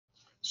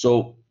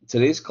So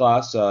today's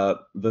class,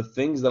 the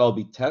things that I'll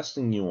be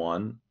testing you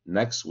on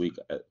next week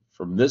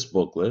from this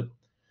booklet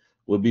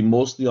will be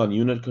mostly on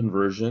unit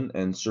conversion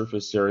and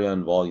surface area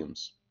and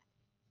volumes.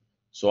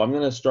 So I'm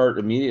going to start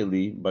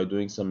immediately by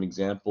doing some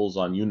examples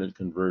on unit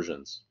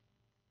conversions.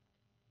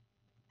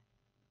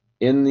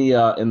 In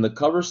the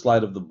cover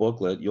slide of the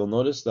booklet, you'll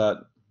notice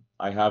that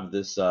I have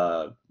this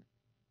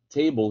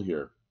table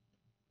here.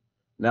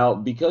 Now,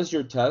 because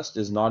your test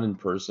is not in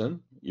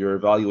person, your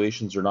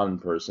evaluations are not in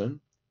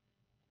person,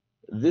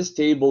 this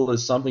table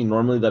is something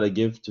normally that I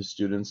give to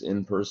students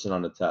in person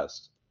on a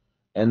test.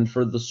 And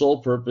for the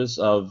sole purpose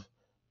of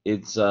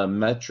its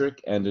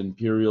metric and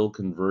imperial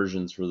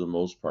conversions for the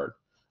most part.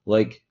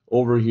 Like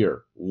over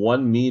here,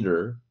 1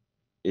 meter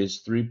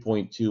is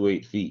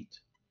 3.28 feet.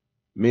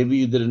 Maybe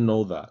you didn't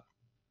know that.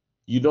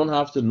 You don't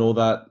have to know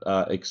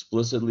that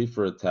explicitly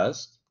for a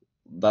test.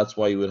 That's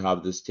why you would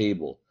have this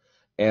table.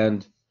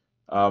 And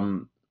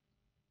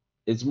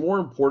it's more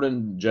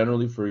important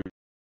generally for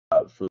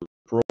the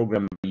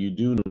program that you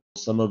do know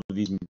some of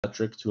these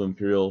metric to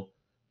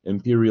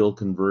imperial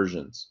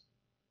conversions.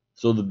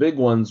 So the big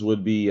ones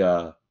would be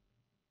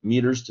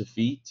meters to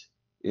feet,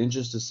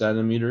 inches to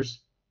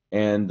centimeters,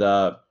 and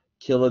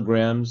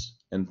kilograms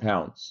and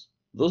pounds.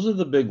 Those are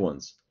the big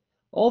ones.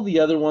 All the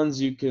other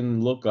ones you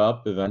can look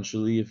up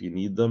eventually if you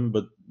need them,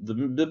 but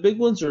the big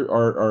ones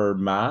are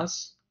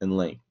mass and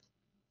length.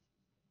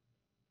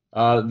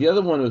 The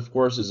other one, of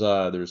course, is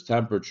there's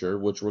temperature,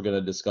 which we're going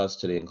to discuss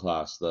today in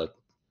class, the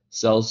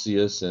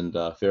Celsius and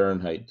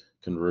Fahrenheit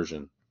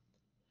conversion.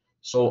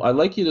 So I'd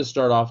like you to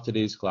start off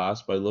today's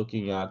class by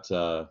looking at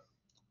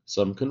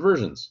some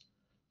conversions.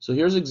 So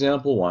here's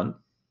example one.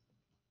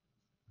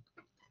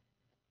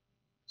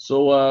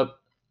 So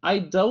I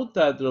doubt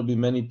that there'll be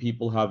many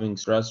people having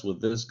stress with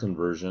this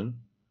conversion,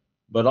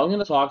 but I'm going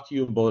to talk to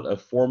you about a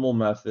formal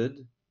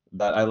method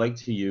that I like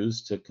to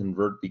use to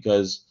convert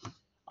because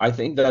I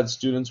think that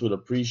students would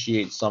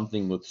appreciate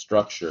something with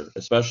structure,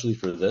 especially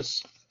for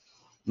this.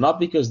 Not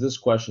because this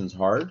question's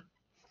hard,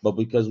 but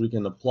because we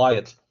can apply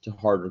it to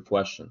harder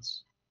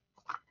questions.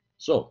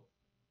 So,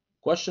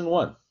 question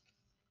one,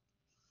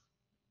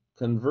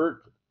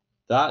 convert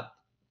that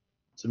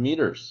to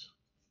meters.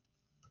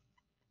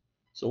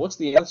 So what's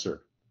the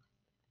answer?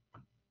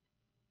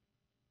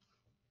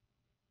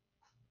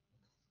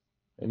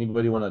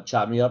 Anybody want to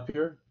chat me up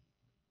here?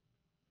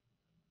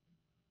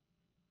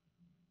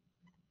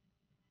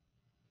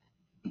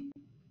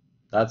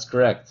 That's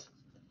correct.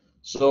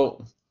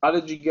 So how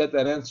did you get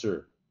that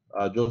answer,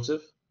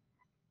 Joseph?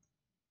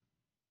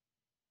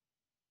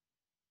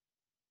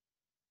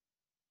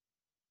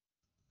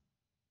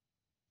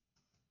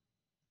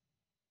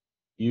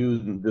 You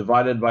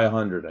divided by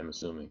 100, I'm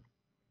assuming.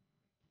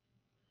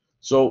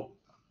 So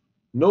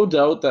no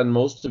doubt that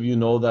most of you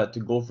know that to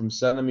go from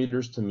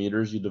centimeters to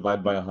meters, you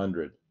divide by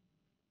 100.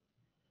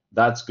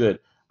 That's good.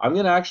 I'm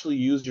going to actually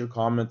use your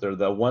comment there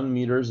that 1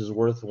 meters is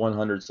worth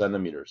 100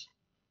 centimeters.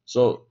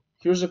 So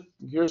here's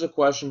a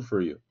question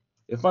for you.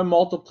 If I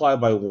multiply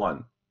by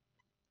 1,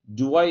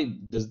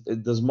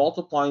 does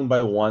multiplying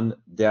by 1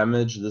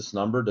 damage this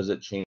number? Does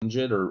it change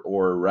it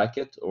or wreck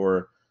it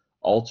or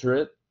alter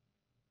it?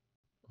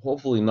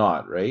 Hopefully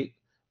not, right?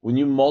 When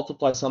you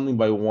multiply something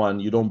by 1,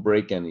 you don't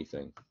break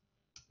anything.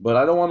 But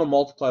I don't want to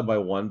multiply by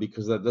 1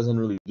 because that doesn't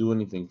really do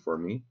anything for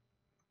me.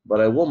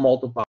 But I will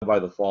multiply by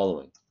the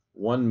following.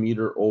 1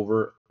 meter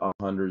over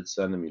 100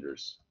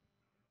 centimeters.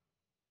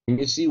 Can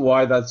you see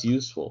why that's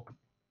useful?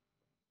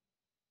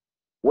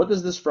 What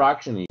does this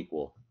fraction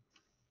equal?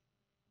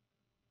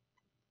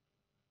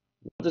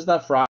 What does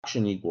that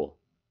fraction equal?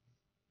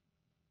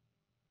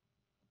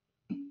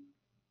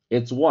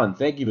 It's 1.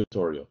 Thank you,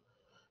 Vittorio.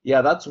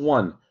 Yeah, that's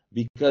 1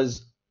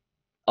 because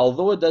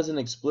although it doesn't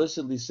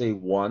explicitly say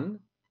 1,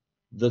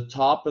 the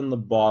top and the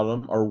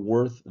bottom are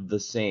worth the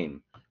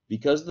same.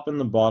 Because the top and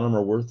the bottom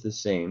are worth the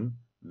same,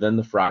 then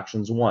the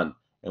fraction's 1.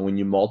 And when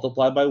you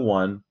multiply by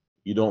 1,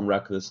 you don't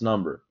wreck this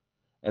number.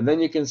 And then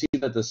you can see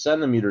that the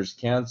centimeters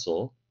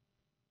cancel,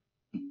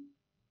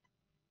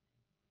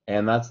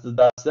 and that's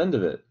the end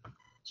of it.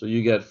 So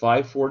you get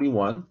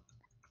 541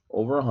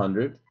 over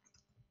 100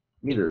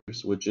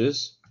 meters, which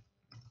is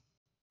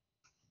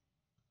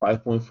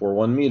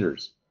 5.41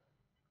 meters.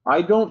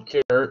 I don't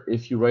care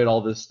if you write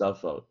all this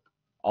stuff out.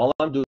 All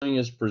I'm doing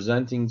is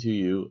presenting to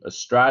you a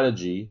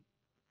strategy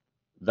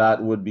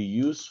that would be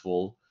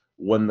useful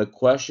when the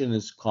question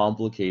is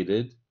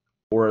complicated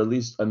or at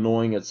least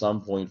annoying at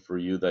some point for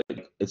you that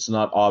it's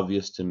not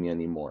obvious to me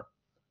anymore,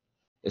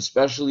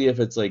 especially if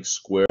it's like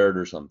squared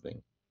or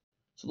something.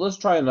 So let's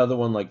try another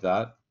one like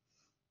that.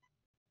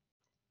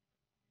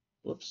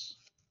 Whoops.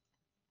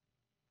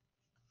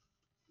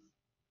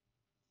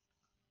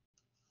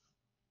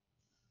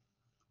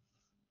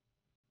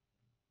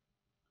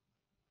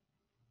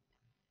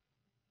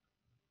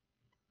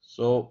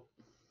 So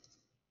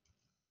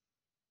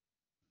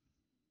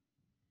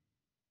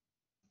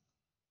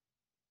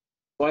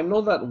I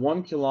know that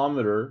 1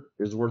 kilometer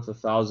is worth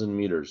 1,000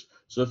 meters.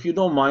 So if you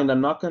don't mind,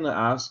 I'm not going to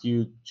ask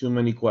you too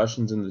many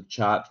questions in the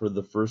chat for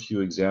the first few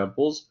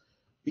examples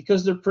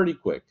because they're pretty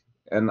quick.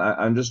 And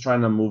I'm just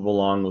trying to move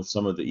along with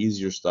some of the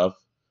easier stuff,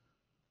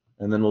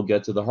 and then we'll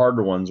get to the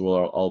harder ones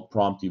where I'll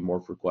prompt you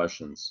more for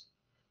questions.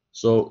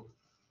 So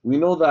we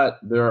know that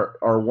there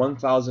are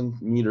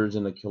 1,000 meters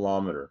in a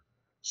kilometer.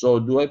 So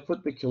do I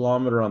put the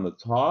kilometer on the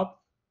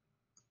top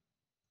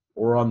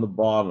or on the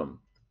bottom?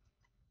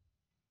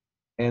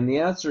 And the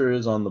answer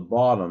is on the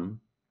bottom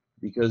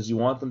because you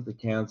want them to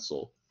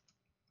cancel.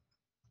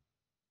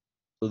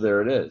 So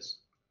there it is.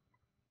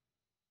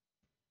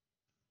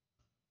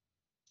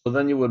 So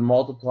then you would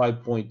multiply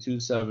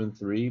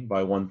 0.273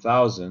 by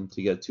 1,000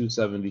 to get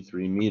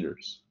 273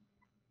 meters.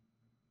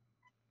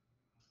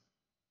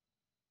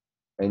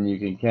 And you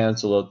can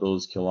cancel out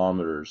those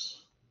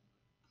kilometers.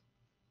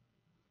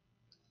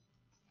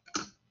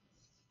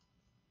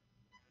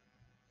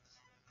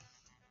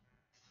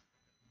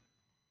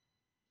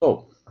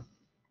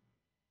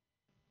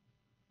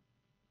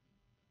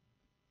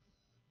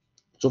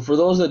 So for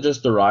those that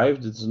just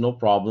arrived, it's no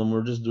problem.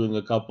 We're just doing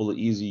a couple of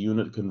easy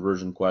unit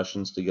conversion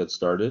questions to get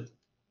started.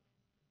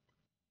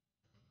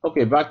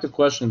 Okay, back to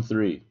question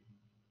 3.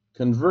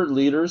 Convert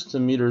liters to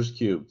meters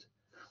cubed.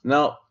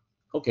 Now,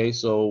 okay,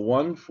 so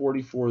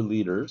 144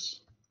 liters.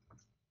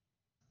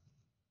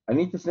 I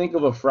need to think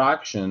of a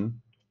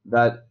fraction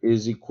that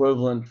is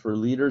equivalent for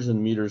liters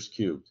and meters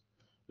cubed.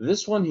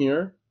 This one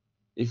here,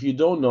 if you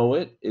don't know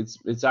it,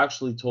 it's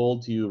actually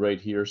told to you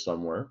right here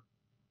somewhere.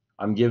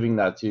 I'm giving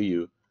that to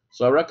you.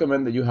 So I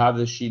recommend that you have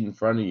this sheet in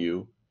front of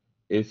you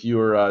if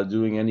you're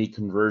doing any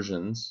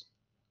conversions.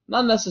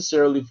 Not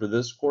necessarily for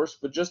this course,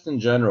 but just in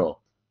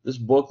general. This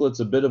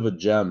booklet's a bit of a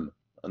gem.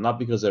 Not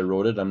because I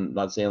wrote it, I'm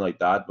not saying like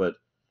that, but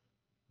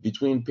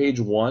between page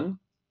 1,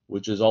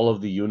 which is all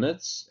of the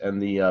units and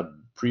the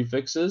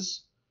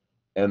prefixes,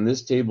 and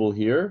this table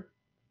here,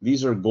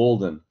 these are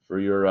golden for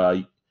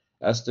your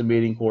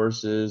estimating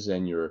courses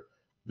and your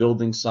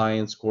building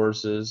science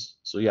courses.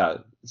 So yeah,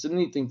 it's a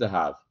neat thing to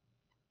have.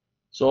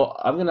 So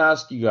I'm gonna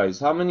ask you guys,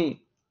 how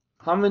many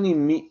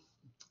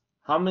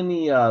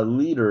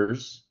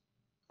liters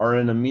are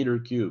in a meter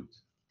cubed?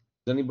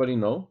 Does anybody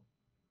know?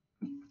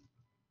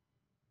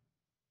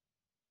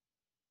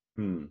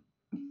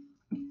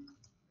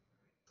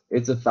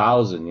 It's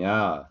 1,000,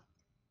 yeah.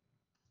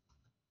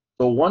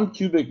 So 1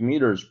 cubic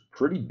meter is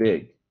pretty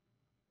big.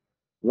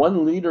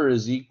 1 liter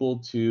is equal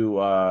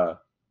to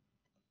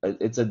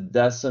it's a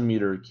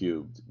decimeter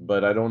cubed,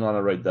 but I don't want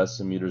to write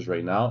decimeters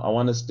right now. I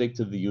want to stick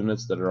to the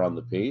units that are on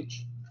the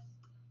page.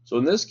 So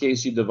in this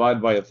case, you divide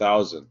by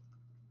 1,000.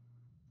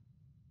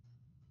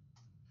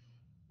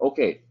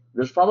 Okay,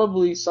 there's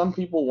probably some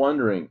people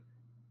wondering,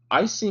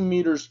 I see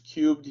meters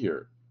cubed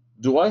here.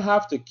 Do I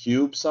have to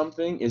cube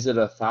something? Is it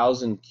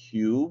 1,000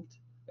 cubed?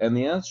 And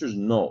the answer is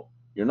no.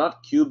 You're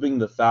not cubing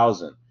the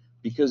 1,000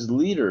 because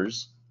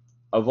liters,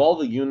 of all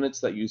the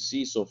units that you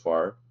see so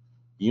far,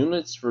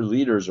 units for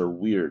liters are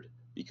weird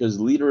because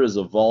liter is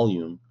a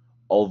volume,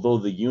 although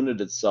the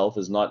unit itself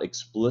is not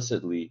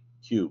explicitly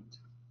cubed.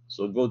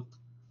 So go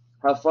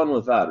have fun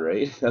with that,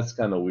 right? That's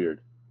kind of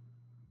weird.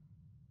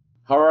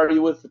 How are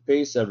you with the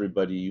pace,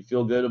 everybody? You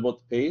feel good about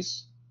the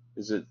pace?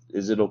 Is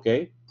it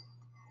okay?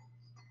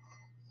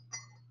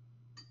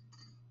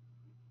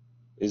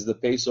 Is the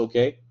pace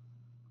okay?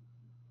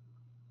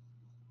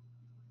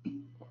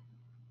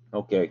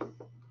 Okay.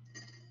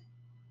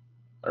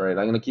 All right,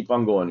 I'm going to keep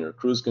on going here.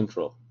 Cruise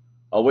control.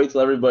 I'll wait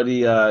till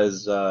everybody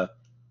is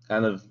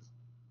kind of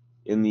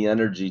in the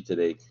energy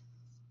today.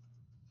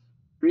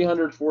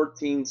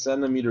 314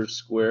 centimeters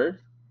squared.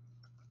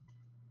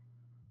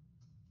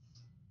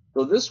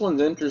 So this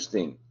one's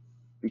interesting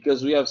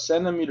because we have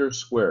centimeters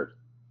squared.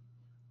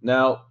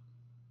 Now,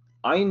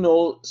 I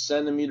know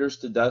centimeters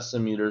to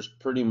decimeters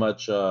pretty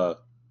much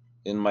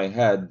in my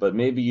head, but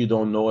maybe you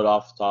don't know it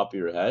off the top of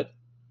your head.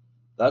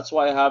 That's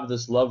why I have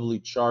this lovely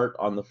chart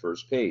on the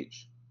first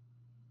page.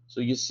 So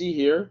you see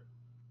here,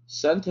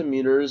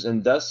 centimeters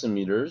and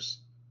decimeters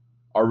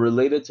are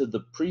related to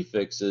the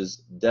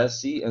prefixes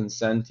deci and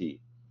centi.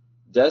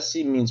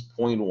 Deci means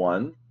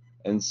 0.1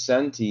 and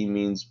centi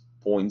means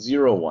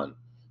 0.01.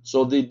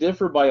 So they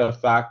differ by a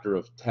factor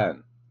of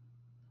 10.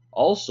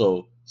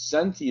 Also,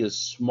 centi is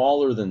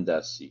smaller than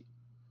deci.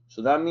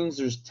 So that means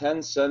there's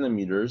 10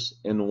 centimeters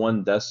in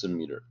 1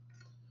 decimeter.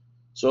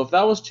 So if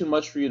that was too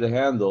much for you to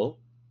handle,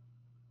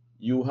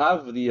 you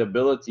have the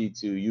ability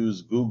to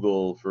use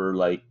Google for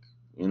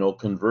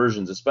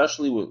conversions,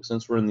 especially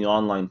since we're in the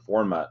online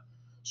format.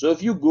 So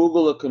if you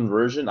Google a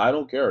conversion, I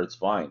don't care, it's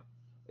fine.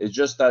 It's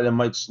just that it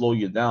might slow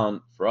you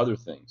down for other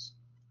things.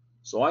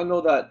 So I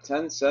know that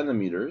 10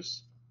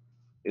 centimeters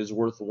is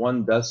worth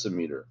 1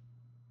 decimeter.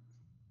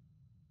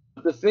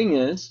 But the thing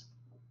is,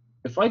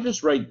 if I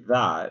just write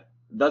that,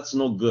 that's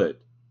no good.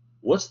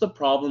 What's the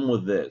problem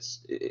with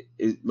this?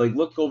 Like,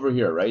 look over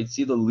here, right?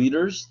 See the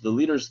liters? The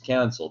liters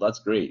cancel. That's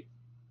great.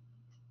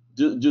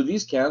 Do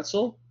these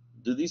cancel?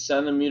 Do these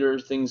centimeter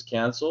things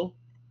cancel?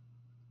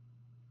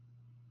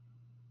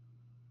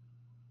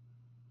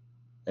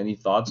 Any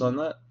thoughts on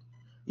that?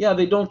 Yeah,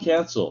 they don't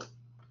cancel.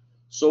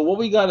 So what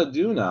we got to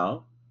do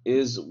now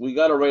is we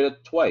got to write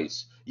it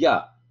twice.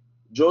 Yeah,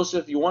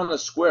 Joseph, you want to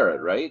square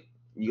it, right?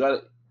 You got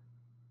to.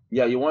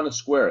 Yeah, you want to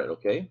square it,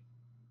 okay?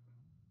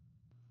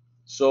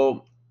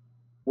 So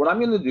what I'm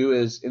going to do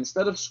is,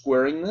 instead of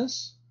squaring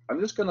this,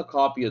 I'm just going to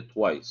copy it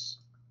twice.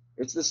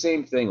 It's the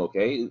same thing,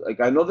 okay? Like,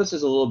 I know this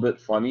is a little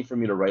bit funny for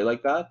me to write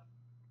like that.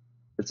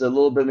 It's a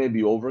little bit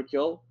maybe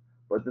overkill,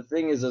 but the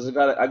thing is I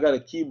got a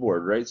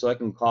keyboard, right? So I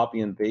can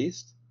copy and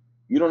paste.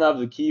 You don't have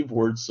the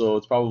keyboard, so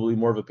it's probably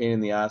more of a pain in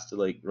the ass to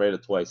like write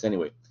it twice.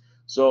 Anyway,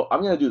 so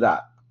I'm going to do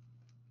that.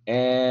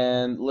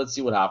 And let's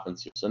see what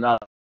happens here. So now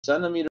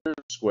centimeters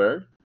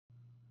squared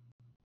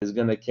is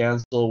going to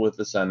cancel with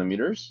the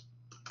centimeters.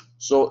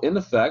 So in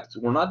effect,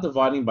 we're not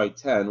dividing by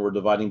 10, we're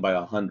dividing by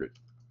 100.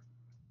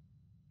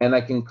 And I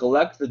can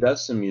collect the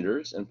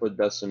decimeters and put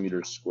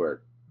decimeters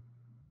squared.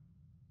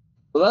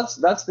 So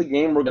that's the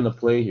game we're going to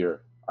play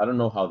here. I don't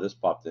know how this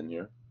popped in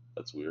here.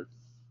 That's weird.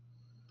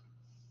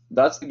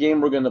 That's the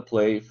game we're going to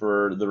play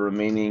for the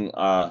remaining.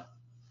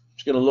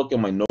 Just going to look at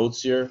my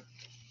notes here.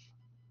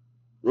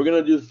 We're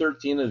going to do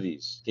 13 of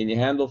these. Can you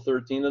handle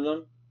 13 of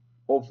them?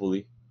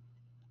 Hopefully.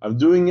 I'm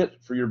doing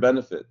it for your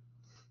benefit,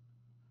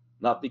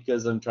 not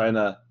because I'm trying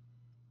to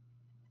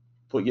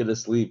put you to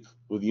sleep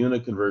with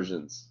unit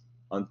conversions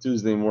on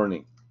Tuesday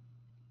morning.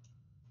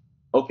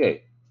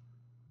 Okay,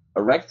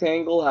 a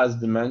rectangle has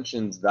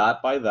dimensions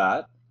that by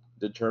that.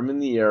 Determine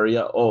the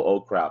area. Oh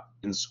crap,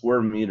 in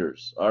square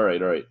meters. All right.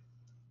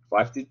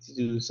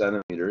 552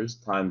 centimeters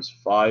times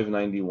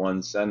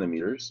 591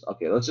 centimeters.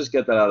 Okay, let's just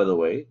get that out of the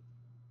way.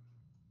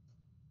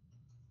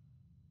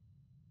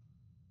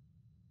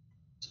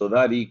 So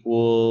that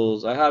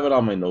equals, I have it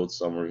on my notes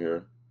somewhere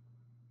here.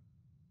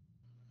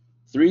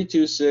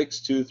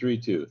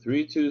 326,232.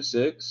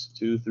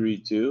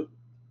 326,232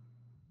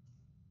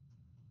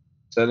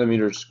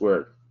 centimeters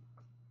squared.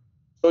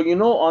 So you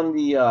know on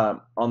the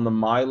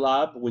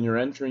MyLab, when you're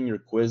entering your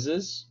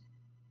quizzes,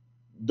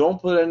 don't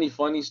put any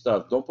funny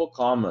stuff. Don't put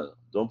comma.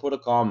 Don't put a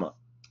comma.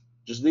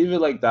 Just leave it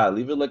like that.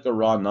 Leave it like a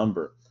raw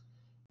number.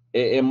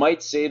 It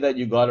might say that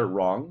you got it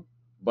wrong,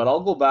 but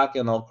I'll go back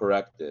and I'll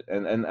correct it.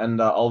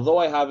 And although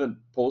I haven't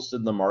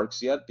posted the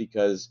marks yet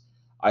because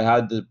I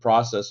had to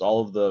process all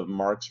of the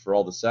marks for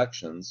all the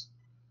sections,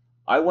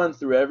 I went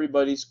through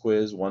everybody's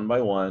quiz one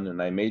by one,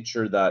 and I made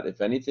sure that if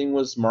anything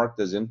was marked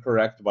as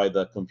incorrect by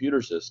the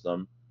computer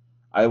system,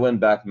 I went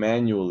back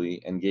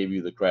manually and gave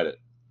you the credit.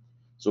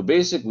 So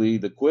basically,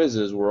 the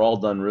quizzes were all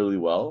done really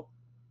well.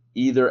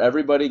 Either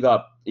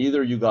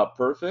you got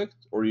perfect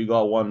or you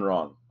got one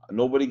wrong.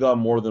 Nobody got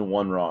more than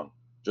one wrong,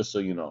 just so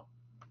you know.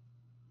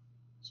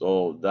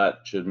 So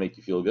that should make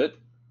you feel good.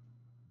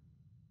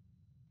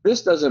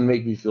 This doesn't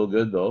make me feel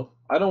good though.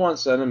 I don't want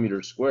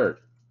centimeters squared.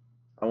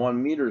 I want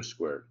meters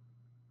squared.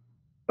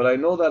 But I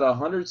know that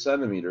 100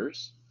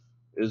 centimeters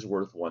is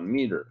worth 1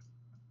 meter.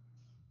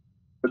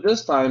 But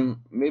this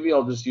time, maybe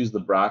I'll just use the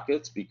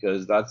brackets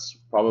because that's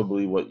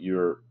probably what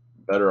you're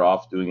better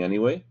off doing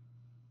anyway.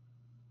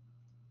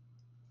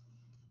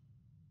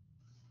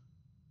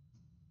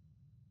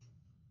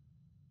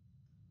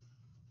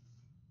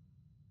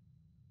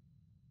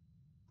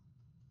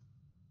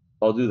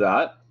 I'll do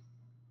that.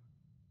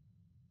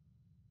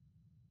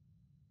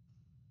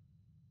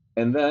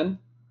 And then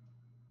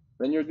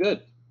you're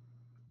good.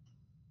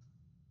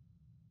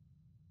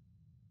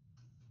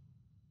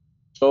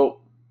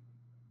 So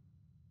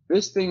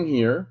this thing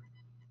here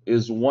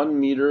is 1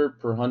 meter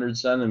per 100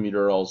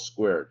 centimeter all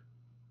squared.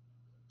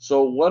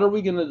 So what are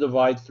we going to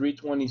divide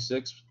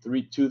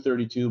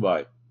 232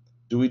 by?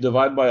 Do we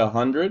divide by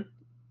 100?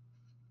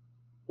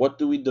 What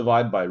do we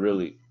divide by,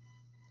 really?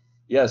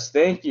 Yes,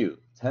 thank you,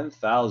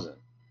 10,000.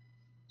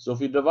 So if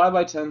we divide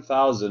by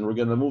 10,000, we're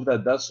going to move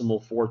that decimal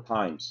 4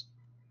 times.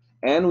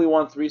 And we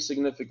want 3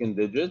 significant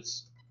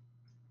digits.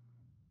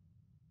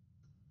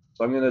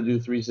 So I'm going to do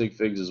 3 sig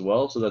figs as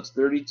well. So that's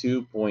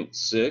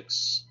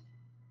 32.6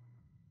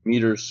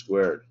 meters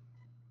squared.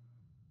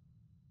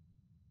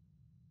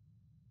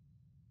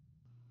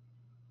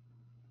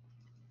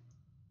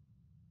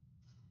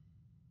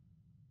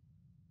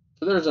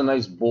 So there's a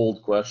nice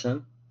bold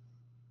question.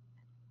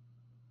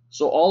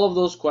 So all of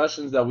those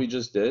questions that we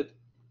just did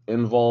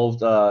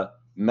involved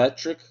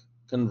metric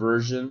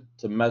conversion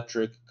to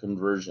metric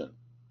conversion.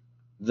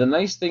 The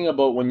nice thing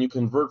about when you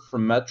convert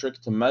from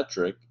metric to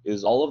metric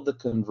is all of the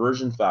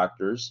conversion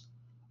factors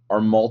are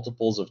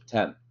multiples of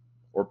 10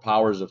 or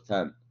powers of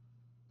 10,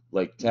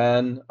 like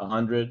 10,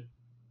 100.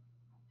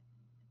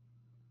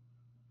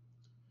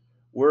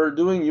 We're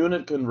doing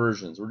unit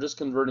conversions. We're just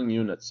converting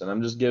units, and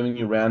I'm just giving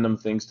you random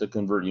things to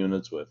convert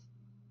units with.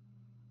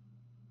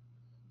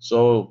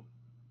 So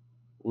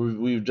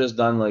we've just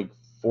done like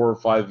 4 or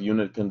 5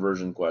 unit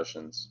conversion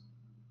questions.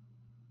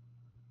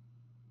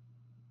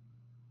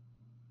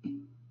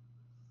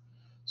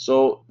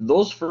 So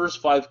those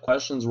first 5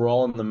 questions were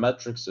all in the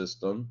metric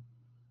system.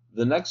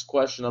 The next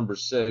question, number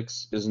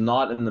 6, is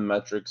not in the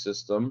metric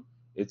system.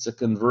 It's a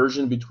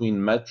conversion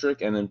between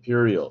metric and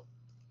imperial.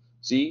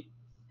 See,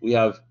 we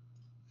have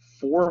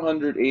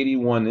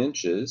 481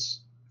 inches,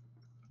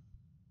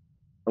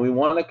 and we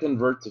want to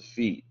convert to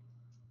feet.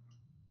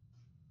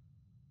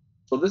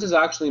 So this is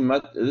actually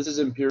this is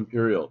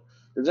imperial.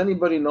 Does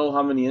anybody know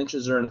how many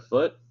inches are in a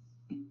foot?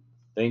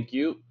 Thank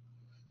you.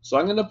 So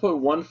I'm going to put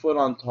 1 foot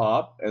on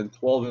top and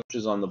 12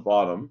 inches on the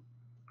bottom.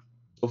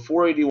 So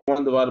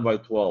 481 divided by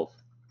 12.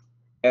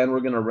 And we're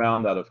going to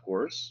round that, of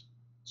course.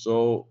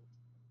 So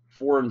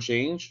 4 and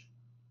change,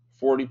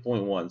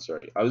 40.1.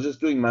 Sorry, I was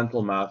just doing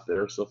mental math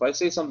there. So if I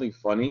say something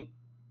funny,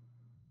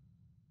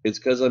 it's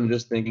because I'm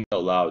just thinking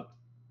out loud.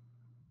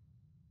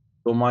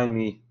 Don't mind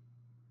me.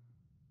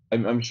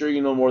 I'm sure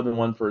you know more than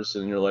one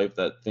person in your life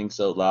that thinks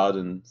out loud,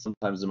 and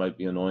sometimes it might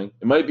be annoying.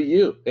 It might be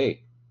you.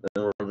 Hey,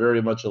 then we're very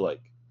much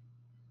alike.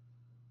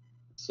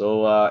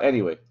 So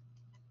anyway,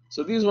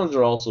 so these ones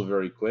are also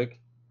very quick.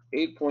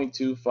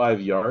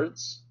 8.25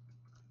 yards.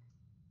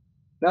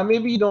 Now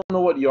maybe you don't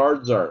know what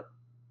yards are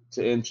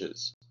to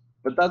inches,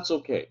 but that's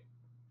okay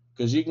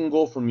because you can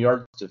go from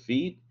yards to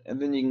feet, and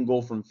then you can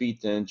go from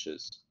feet to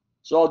inches.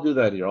 So I'll do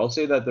that here. I'll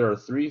say that there are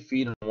 3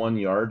 feet in 1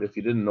 yard. If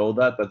you didn't know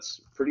that,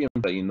 that's pretty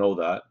important that you know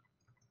that.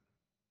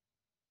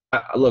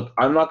 Look,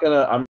 I'm not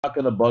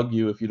gonna bug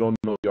you if you don't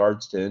know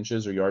yards to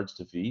inches or yards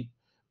to feet,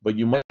 but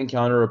you might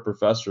encounter a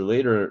professor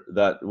later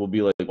that will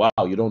be like,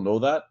 "Wow, you don't know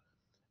that?"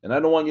 And I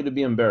don't want you to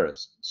be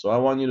embarrassed. So I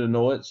want you to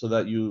know it so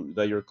that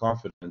you're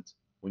confident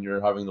when you're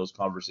having those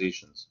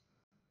conversations.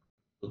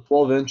 So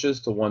 12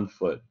 inches to 1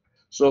 foot.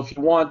 So if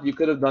you want, you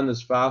could have done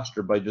this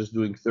faster by just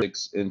doing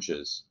 36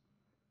 inches.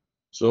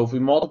 So if we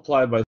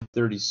multiply by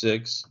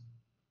 36,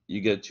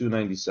 you get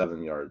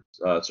 297 yards.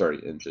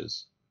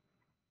 Inches.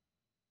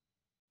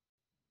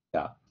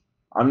 Yeah.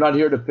 I'm not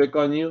here to pick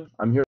on you.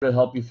 I'm here to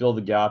help you fill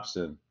the gaps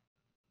in.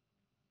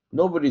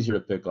 Nobody's here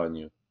to pick on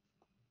you.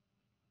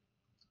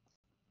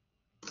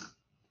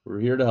 We're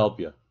here to help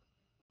you.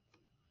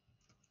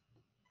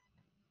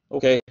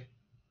 Okay.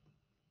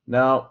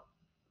 Now,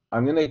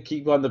 I'm going to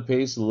keep on the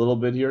pace a little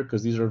bit here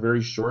because these are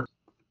very short.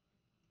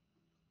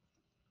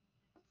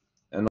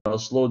 And I'll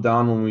slow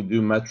down when we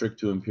do metric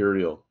to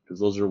imperial because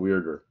those are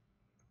weirder.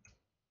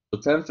 So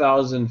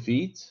 10,000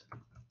 feet.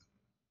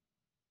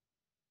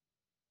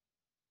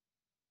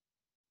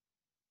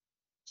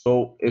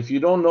 So if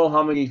you don't know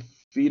how many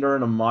feet are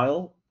in a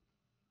mile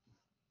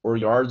or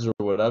yards or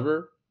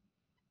whatever,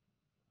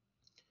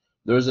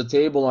 there's a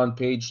table on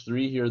page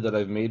 3 here that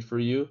I've made for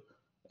you,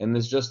 and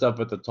it's just up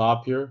at the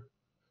top here.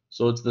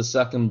 So it's the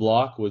second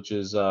block, which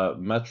is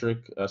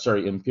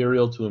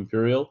imperial to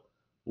imperial.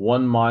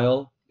 1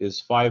 mile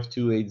is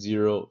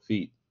 5280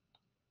 feet.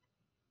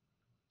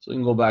 So we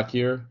can go back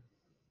here.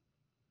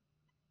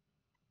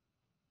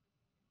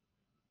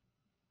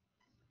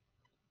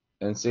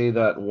 And say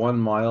that 1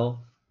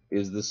 mile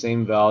is the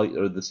same value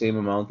or the same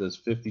amount as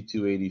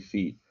 5280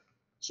 feet.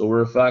 So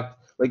we're in fact,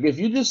 like if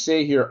you just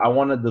say here, I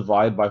want to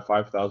divide by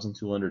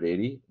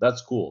 5,280,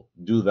 that's cool.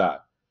 Do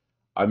that.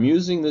 I'm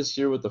using this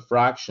here with the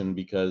fraction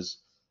because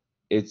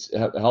it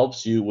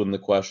helps you when the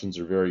questions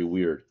are very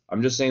weird.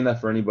 I'm just saying that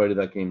for anybody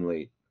that came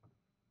late.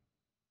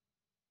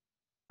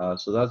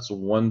 So that's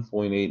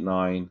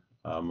 1.89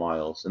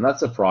 miles, and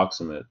that's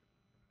approximate.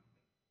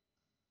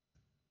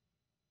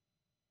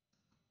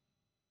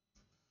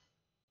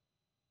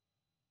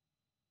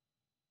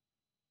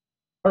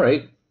 All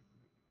right,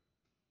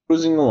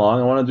 cruising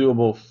along. I want to do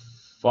about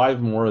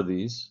 5 more of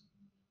these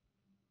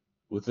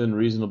within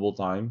reasonable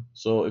time.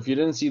 So if you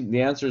didn't see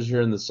the answers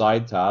here in the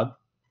side tab,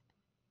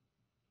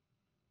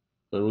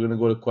 but we're going to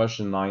go to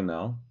question 9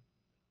 now.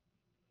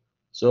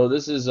 So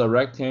this is a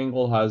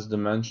rectangle has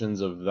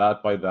dimensions of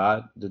that by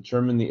that.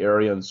 Determine the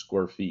area in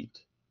square feet.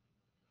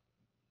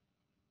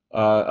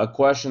 A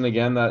question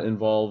again that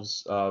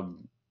involves,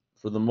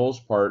 for the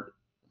most part,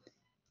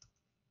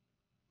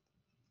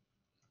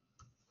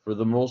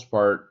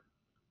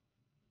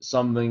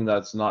 something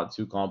that's not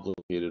too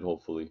complicated,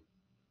 hopefully.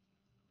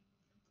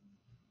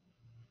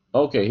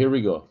 Okay, here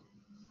we go.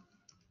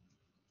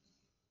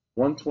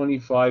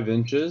 125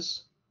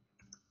 inches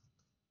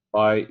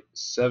by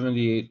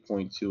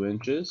 78.2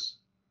 inches,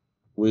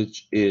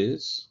 which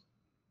is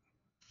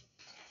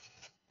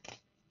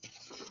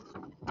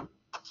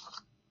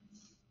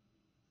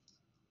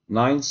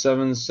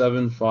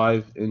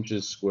 9,775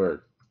 inches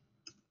squared.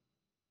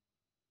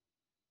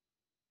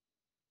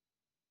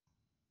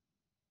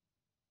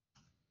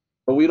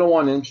 But we don't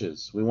want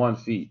inches, we want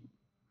feet.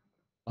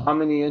 How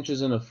many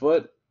inches in a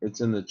foot?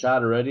 It's in the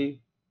chat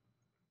already.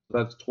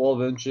 That's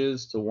 12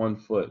 inches to 1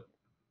 foot.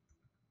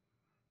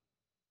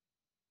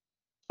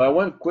 I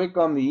went quick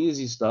on the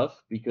easy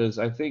stuff because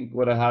I think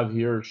what I have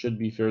here should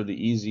be fairly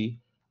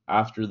easy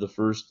after the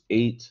first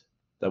 8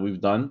 that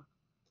we've done.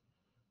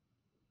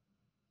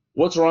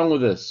 What's wrong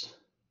with this?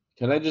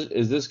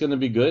 Is this going to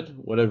be good,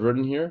 what I've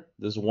written here?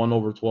 This 1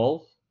 over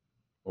 12?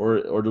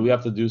 Or do we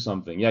have to do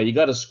something? Yeah, you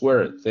got to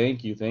square it.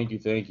 Thank you, thank you,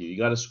 thank you. You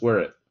got to square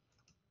it.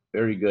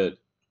 Very good.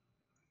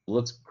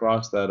 Let's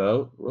cross that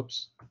out.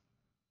 Whoops.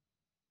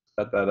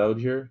 Cut that out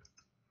here.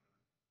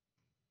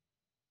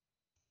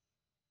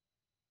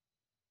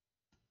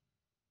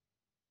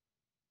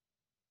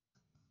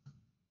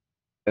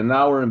 And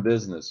now we're in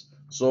business.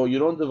 So you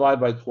don't divide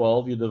by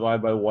 12, you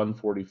divide by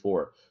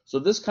 144. So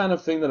this kind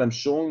of thing that I'm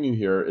showing you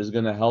here is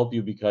going to help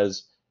you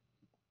because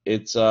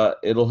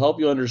it'll help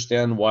you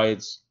understand why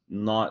it's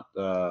not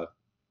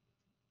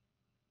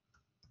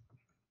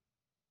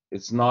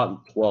It's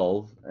not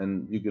 12,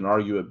 and you can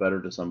argue it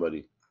better to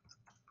somebody.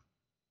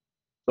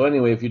 So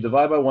anyway, if you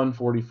divide by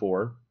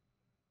 144,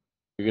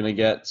 you're going to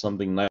get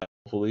something nice,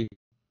 hopefully.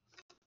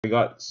 I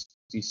got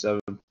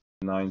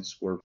 67.9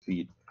 square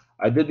feet.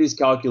 I did these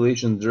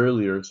calculations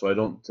earlier, so I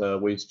don't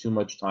waste too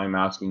much time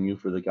asking you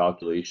for the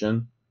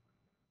calculation.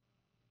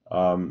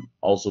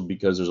 Also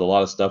because there's a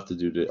lot of stuff to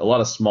do, a lot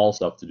of small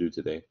stuff to do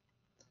today.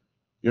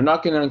 You're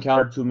not going to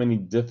encounter too many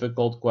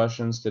difficult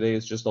questions today.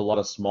 It's just a lot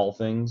of small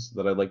things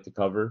that I'd like to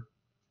cover,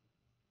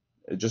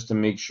 just to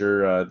make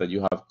sure that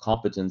you have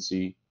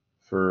competency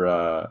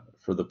for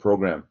the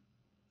program.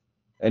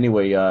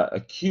 Anyway,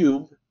 a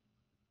cube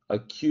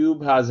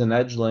has an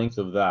edge length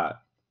of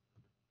that.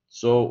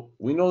 So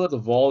we know that the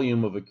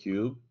volume of a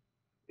cube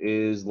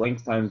is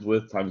length times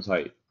width times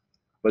height.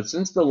 But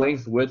since the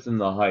length, width, and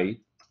the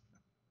height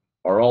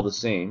are all the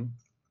same,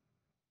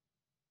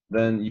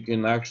 then you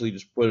can actually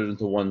just put it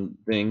into one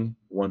thing,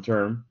 one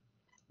term,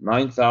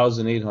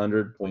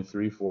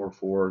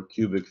 9,800.344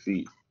 cubic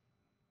feet.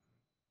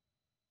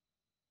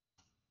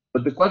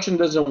 But the question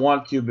doesn't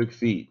want cubic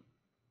feet.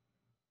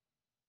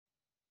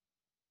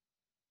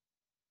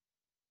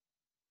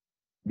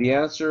 The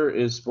answer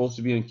is supposed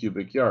to be in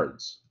cubic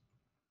yards.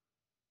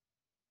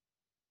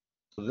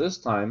 So this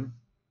time,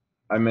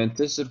 I'm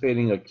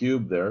anticipating a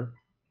cube there.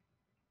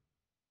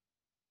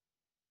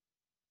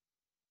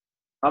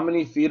 How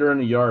many feet are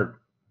in a yard?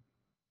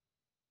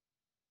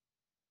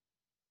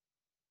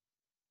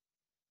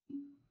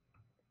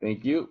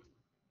 Thank you.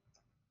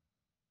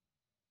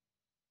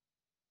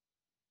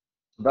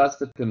 That's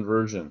the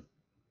conversion.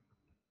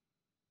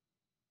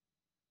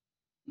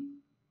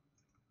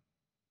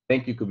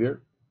 Thank you,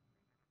 Kabir.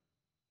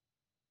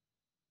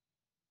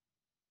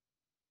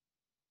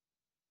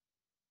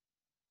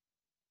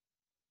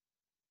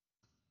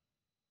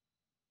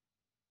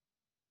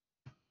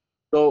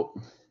 So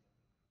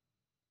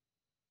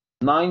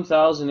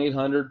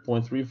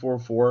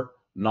 9,800.344,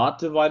 not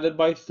divided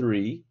by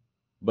 3,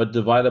 but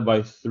divided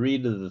by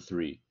 3 to the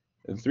 3.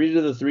 And 3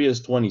 to the 3 is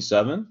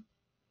 27.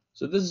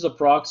 So this is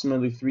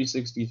approximately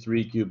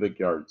 363 cubic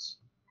yards.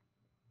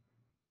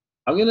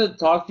 I'm going to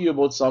talk to you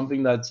about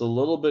something that's a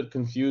little bit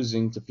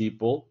confusing to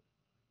people,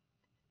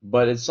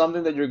 but it's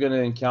something that you're going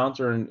to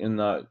encounter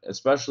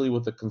especially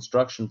with the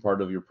construction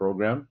part of your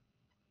program.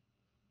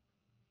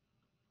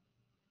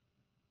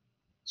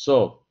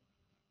 So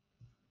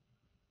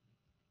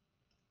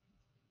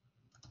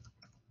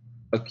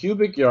a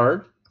cubic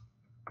yard,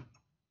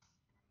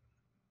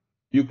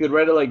 you could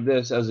write it like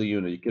this as a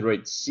unit. You could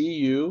write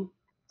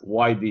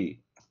CUYD,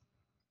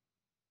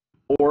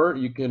 or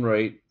you can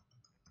write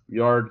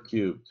yard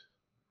cubed.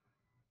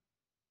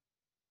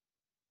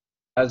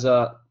 As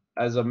a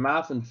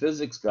math and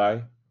physics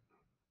guy,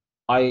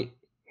 I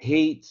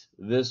hate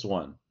this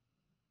one.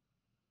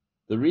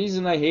 The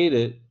reason I hate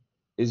it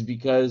is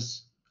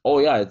because, oh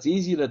yeah, it's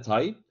easy to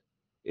type,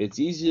 it's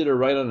easy to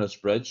write on a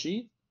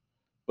spreadsheet,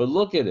 but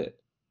look at it.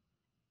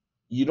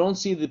 You don't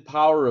see the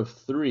power of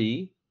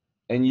 3,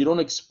 and you don't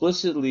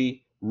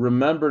explicitly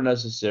remember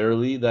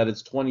necessarily that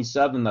it's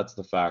 27 that's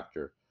the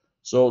factor.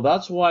 So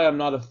that's why I'm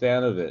not a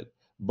fan of it.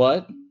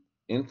 But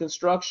in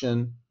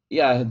construction,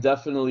 yeah,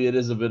 definitely it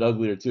is a bit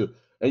uglier too.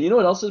 And you know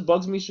what else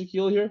bugs me,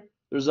 Shaquille, here?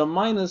 There's a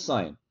minus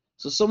sign.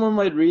 So someone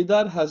might read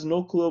that, has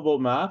no clue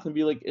about math, and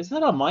be like, is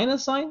that a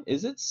minus sign?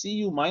 Is it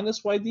CU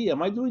minus YD?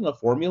 Am I doing a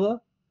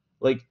formula?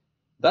 Like,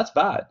 that's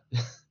bad.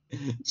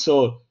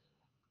 So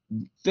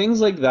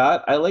things like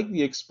that, I like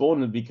the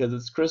exponent because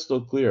it's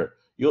crystal clear.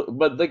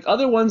 But like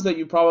other ones that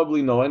you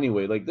probably know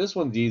anyway, like this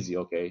one's easy.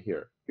 Okay,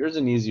 here's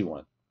an easy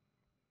one.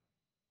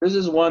 This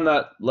is one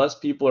that less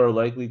people are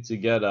likely to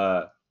get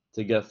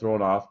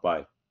thrown off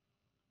by.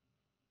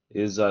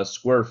 Is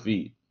square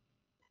feet,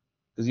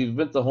 because you've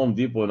been to Home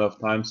Depot enough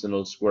times to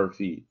know square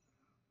feet.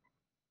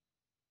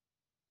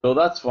 So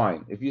that's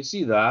fine. If you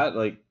see that,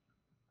 like,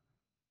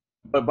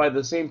 but by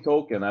the same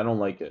token, I don't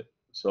like it.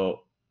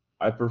 So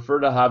I prefer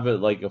to have it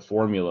like a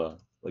formula,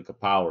 like a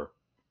power.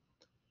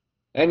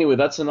 Anyway,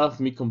 that's enough of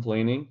me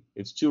complaining.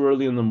 It's too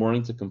early in the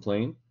morning to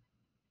complain.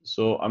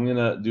 So I'm going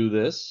to do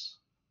this.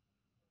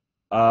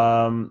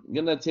 I'm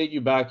going to take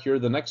you back here.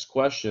 The next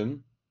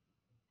question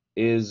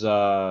is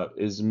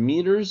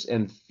meters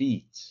and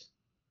feet.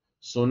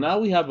 So now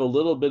we have a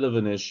little bit of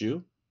an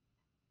issue.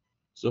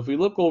 So if we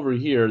look over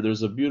here,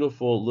 there's a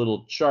beautiful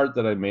little chart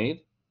that I made.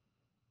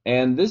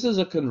 And this is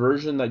a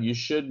conversion that you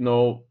should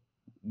know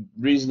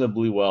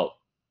reasonably well.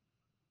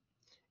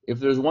 If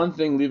there's one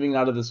thing leaving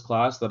out of this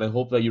class that I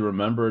hope that you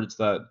remember, it's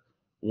that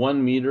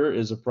 1 meter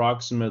is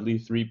approximately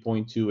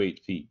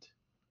 3.28 feet.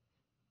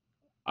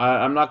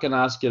 I'm not going to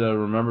ask you to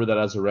remember that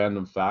as a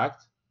random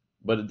fact,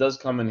 but it does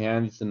come in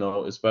handy to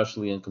know,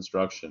 especially in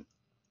construction.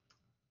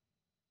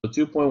 So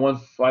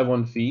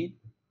 2.151 feet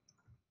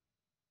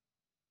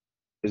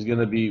is going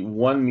to be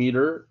 1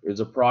 meter is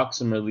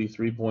approximately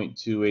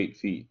 3.28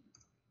 feet.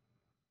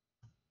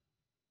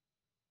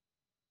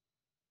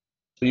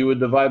 So you would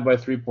divide by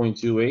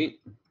 3.28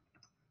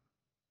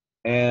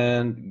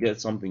 and get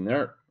something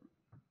there.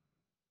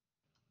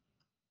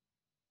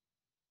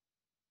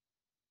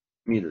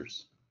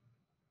 meters.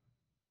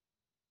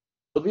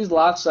 So these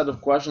last set of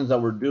questions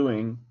that we're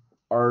doing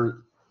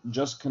are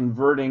just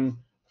converting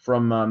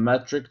from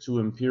metric to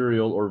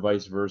imperial or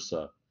vice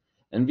versa.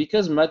 And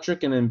because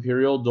metric and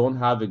imperial don't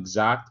have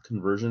exact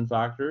conversion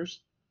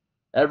factors,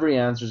 every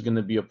answer is going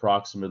to be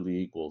approximately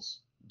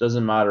equals.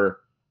 Doesn't matter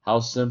how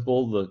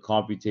simple the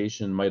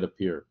computation might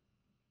appear.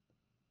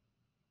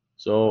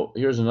 So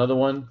here's another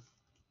one.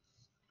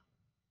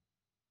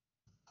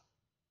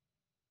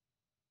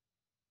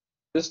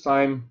 This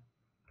time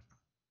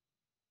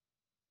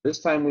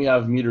we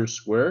have meters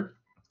squared.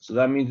 So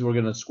that means we're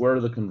going to square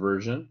the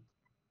conversion.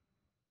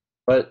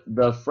 But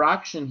the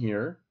fraction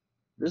here,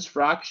 this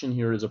fraction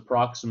here is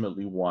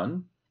approximately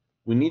 1.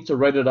 We need to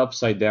write it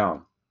upside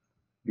down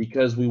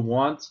because we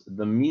want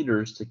the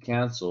meters to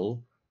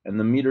cancel, and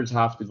the meters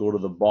have to go to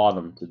the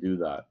bottom to do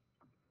that.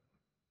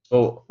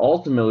 So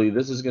ultimately,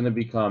 this is going to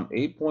become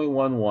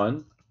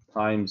 8.11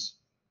 times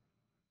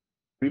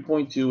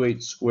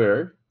 3.28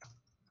 squared,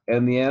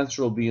 and the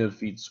answer will be in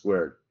feet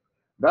squared.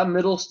 That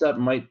middle step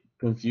might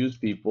confuse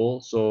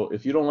people, so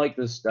if you don't like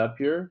this step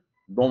here,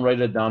 don't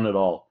write it down at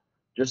all.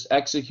 Just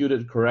execute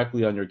it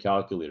correctly on your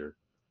calculator.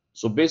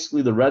 So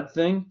basically the red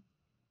thing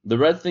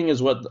is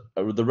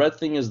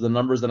the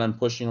numbers that I'm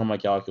pushing on my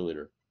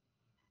calculator.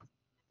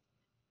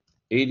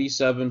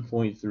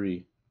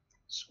 87.3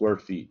 square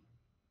feet.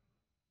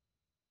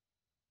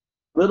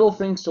 Little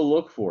things to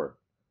look for.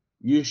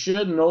 You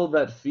should know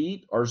that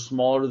feet are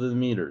smaller than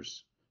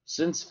meters.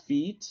 Since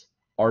feet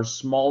are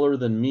smaller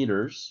than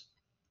meters,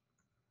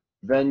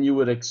 then you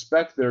would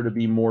expect there to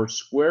be more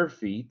square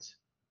feet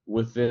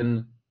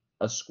within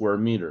a square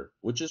meter,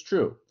 which is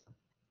true.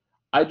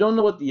 I don't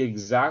know what the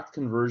exact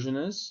conversion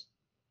is,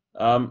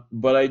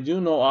 but I do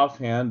know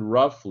offhand,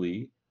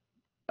 roughly,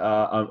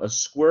 a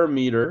square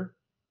meter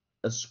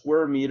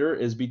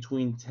is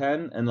between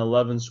 10 and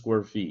 11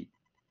 square feet.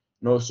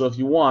 No, so if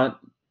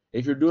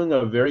you're doing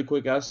a very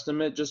quick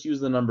estimate, just use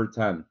the number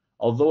 10.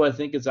 Although I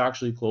think it's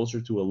actually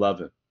closer to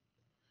 11.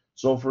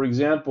 So, for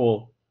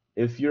example,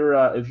 if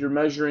you're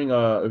measuring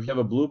if you have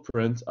a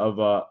blueprint of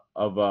a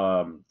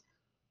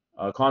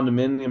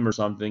condominium or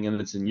something,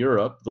 and it's in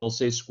Europe, they'll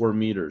say square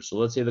meters. So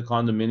let's say the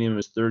condominium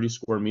is 30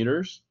 square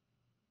meters.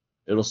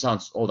 It'll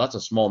sound, oh, that's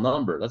a small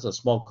number. That's a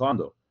small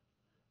condo.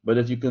 But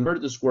if you convert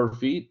it to square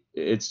feet,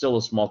 it's still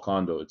a small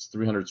condo. It's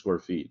 300 square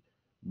feet.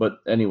 But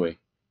anyway,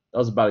 that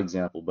was a bad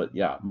example. But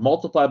yeah,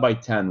 multiply by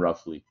 10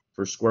 roughly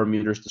for square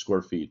meters to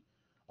square feet.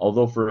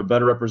 Although for a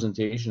better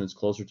representation, it's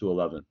closer to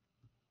 11.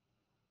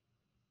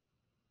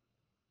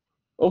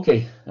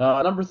 Okay,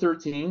 number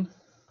 13.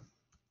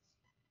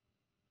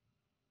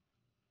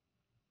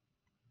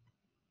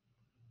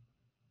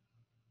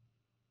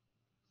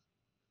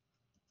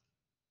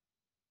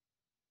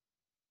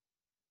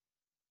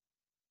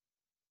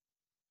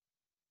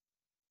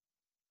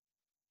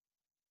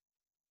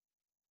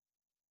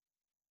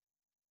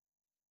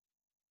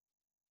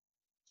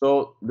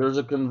 So there's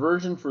a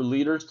conversion for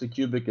liters to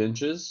cubic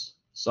inches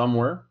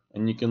somewhere,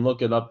 and you can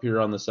look it up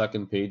here on the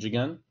second page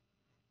again.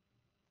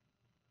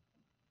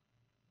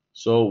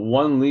 So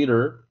 1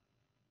 liter,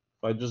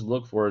 if I just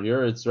look for it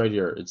here, it's right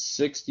here. It's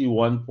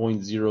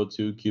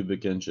 61.02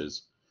 cubic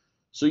inches.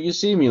 So you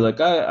see me,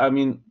 like I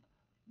mean,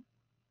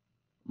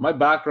 my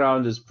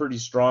background is pretty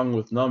strong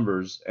with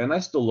numbers, and I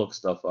still look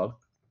stuff up.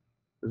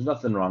 There's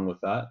nothing wrong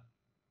with that.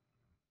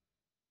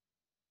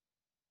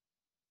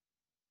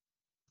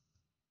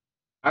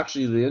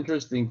 Actually, the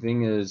interesting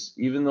thing is,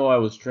 even though I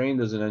was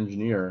trained as an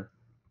engineer,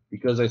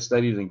 because I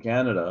studied in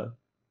Canada,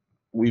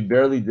 we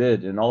barely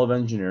did, in all of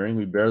engineering,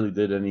 we barely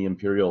did any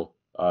imperial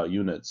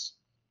units,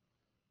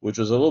 which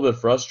was a little bit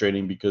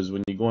frustrating because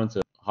when you go into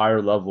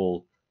higher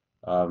level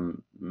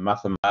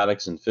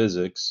mathematics and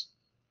physics,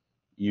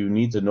 you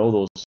need to know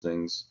those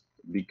things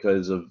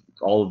because of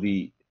all of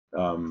the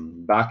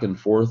back and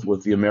forth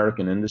with the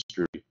American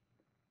industry.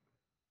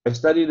 I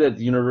studied at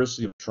the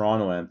University of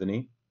Toronto,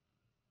 Anthony.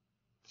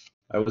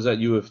 I was at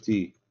U of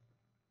T.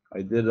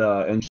 I did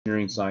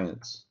engineering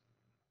science.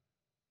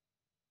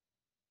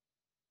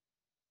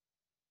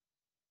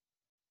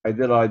 I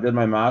did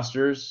my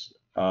master's,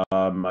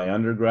 my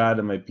undergrad,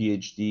 and my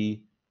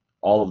PhD,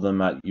 all of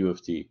them at U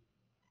of T.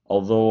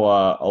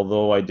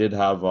 Although I did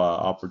have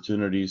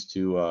opportunities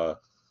to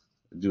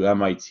do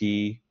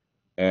MIT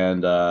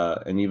and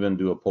even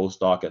do a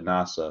postdoc at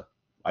NASA,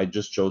 I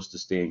just chose to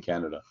stay in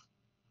Canada.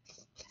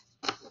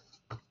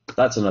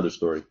 That's another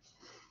story.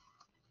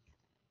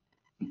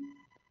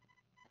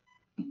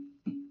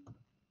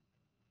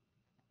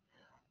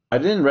 I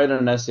didn't write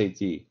an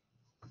SAT.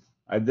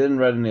 I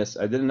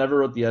never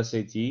wrote the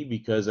SAT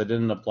because I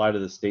didn't apply to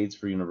the States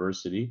for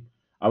university.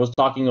 I was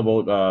talking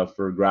about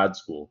for grad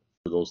school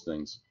for those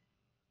things.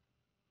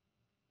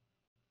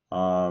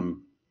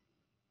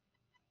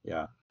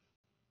 Yeah.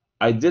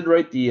 I did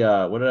write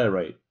the what did I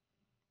write?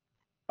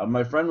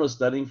 My friend was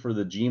studying for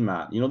the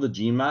GMAT. You know the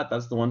GMAT?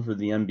 That's the one for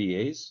the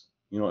MBAs.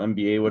 You know,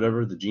 MBA,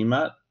 whatever, the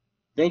GMAT.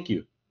 Thank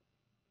you.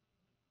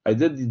 I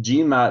did the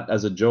GMAT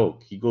as a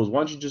joke. He goes,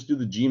 why don't you just do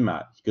the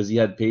GMAT? Because he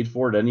had paid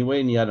for it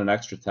anyway and he had an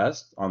extra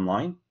test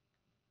online.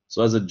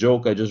 So as a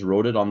joke, I just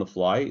wrote it on the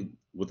fly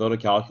without a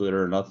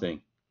calculator or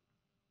nothing.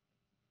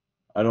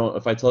 I don't.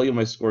 If I tell you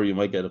my score, you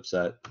might get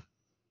upset.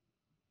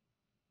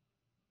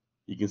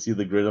 You can see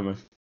the grid on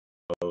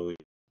my.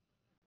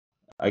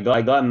 I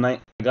got in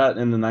the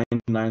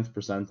 99th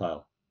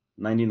percentile,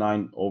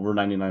 99 over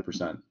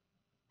 99%.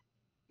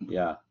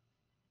 Yeah,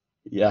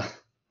 yeah.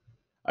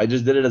 I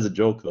just did it as a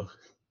joke though.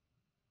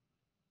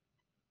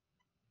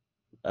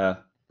 Uh,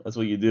 that's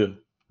what you do.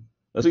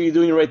 That's what you do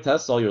when you write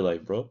tests all your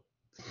life, bro.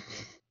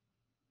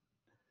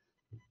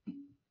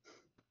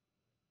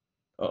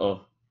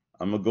 Uh-oh,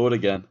 I'm a goat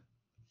again.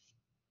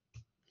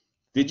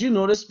 Did you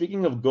notice,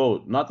 speaking of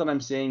GOAT, not that I'm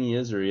saying he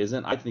is or he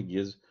isn't, I think he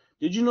is.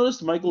 Did you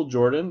notice Michael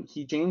Jordan?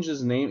 He changed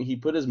his name. He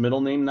put his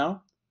middle name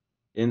now.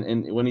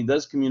 And when he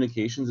does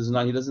communications, it's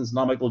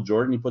not Michael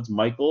Jordan. He puts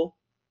Michael.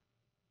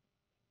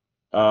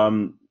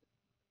 Um,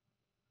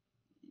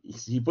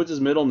 he puts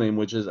his middle name,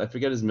 which is I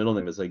forget his middle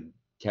name. It's like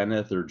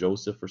Kenneth or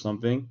Joseph or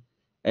something.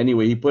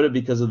 Anyway, he put it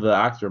because of the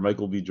actor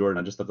Michael B. Jordan.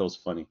 I just thought that was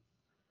funny.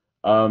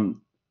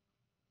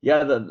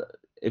 Yeah,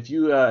 if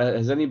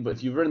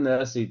you've written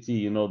the SAT,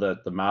 you know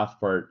that the math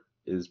part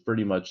is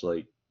pretty much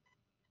like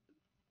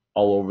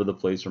all over the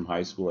place from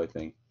high school, I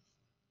think.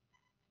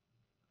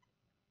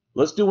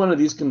 Let's do one of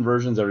these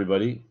conversions,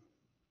 everybody.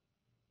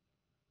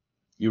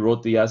 You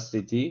wrote the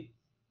SAT?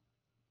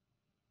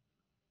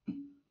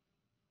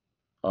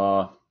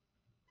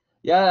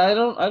 Yeah, I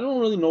don't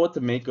really know what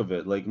to make of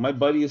it. Like my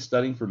buddy is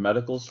studying for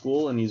medical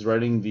school and he's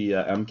writing the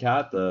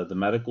MCAT, the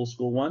medical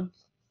school one.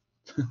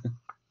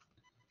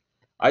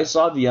 I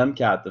saw the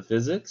MCAT, the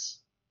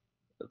physics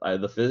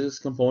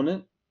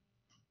component,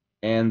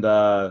 and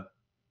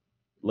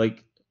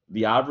like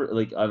the average,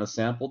 like on a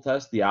sample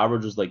test, the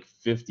average was like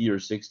 50 or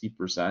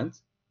 60%.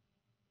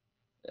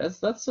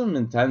 That's some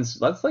intense.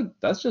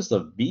 That's just a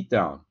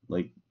beatdown.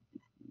 Like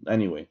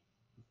anyway,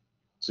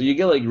 so you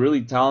get like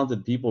really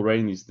talented people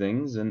writing these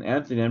things, and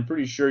Anthony, I'm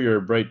pretty sure you're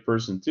a bright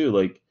person too.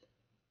 Like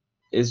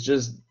it's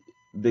just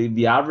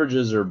the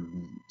averages are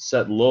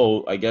set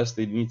low. I guess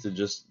they need to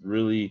just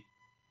really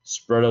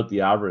spread out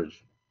the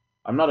average.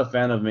 I'm not a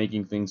fan of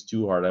making things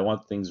too hard. I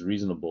want things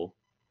reasonable.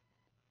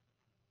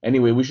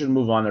 Anyway, we should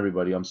move on,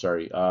 everybody. I'm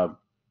sorry.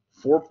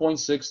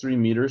 4.63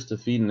 meters to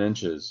feet and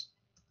inches.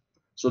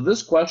 So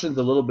this question's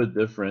a little bit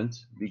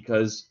different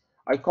because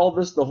I call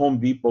this the Home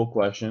Depot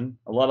question.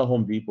 A lot of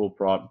Home Depot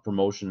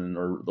promotion,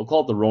 or they'll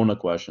call it the Rona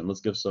question.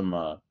 Let's give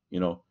some,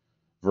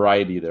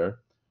 variety there.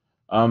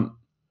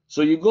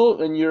 So you go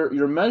and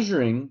you're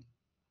measuring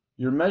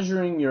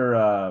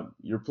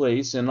your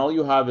place, and all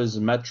you have is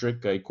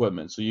metric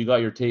equipment. So you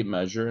got your tape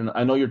measure, and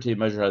I know your tape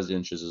measure has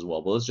inches as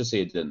well, but let's just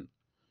say it didn't.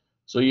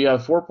 So you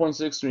have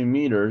 4.63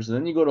 meters, and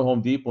then you go to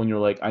Home Depot and you're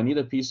like, I need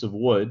a piece of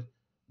wood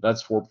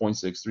that's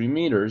 4.63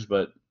 meters.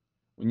 But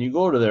when you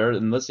go to there,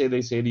 and let's say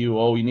they say to you,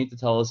 oh, you need to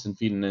tell us in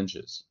feet and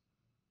inches.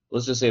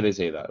 Let's just say they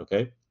say that,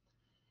 okay?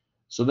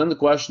 So then the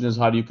question is,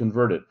 how do you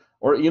convert it?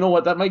 Or you know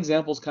what, my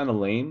example is kind of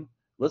lame.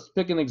 Let's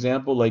pick an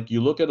example like you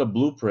look at a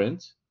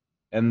blueprint,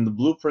 and the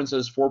blueprint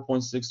says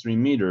 4.63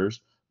 meters,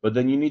 but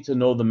then you need to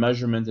know the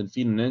measurement in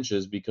feet and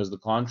inches because the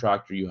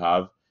contractor you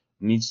have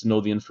needs to know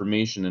the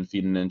information in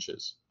feet and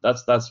inches.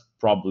 That's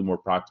probably more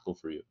practical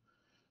for you.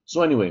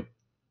 So anyway,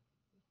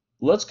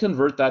 let's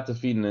convert that to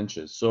feet and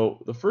inches.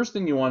 So the first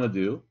thing you want to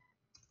do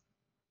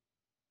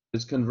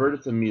is convert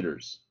it to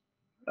meters,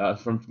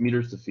 from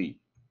meters to feet.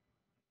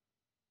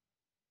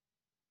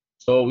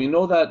 So we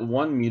know that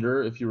 1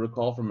 meter, if you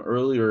recall from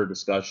earlier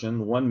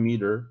discussion, 1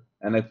 meter,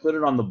 and I put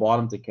it on the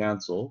bottom to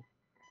cancel,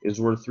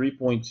 is worth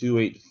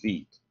 3.28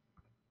 feet.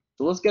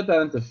 So let's get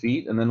that into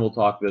feet, and then we'll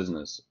talk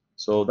business.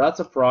 So that's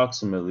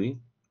approximately,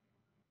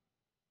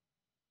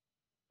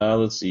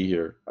 let's see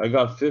here. I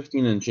got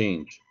 15 and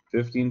change,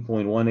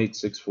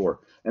 15.1864.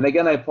 And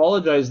again, I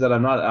apologize that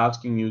I'm not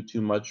asking you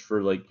too much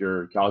for like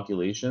your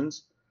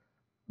calculations.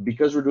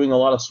 Because we're doing a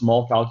lot of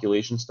small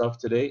calculation stuff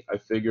today, I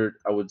figured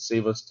I would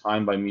save us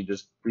time by me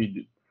just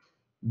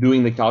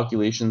doing the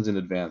calculations in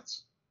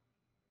advance.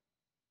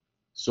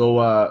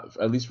 So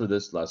at least for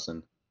this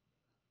lesson.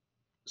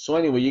 So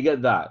anyway, you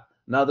get that.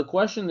 Now the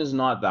question is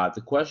not that.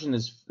 The question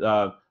is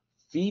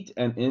feet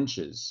and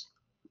inches.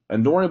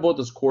 And don't worry about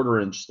this quarter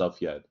inch stuff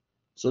yet.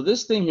 So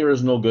this thing here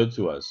is no good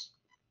to us.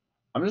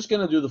 I'm just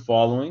going to do the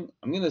following.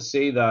 I'm going to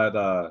say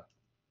that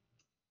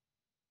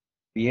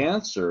the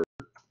answer...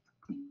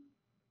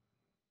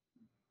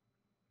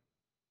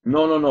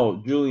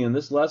 No, Julian,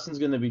 this lesson's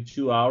going to be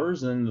 2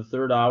 hours, and then the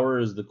third hour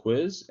is the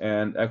quiz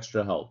and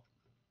extra help.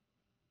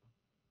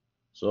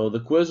 So the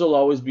quiz will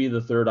always be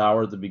the third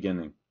hour at the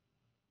beginning.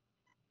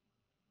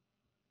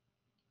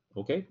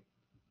 Okay?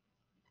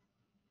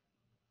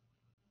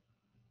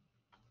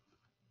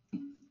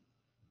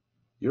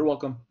 You're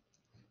welcome.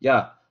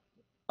 Yeah,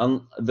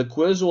 the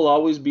quiz will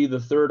always be the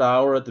third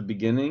hour at the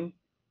beginning.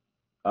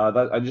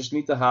 I just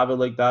need to have it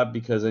like that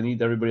because I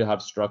need everybody to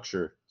have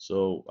structure.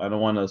 So I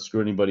don't want to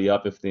screw anybody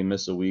up if they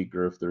miss a week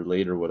or if they're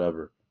late or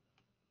whatever.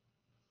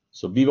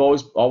 So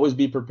always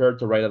be prepared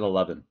to write at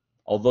 11.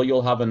 Although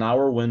you'll have an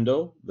hour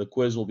window, the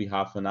quiz will be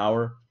half an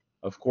hour.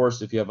 Of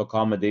course, if you have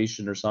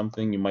accommodation or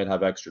something, you might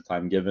have extra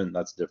time given.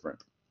 That's different.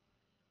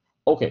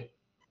 Okay,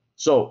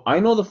 so I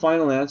know the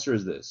final answer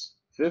is this,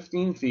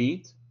 15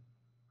 feet,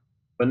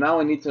 but now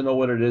I need to know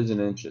what it is in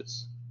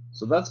inches.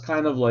 So that's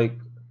kind of like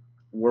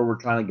where we're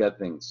trying to get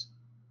things.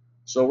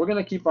 So we're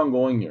going to keep on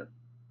going here.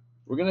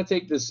 We're going to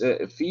take this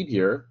feet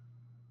here,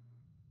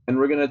 and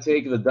we're going to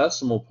take the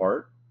decimal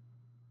part.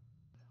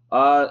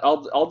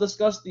 I'll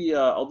discuss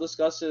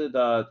it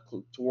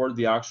toward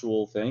the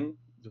actual thing,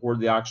 toward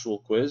the actual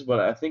quiz. But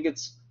I think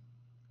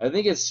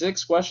it's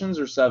 6 questions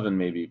or 7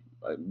 maybe,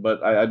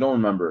 but I don't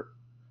remember.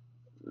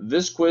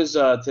 This quiz,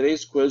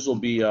 today's quiz will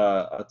be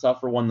a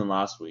tougher one than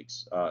last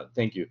week's.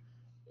 Thank you.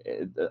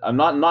 I'm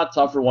not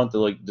tougher one to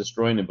like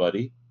destroy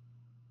anybody.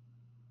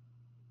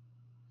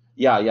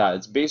 Yeah,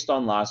 it's based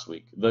on last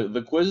week.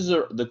 The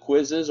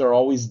quizzes are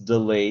always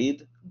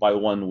delayed by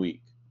 1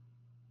 week.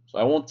 So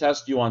I won't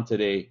test you on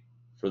today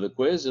for the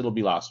quiz, it'll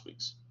be last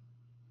week's.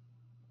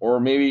 Or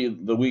maybe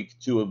the week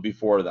 2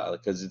 before that,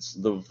 because it's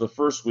the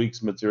first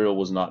week's material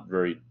was not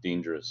very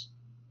dangerous.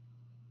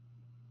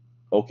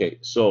 Okay,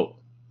 so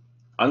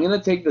I'm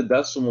gonna take the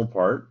decimal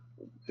part,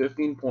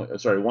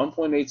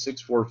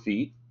 1.864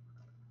 feet.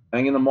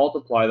 I'm gonna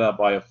multiply that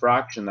by a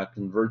fraction that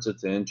converts it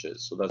to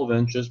inches. So that's 12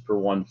 inches per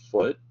 1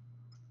 foot.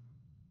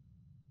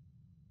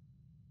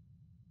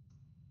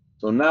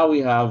 So now we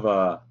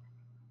have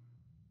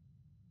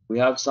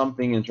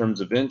something in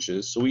terms of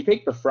inches. So we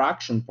take the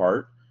fraction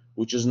part,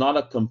 which is not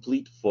a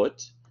complete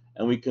foot,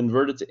 and we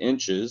convert it to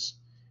inches,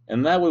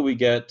 and that way we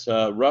get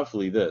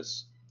roughly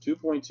this,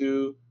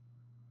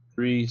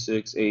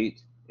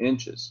 2.2368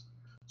 inches.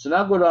 So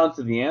now go down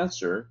to the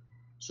answer.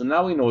 So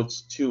now we know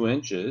it's 2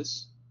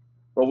 inches,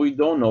 but we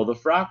don't know the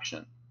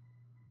fraction.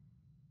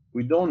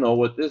 We don't know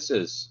what this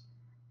is,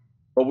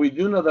 but we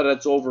do know that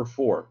it's over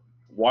 4.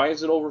 Why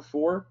is it over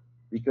 4?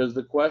 Because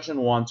the question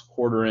wants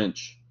quarter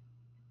inch.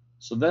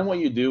 So then what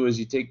you do is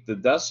you take the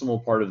decimal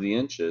part of the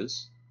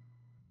inches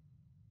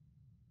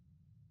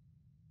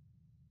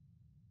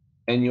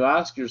and you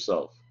ask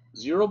yourself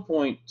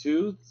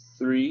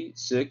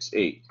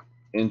 0.2368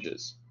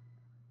 inches.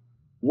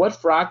 What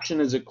fraction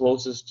is it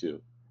closest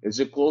to? Is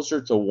it closer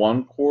to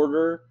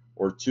 1/4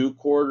 or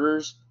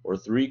 2/4 or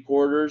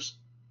 3/4?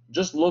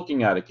 Just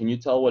looking at it, can you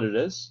tell what it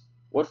is?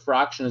 What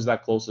fraction is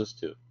that closest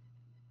to?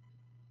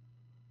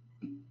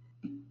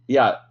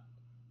 Yeah,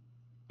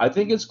 I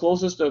think it's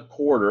closest to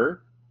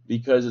 1/4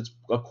 because it's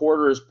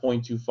 1/4 is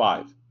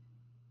 0.25.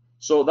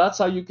 So that's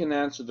how you can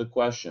answer the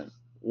question.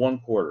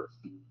 1/4.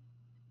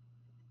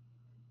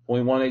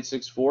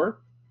 0.1864.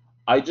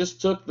 I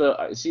just took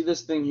see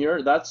this thing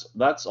here?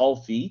 That's all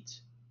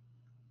feet.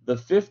 The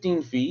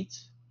 15 feet,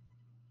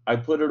 I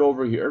put it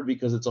over here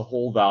because it's a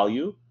whole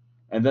value.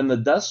 And then the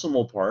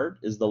decimal part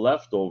is the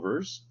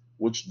leftovers,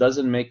 which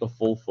doesn't make a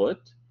full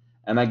foot.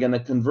 And I'm going to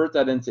convert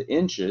that into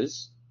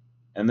inches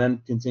and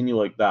then continue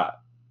like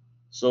that.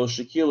 So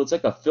Shaquille, it's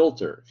like a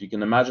filter. If you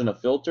can imagine a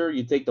filter,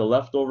 you take the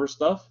leftover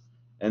stuff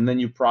and then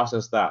you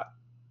process that.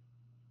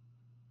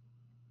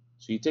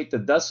 So you take the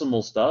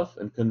decimal stuff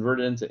and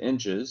convert it into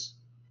inches,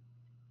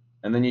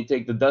 and then you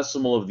take the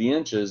decimal of the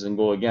inches and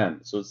go again.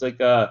 So it's like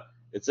a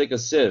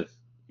sieve.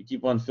 You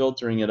keep on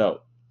filtering it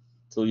out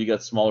until you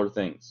get smaller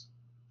things.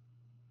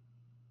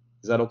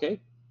 Is that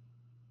okay?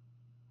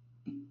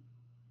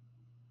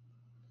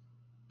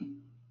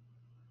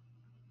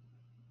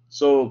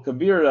 So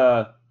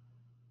Kabir,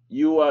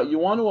 you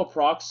want to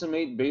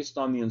approximate based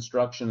on the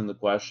instruction in the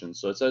question.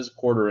 So it says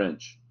quarter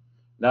inch.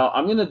 Now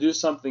I'm going to do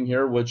something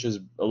here which is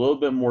a little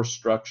bit more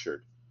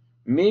structured.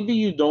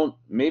 Maybe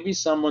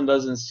someone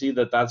doesn't see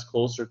that that's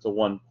closer to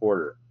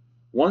 1/4.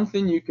 One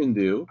thing you can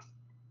do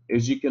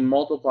is you can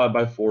multiply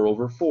by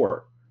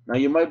 4/4. Now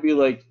you might be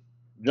like,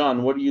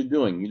 John, what are you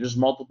doing? You just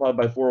multiply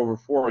by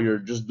 4/4, you're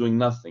just doing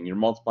nothing. You're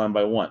multiplying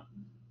by 1.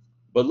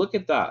 But look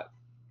at that.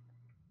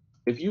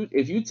 If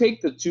you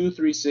take the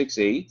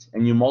 2368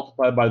 and you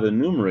multiply by the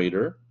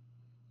numerator,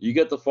 you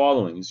get the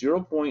following,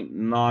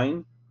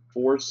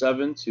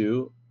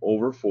 0.9472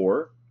 over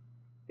 4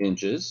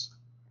 inches.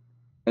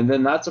 And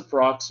then that's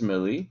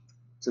approximately,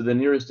 to the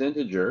nearest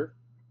integer,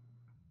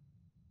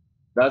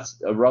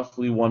 that's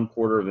roughly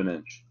 1/4 of an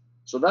inch.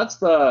 So that's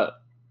the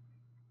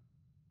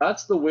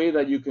way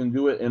that you can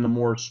do it in a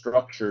more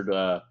structured,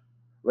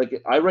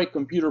 like I write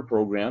computer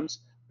programs.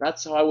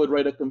 That's how I would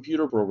write a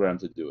computer program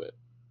to do it.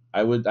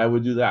 I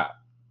would do that.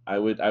 I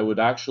would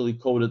actually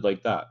code it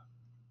like that.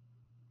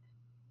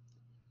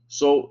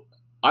 So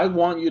I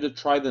want you to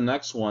try the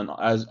next one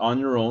as on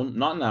your own,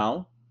 not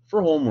now,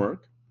 for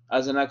homework,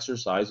 as an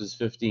exercise is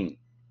 15.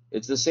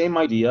 It's the same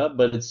idea,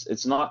 but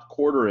it's not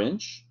quarter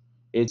inch,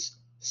 it's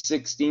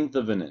 1/16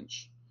 of an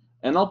inch.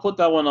 And I'll put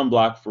that one on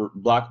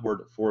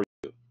Blackboard for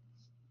you.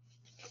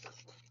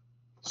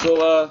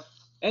 So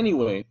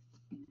anyway,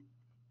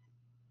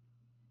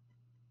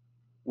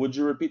 would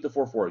you repeat the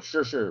 4/4?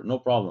 Sure, no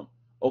problem.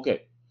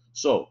 Okay,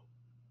 so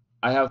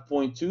I have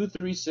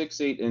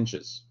 0.2368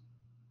 inches.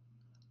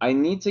 I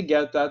need to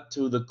get that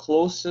to the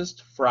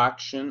closest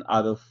fraction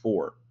out of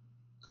 4,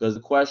 because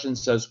the question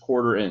says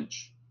quarter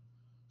inch.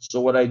 So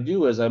what I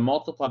do is I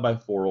multiply by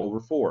 4 over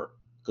 4,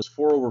 because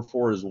 4 over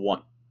 4 is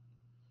 1.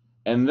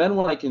 And then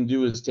what I can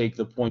do is take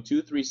the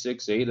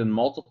 0.2368 and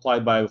multiply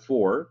by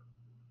 4,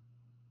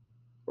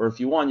 or if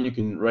you want, you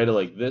can write it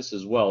like this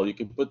as well. You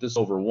can put this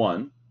over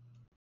 1.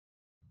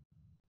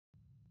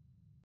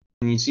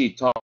 And you see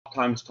top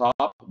times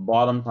top,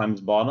 bottom times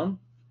bottom,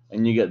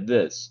 and you get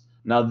this.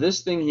 Now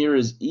this thing here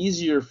is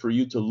easier for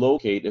you to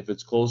locate if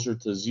it's closer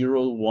to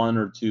 0, 1,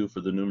 or 2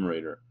 for the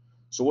numerator.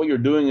 So what you're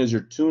doing is you're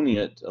tuning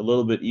it a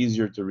little bit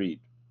easier to read.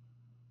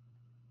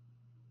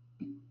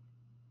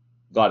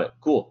 Got it.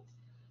 Cool.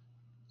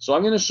 So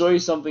I'm going to show you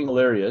something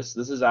hilarious.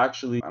 This is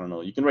actually, I don't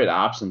know, you can write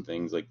apps and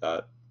things like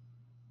that.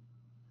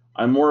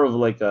 I'm more of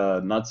like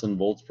a nuts and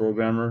bolts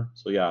programmer.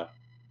 So yeah,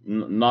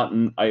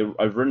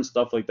 I've written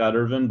stuff like that,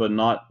 Irvin, but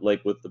not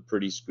like with the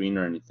pretty screen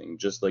or anything,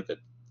 just like a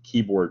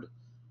keyboard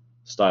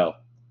style.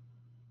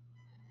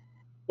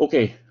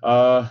 Okay,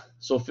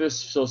 so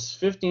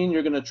 15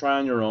 you're going to try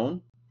on your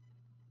own.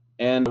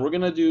 And we're going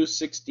to do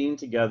 16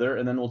 together,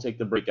 and then we'll take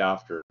the break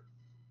after.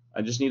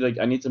 I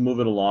need to move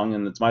it along,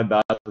 and it's my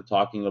bad for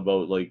talking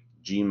about like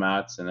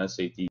GMATs and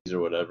SATs or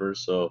whatever.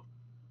 So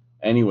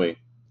anyway,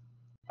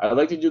 I'd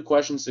like to do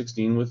question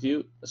 16 with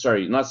you.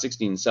 Sorry, not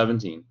 16,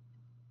 17.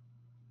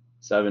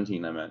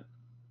 17 I meant.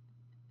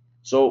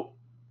 So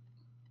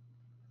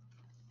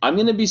I'm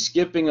going to be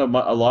skipping a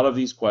lot of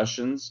these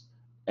questions,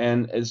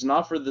 and it's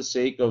not for the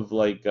sake of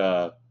like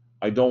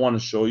I don't want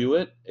to show you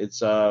it.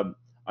 It's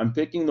I'm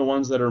picking the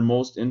ones that are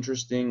most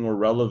interesting or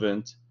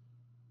relevant,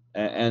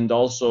 and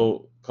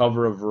also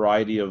cover a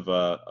variety of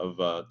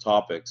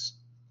topics.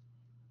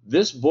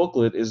 This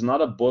booklet is not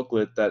a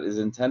booklet that is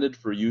intended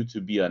for you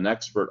to be an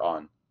expert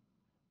on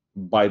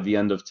by the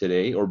end of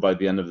today or by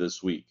the end of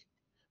this week,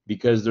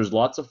 because there's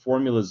lots of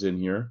formulas in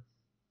here,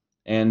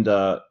 and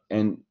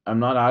I'm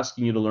not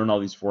asking you to learn all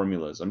these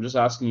formulas. I'm just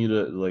asking you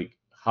to like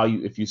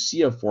if you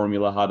see a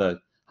formula,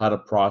 how to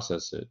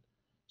process it.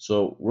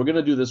 So we're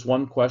gonna do this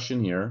one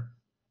question here,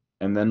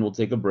 and then we'll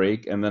take a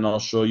break, and then I'll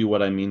show you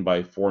what I mean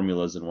by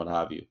formulas and what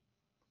have you.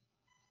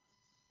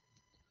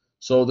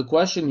 So the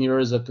question here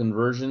is a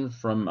conversion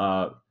from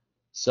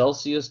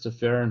Celsius to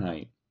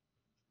Fahrenheit.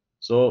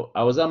 So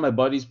I was at my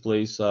buddy's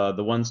place,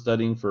 the one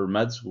studying for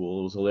med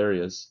school. It was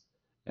hilarious,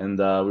 and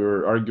we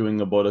were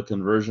arguing about a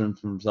conversion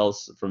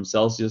from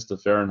Celsius to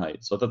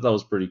Fahrenheit. So I thought that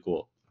was pretty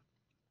cool.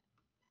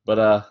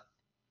 But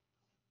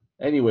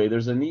anyway,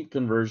 there's a neat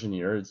conversion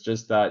here. It's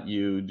just that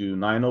you do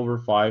 9 over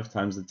 5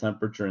 times the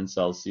temperature in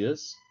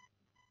Celsius,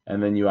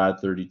 and then you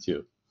add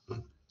 32.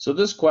 So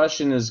this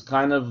question is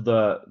kind of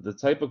the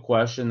type of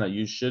question that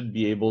you should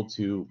be able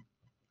to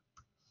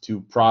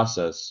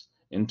process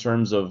in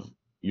terms of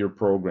your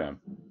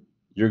program.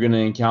 You're going to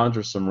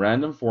encounter some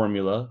random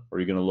formula, or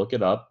you're going to look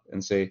it up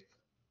and say,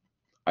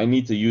 I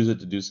need to use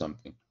it to do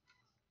something.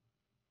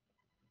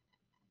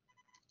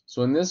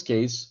 So in this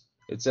case,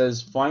 it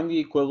says find the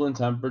equivalent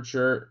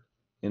temperature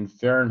in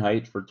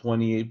Fahrenheit for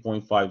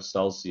 28.5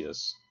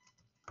 Celsius.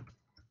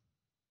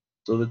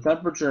 So the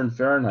temperature in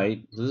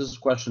Fahrenheit, this is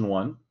question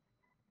 1.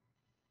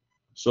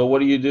 So what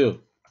do you do?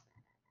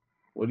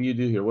 What do you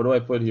do here? What do I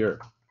put here?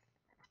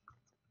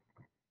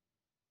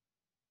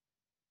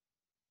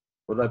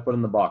 What do I put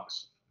in the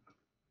box?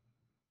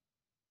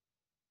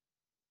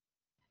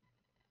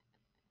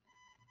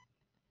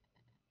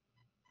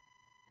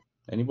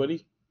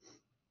 Anybody?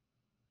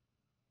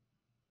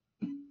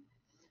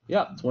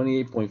 Yeah,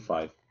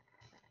 28.5.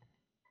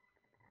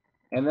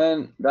 And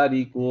then that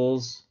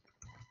equals,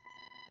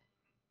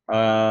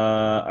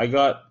 I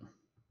got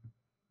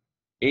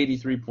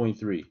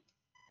 83.3.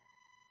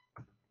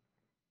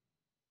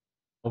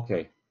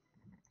 Okay.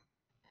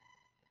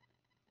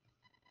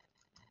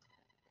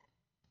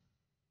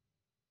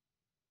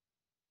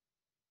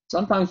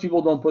 Sometimes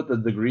people don't put the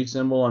degree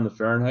symbol on the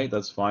Fahrenheit.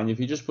 That's fine. If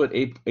you just put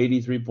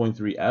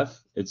 83.3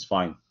 F, it's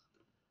fine.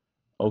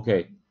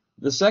 Okay.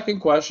 The second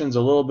question is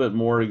a little bit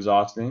more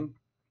exhausting,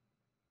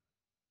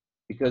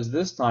 because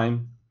this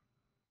time,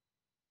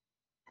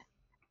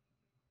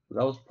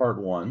 that was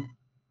part 1.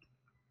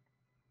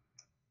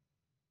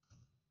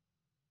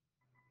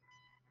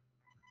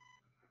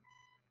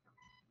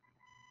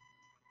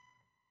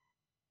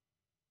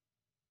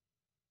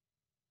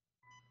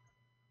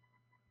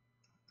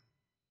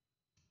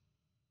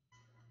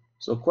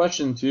 So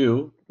question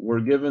 2,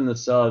 we're given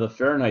the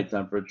Fahrenheit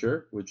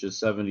temperature, which is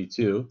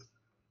 72,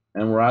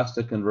 and we're asked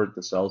to convert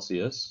to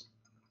Celsius.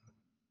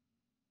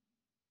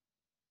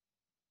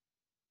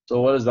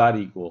 So what does that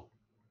equal?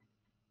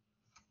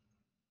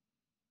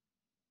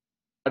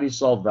 How do you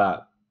solve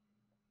that?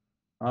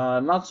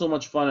 Not so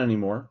much fun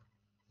anymore.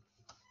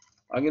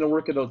 I'm going to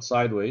work it out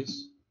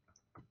sideways.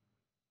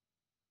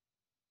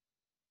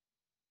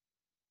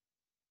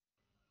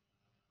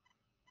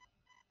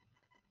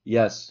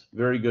 Yes,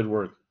 very good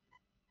work.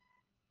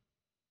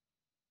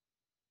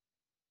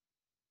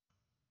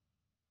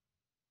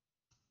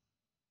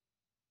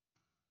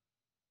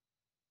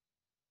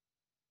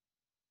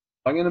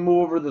 I'm going to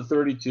move over the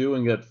 32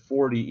 and get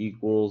 40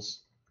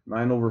 equals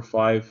 9 over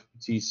 5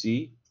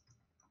 TC.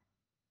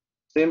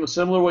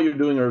 Similar what you're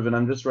doing, Irvin.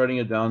 I'm just writing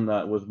it down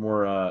with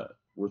more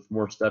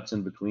steps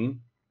in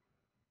between.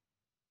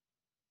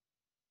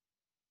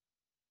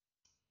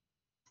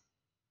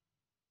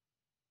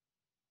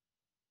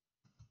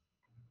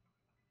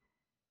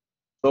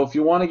 So if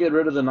you want to get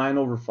rid of the 9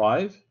 over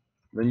 5,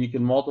 then you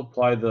can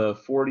multiply the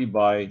 40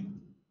 by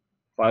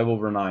 5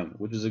 over 9,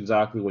 which is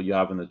exactly what you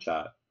have in the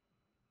chat.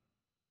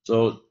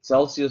 So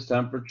Celsius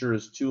temperature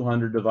is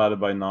 200 divided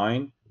by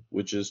 9,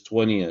 which is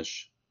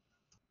 20-ish.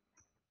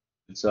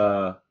 It's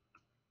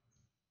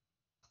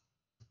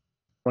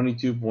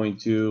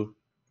 22.2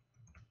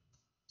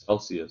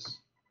 Celsius.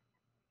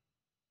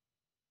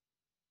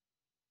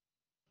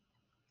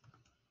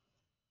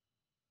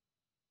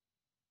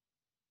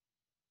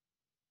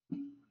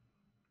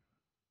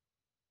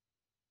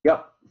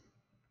 Yep.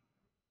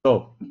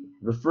 So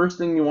the first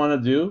thing you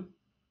want to do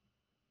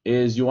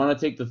is you want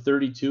to take the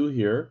 32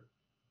 here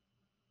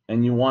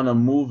and you want to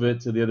move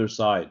it to the other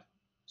side.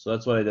 So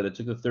that's what I did. I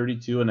took the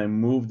 32 and I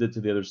moved it to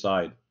the other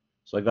side.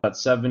 So I got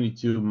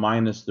 72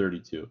 minus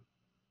 32.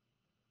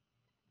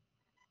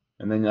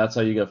 And then that's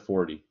how you get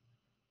 40.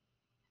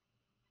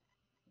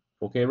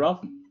 Okay,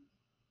 Ralph?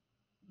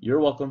 You're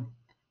welcome.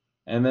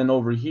 And then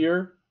over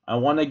here, I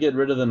want to get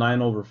rid of the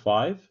 9 over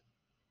 5.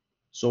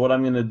 So what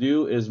I'm going to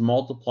do is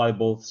multiply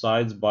both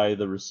sides by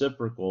the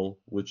reciprocal,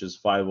 which is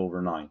 5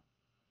 over 9.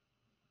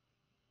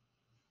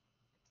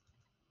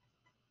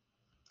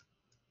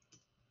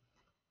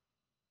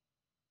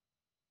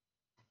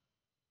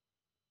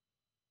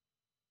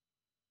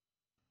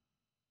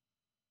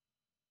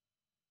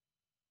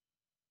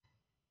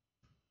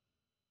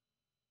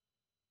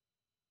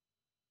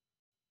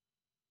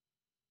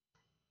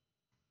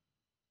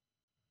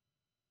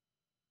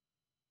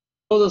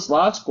 So this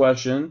last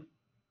question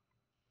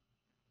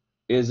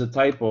is a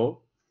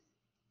typo.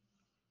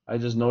 I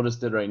just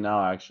noticed it right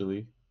now,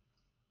 actually.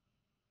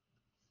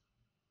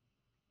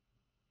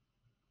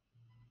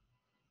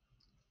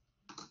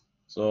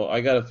 So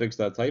I got to fix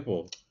that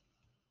typo.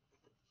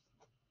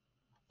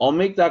 I'll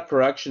make that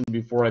correction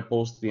before I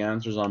post the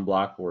answers on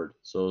Blackboard.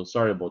 So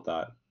sorry about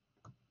that.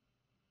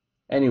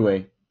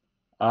 Anyway,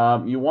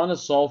 you want to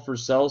solve for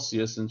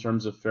Celsius in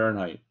terms of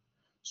Fahrenheit.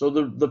 So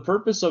the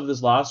purpose of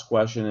this last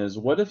question is,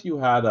 what if you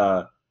had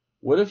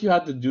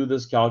to do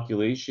this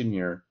calculation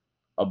here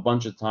a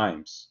bunch of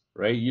times,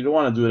 right? You don't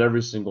want to do it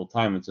every single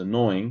time. It's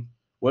annoying.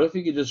 What if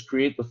you could just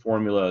create the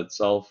formula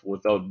itself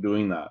without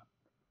doing that?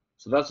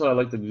 So that's what I'd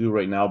like to do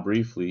right now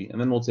briefly,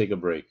 and then we'll take a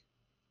break.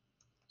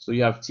 So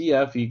you have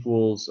TF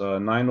equals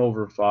 9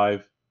 over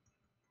 5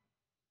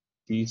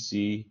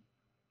 TC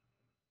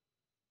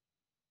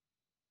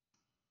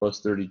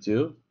plus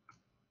 32.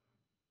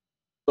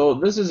 So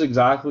this is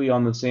exactly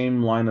on the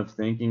same line of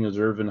thinking as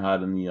Irvin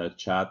had in the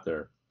chat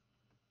there.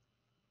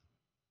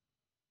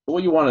 So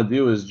what you want to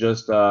do is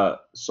just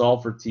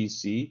solve for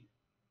TC.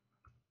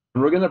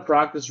 And we're going to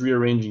practice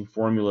rearranging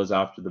formulas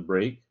after the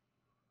break.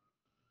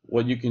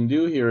 What you can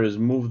do here is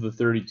move the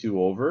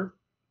 32 over.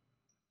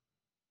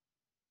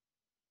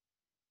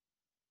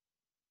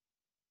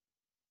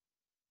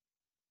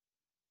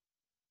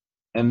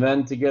 And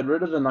then to get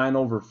rid of the 9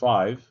 over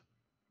 5,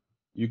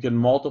 you can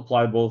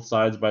multiply both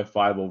sides by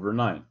 5 over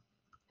 9.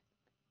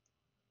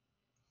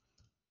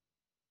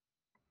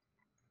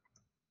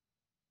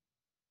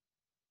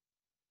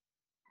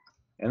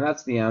 And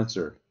that's the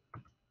answer.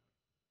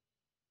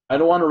 I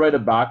don't want to write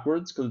it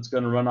backwards because it's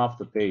going to run off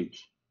the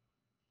page.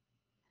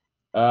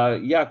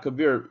 Yeah,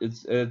 Kabir,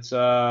 it's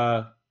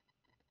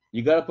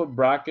you got to put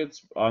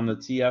brackets on the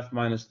TF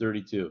minus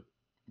 32.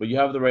 But you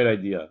have the right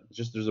idea. It's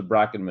just there's a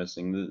bracket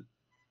missing.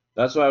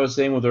 That's what I was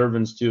saying with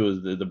Irvin's too,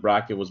 is the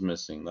bracket was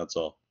missing. That's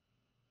all.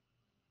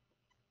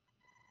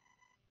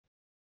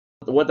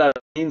 What that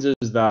means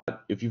is that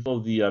if you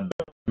follow the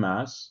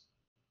mass,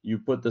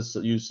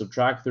 you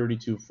subtract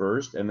 32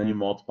 first, and then you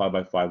multiply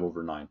by 5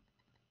 over 9.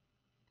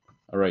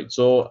 All right.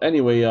 So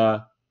anyway,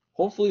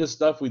 hopefully the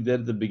stuff we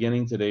did at the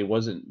beginning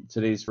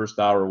today's first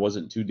hour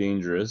wasn't too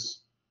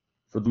dangerous.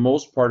 For the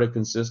most part, it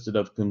consisted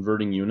of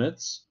converting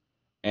units,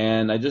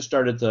 and I just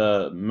started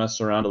to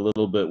mess around a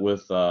little bit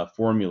with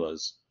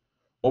formulas.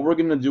 What we're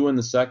going to do in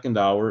the second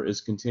hour is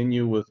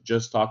continue with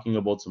just talking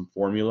about some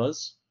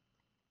formulas,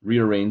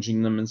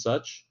 rearranging them and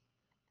such,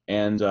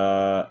 and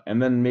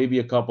then maybe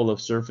a couple of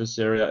surface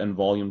area and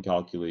volume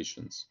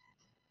calculations.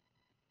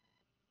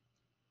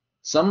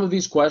 Some of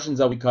these questions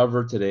that we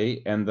cover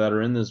today and that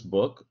are in this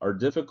book are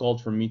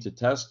difficult for me to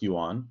test you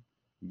on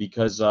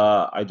because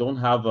I don't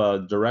have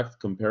a direct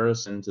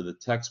comparison to the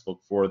textbook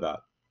for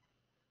that.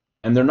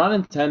 And they're not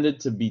intended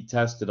to be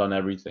tested on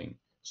everything.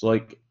 So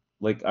like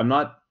I'm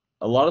not,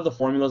 a lot of the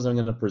formulas I'm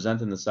going to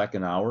present in the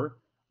second hour,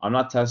 I'm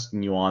not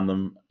testing you on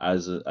them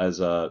as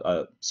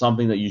a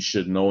something that you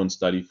should know and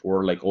study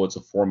for, like, oh, it's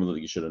a formula that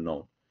you should have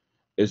known.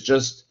 It's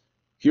just,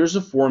 here's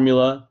a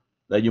formula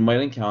that you might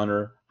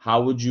encounter.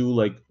 How would you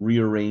like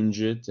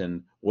rearrange it,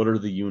 and what are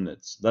the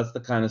units? That's the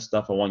kind of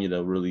stuff I want you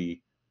to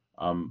really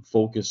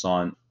focus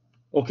on.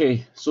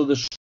 Okay, so the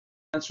short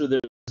answer there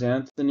is,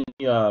 Anthony,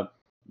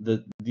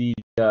 the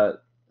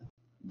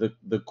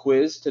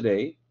quiz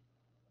today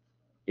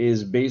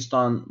is based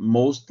on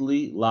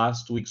mostly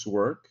last week's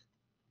work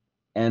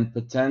and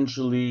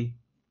potentially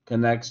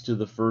connects to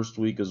the first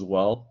week as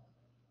well,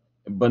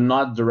 but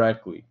not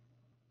directly.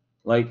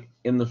 Like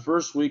in the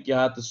first week, you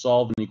had to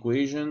solve an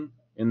equation.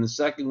 In the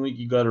second week,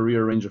 you got to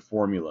rearrange a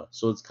formula.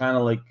 So it's kind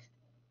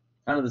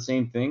of the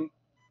same thing.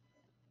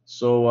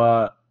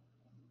 So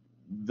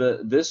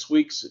this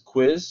week's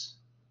quiz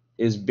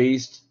is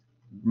based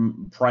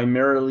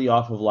primarily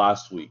off of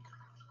last week.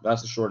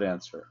 That's the short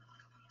answer.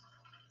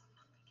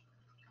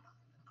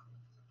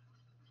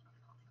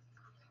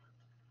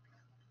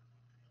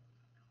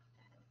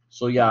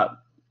 So yeah,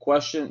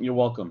 question. You're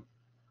welcome.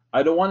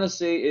 I don't want to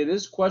say it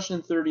is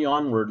question 30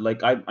 onward.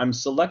 Like I'm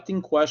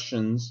selecting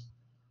questions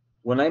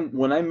when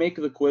I make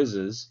the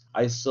quizzes.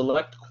 I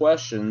select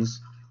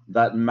questions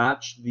that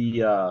match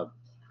the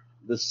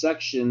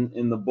section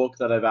in the book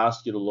that I've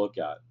asked you to look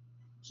at.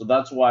 So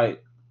that's why,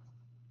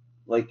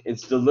 like,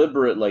 it's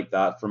deliberate like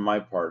that from my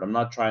part. I'm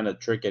not trying to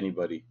trick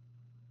anybody.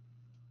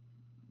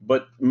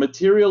 But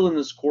material in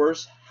this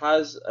course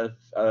has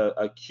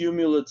a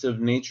cumulative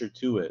nature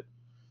to it.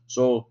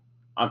 So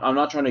I'm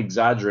not trying to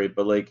exaggerate,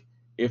 but like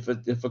if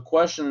a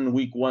question in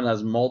week one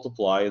has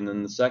multiply and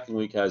then the second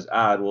week has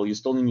add, well, you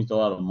still need to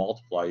know how to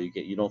multiply.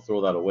 You don't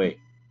throw that away.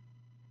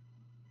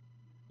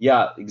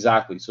 Yeah,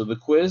 exactly. So the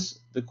quiz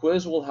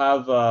will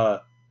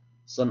have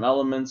some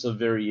elements of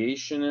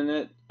variation in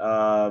it,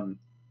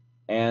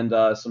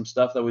 and some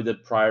stuff that we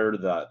did prior to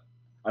that.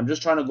 I'm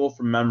just trying to go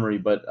from memory,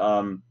 but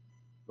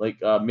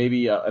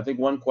maybe I think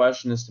one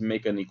question is to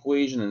make an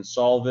equation and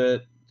solve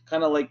it,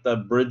 kind of like the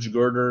bridge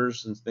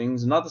girders and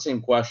things. Not the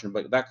same question,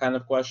 but that kind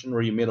of question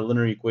where you made a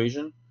linear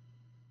equation.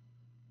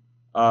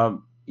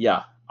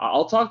 Yeah,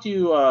 I'll talk to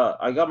you.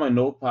 I got my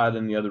notepad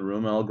in the other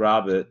room, and I'll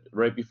grab it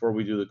right before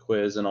we do the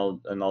quiz, and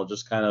I'll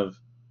just kind of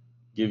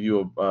give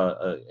you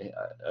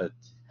a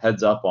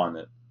heads up on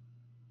it.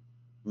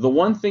 The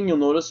one thing you'll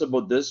notice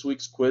about this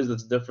week's quiz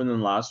that's different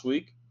than last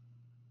week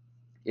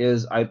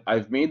is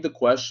I've made the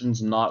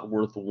questions not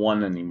worth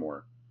 1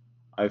 anymore.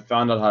 I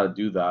found out how to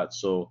do that.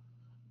 So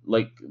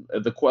like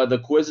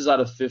the quiz is out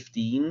of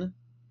 15.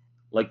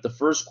 Like the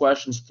first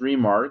question's 3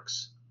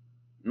 marks.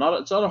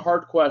 It's not a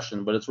hard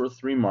question, but it's worth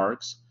 3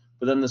 marks.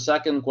 But then the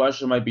second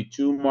question might be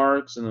 2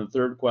 marks, and the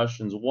third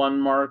question's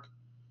 1 mark.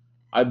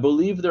 I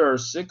believe there are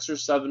 6 or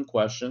 7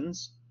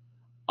 questions.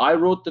 I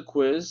wrote the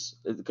quiz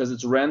because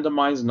it's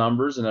randomized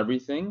numbers and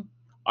everything.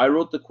 I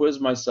wrote the quiz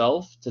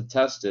myself to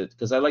test it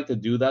because I like to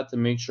do that to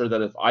make sure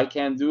that if I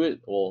can't do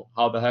it, well,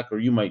 how the heck are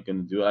you going to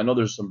do it? I know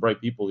there's some bright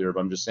people here,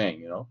 but I'm just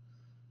saying,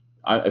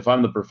 if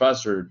I'm the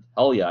professor,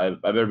 hell yeah,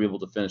 I better be able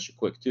to finish it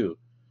quick too.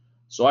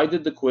 So I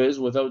did the quiz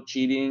without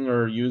cheating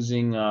or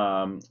using,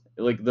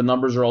 like the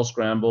numbers are all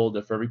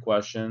scrambled for every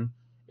question.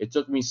 It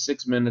took me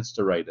 6 minutes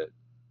to write it.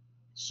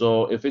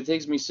 So if it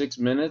takes me 6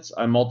 minutes,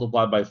 I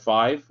multiply by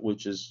 5,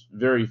 which is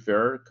very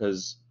fair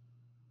because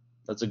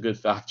that's a good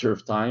factor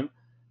of time.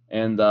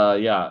 And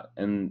yeah,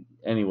 and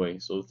anyway,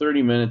 so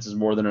 30 minutes is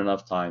more than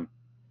enough time.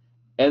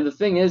 And the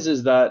thing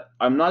is that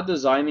I'm not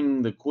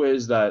designing the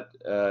quiz that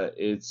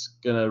it's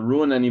gonna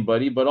ruin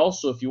anybody, but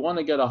also if you want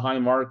to get a high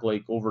mark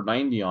like over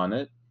 90 on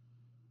it,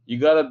 you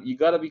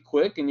gotta be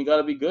quick and you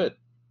gotta be good.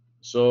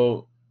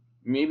 So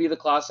maybe the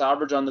class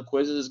average on the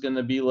quizzes is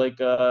gonna be like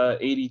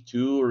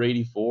 82 or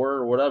 84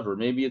 or whatever.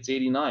 Maybe it's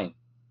 89,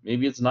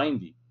 maybe it's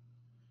 90.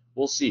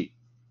 We'll see.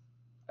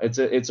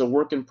 It's a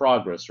work in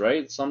progress,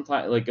 right?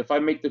 Sometimes, like if I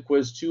make the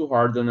quiz too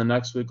hard, then the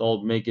next week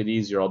I'll make it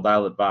easier. I'll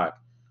dial it back.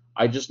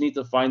 I just need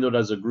to find out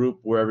as a group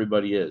where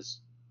everybody is.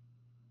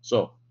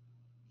 So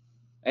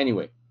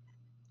anyway,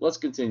 let's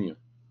continue.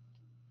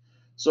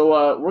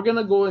 So we're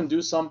gonna go and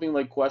do something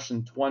like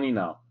question 20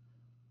 now.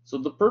 So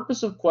the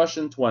purpose of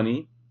question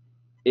 20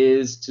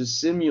 is to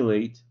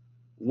simulate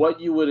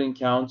what you would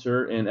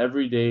encounter in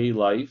everyday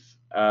life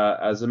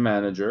as a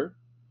manager,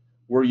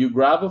 where you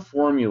grab a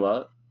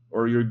formula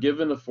or you're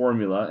given a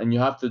formula and you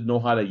have to know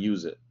how to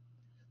use it.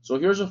 So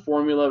here's a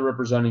formula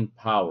representing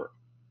power.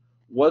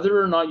 Whether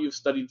or not you've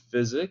studied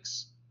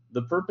physics,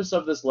 the purpose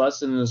of this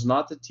lesson is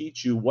not to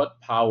teach you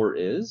what power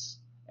is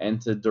and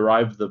to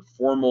derive the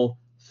formal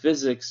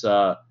physics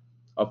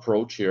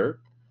approach here.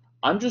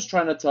 I'm just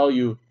trying to tell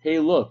you, hey,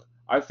 look,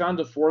 I found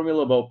a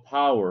formula about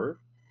power.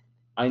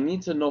 I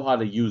need to know how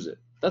to use it.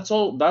 That's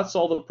all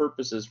the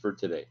purpose is for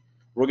today.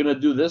 We're going to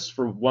do this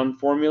for one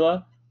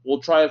formula. We'll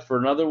try it for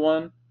another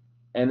one.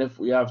 And if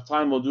we have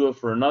time, we'll do it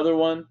for another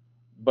one.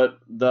 But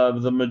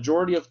the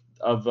majority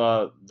of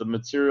the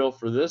material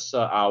for this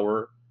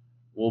hour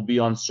will be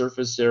on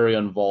surface area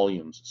and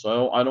volumes.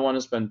 So I don't want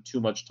to spend too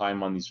much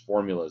time on these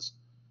formulas.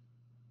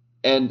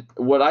 And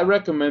what I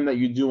recommend that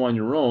you do on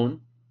your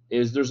own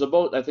is there's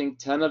about, I think,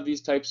 10 of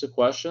these types of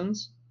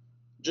questions.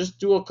 Just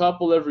do a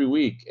couple every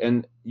week.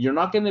 And you're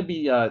not going to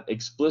be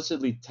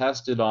explicitly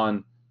tested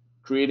on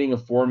creating a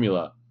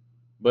formula.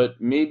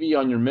 But maybe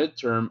on your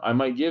midterm, I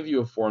might give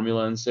you a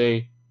formula and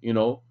say,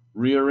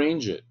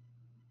 rearrange it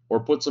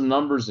or put some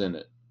numbers in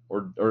it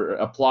or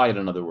apply it,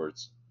 in other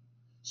words.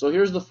 So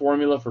here's the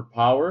formula for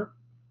power.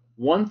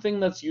 One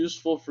thing that's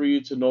useful for you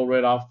to know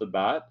right off the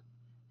bat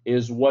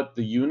is what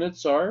the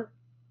units are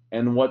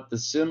and what the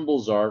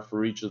symbols are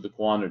for each of the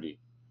quantity.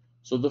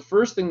 So the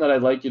first thing that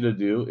I'd like you to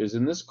do is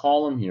in this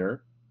column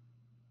here,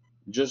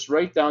 just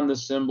write down the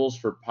symbols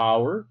for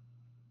power,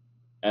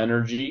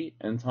 energy,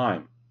 and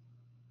time.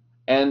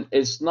 And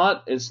it's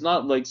not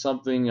like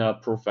something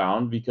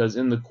profound, because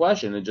in the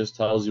question it just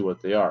tells you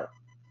what they are.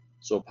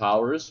 So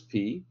power is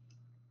P,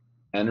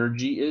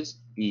 energy is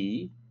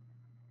E,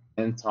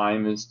 and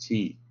time is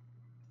T.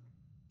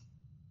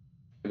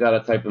 I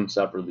gotta type them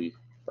separately.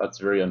 That's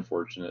very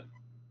unfortunate.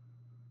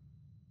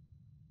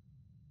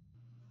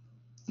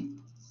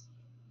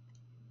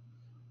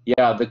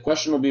 Yeah, the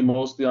question will be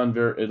mostly on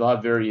it'll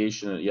have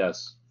variation in it,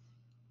 yes.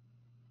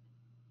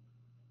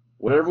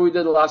 Whatever we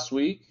did last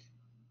week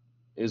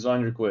is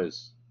on your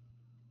quiz.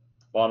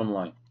 Bottom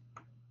line.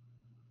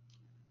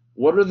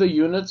 What are the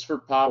units for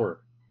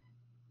power?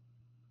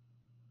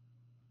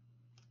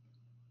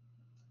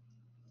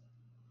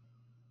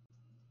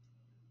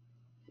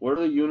 What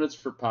are the units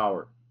for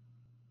power?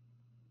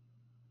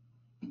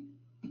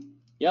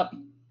 Yep.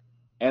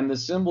 And the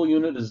symbol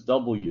unit is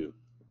W.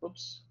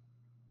 Oops.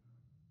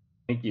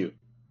 Thank you.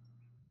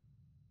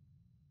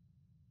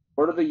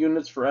 What are the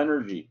units for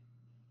energy?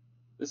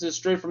 This is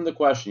straight from the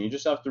question. You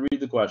just have to read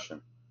the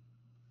question.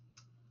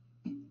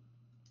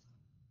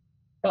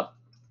 Yep.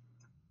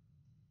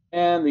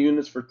 And the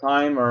units for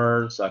time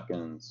are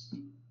seconds.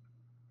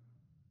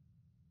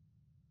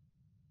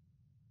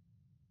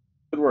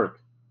 Good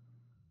work.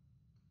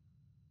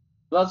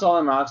 So that's all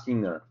I'm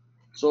asking there.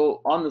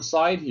 So on the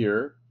side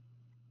here,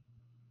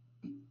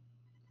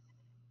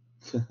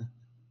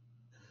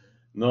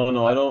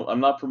 no, I'm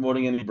not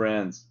promoting any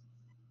brands.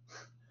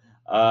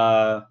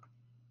 On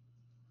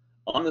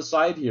the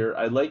side here,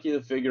 I'd like you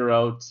to figure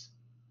out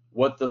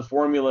what the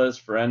formula is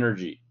for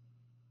energy.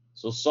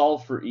 So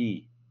solve for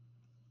E.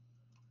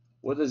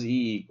 What does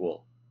E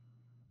equal?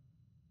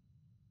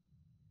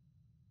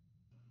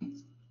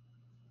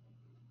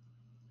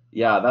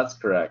 Yeah, that's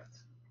correct.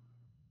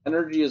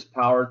 Energy is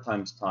power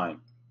times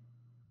time.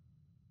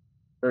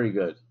 Very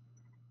good.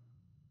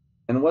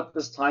 And what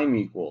does time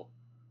equal?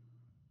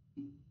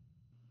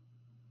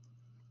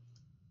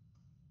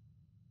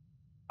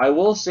 I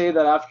will say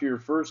that after your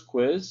first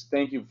quiz,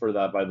 thank you for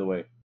that, by the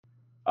way.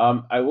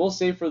 I will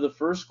say for the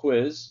first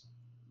quiz,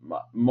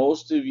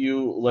 most of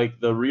you, like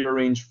the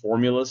rearranged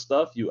formula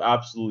stuff, you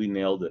absolutely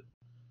nailed it.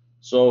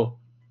 So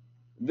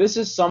this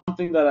is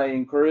something that I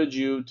encourage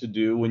you to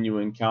do when you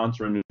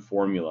encounter a new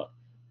formula.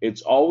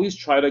 It's always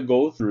try to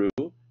go through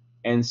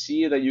and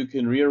see that you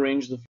can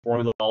rearrange the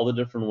formula all the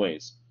different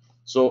ways.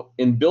 So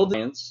in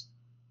building science,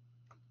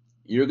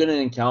 you're going to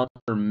encounter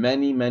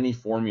many, many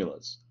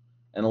formulas,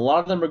 and a lot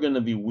of them are going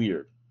to be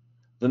weird.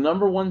 The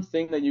number one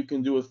thing that you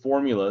can do with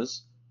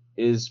formulas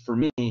is, for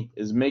me,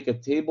 is make a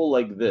table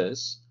like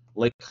this,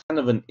 like kind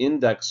of an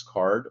index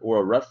card or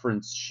a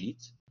reference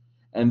sheet.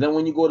 And then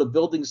when you go to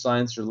building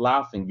science, you're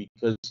laughing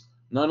because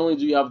not only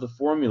do you have the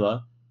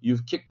formula,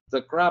 you've kicked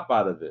the crap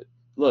out of it.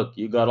 Look,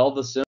 you got all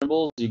the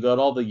symbols, you got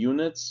all the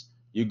units,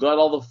 you got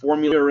all the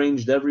formula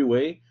arranged every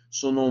way.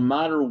 So no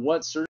matter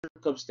what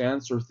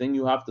circumstance or thing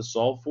you have to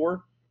solve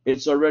for,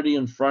 it's already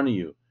in front of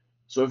you.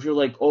 So if you're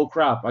like, oh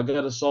crap, I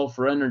got to solve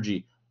for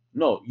energy.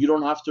 No, you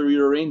don't have to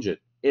rearrange it.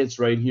 It's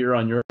right here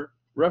on your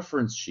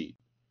reference sheet.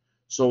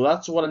 So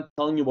that's what I'm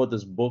telling you about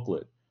this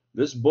booklet.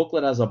 This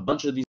booklet has a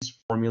bunch of these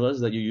formulas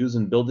that you use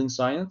in building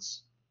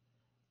science.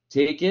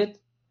 Take it,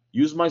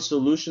 use my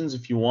solutions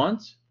if you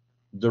want,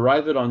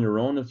 derive it on your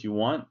own if you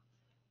want,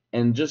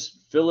 and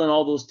just fill in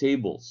all those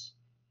tables.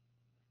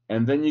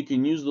 And then you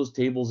can use those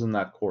tables in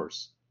that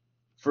course.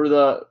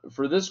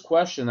 For this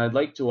question, I'd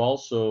like to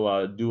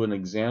also do an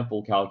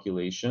example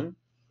calculation.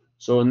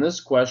 So in this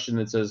question,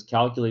 it says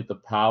calculate the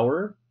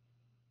power,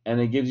 and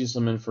it gives you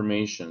some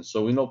information.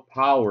 So we know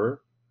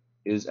power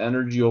is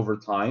energy over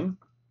time.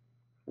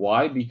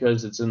 Why?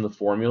 Because it's in the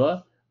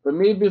formula. But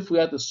maybe if we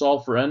had to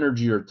solve for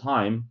energy or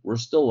time, we're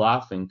still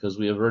laughing because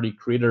we have already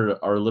created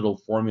our little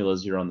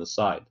formulas here on the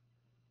side.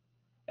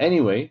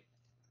 Anyway,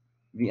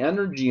 the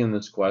energy in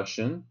this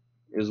question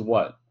is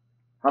what?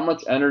 How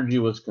much energy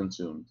was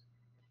consumed?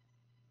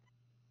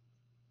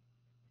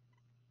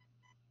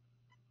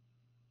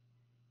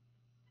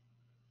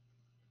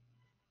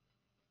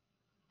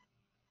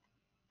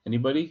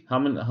 Anybody? How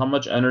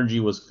much energy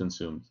was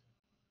consumed?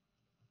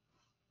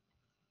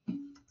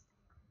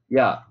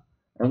 Yeah.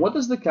 And what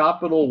does the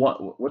capital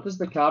thank you. What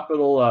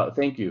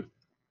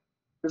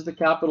does the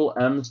capital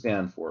M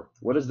stand for?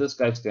 What does this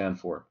guy stand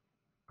for?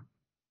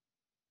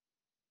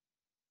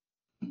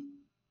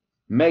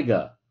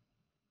 Mega.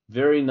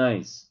 Very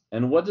nice.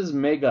 And what is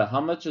mega?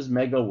 How much is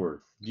mega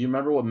worth? Do you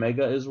remember what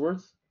mega is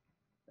worth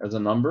as a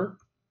number?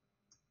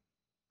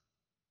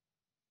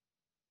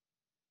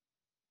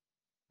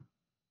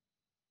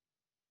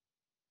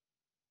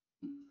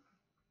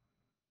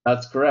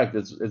 That's correct.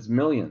 It's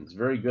millions.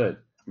 Very good.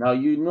 Now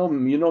you know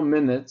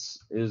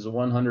minutes is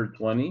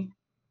 120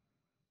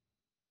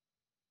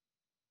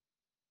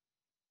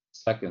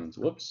 seconds.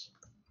 Whoops.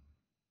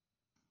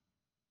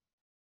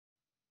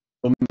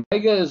 So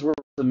mega is worth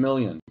a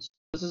million. So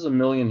this is a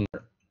million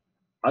here.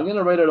 I'm going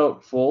to write it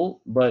out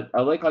full, but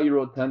I like how you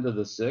wrote 10 to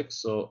the 6,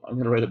 so I'm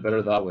going to write it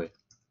better that way.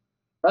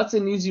 That's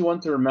an easy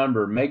one to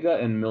remember, mega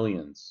and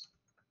millions.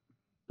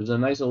 There's a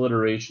nice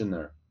alliteration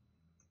there.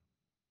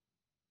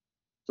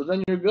 So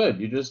then you're good.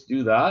 You just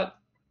do that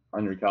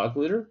on your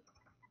calculator,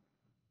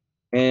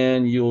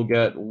 and you'll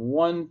get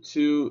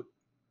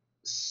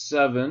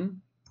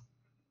 127.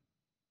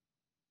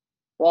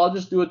 Well, I'll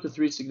just do it to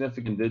 3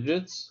 significant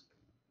digits.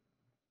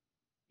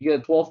 You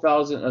get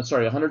 12,000,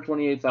 sorry,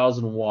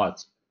 128,000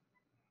 watts.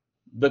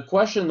 The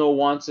question, though,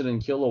 wants it in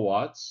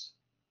kilowatts.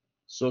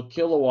 So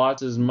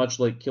kilowatts is much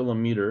like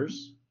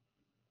kilometers.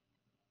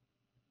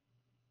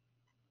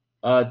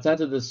 10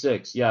 to the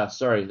 6. Yeah,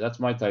 sorry, that's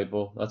my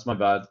typo. That's my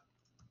bad.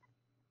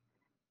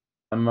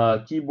 I'm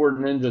a keyboard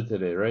ninja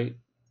today, right?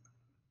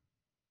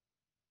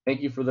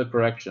 Thank you for the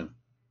correction.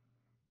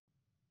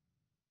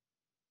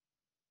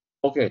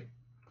 Okay,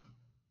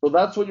 so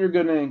that's what you're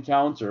going to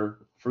encounter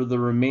for the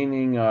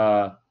remaining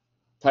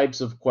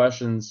types of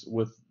questions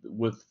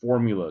with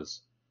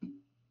formulas.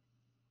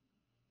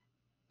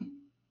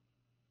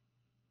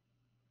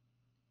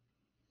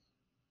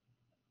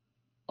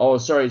 Oh,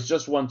 sorry, it's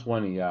just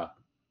 120, yeah.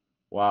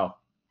 Wow.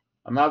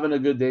 I'm having a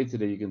good day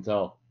today, you can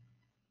tell.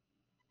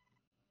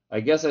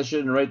 I guess I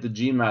shouldn't write the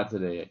GMAT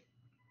today.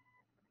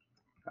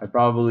 I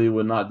probably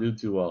would not do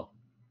too well.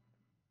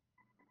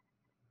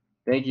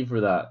 Thank you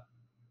for that.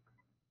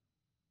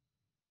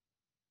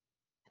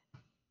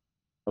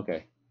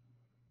 Okay.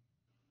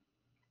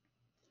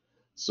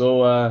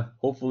 So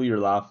hopefully you're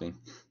laughing.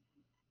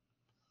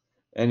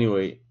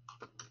 Anyway,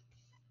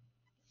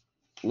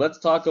 let's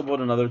talk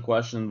about another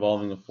question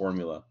involving a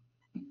formula.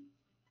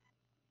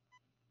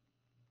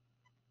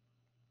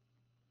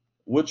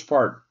 Which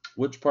part?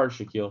 Which part,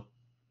 Shaquille?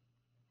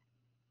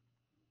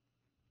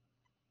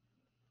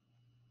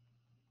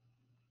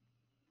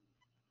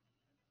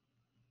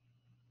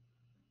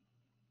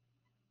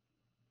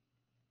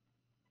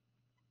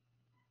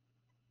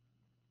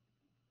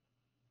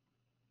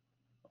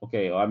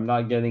 Okay, I'm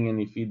not getting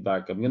any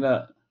feedback.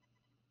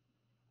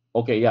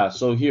 Okay, yeah,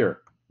 so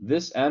here,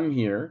 this M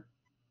here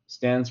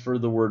stands for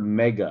the word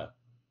mega.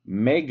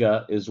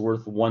 Mega is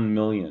worth 1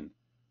 million.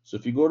 So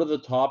if you go to the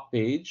top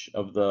page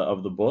of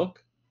the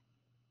book,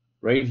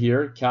 right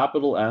here,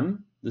 capital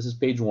M, this is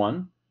page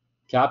 1,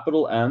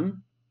 capital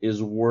M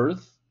is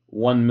worth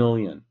 1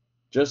 million,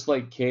 just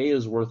like K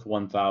is worth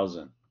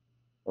 1,000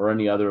 or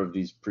any other of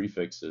these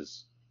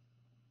prefixes.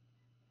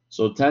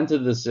 So 10 to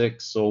the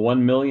 6, so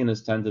 1 million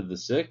is 10 to the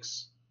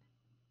 6,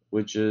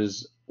 which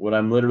is what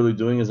I'm literally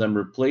doing is I'm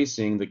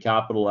replacing the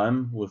capital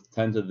M with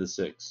 10 to the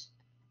 6.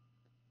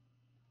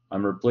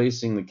 I'm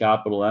replacing the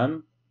capital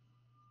M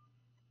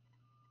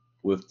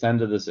with 10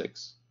 to the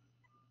 6.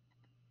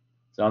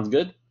 Sounds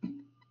good?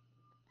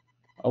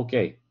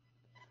 Okay.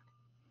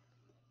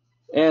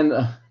 And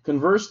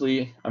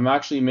conversely, I'm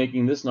actually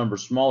making this number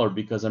smaller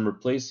because I'm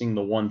replacing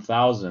the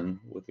 1,000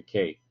 with a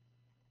K.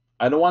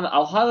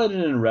 I'll highlight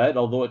it in red,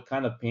 although it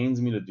kind of pains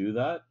me to do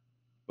that,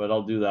 but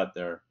I'll do that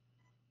there.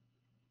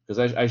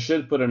 Because I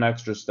should put an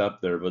extra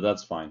step there, but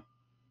that's fine.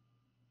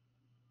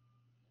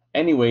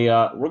 Anyway,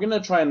 we're going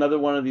to try another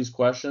one of these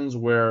questions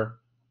where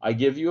I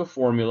give you a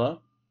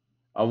formula.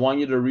 I want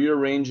you to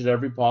rearrange it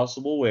every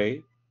possible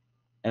way,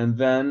 and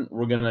then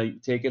we're going to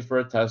take it for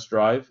a test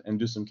drive and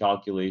do some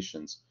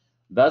calculations.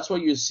 That's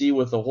what you see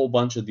with a whole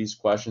bunch of these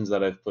questions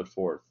that I've put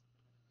forth.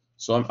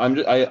 So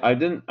I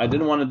didn't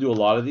want to do a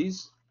lot of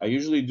these. I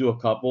usually do a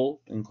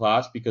couple in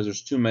class because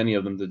there's too many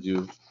of them to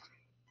do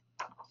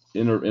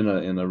in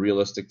a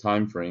realistic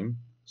time frame.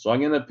 So I'm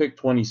going to pick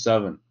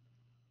 27.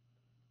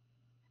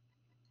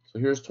 So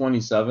here's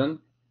 27.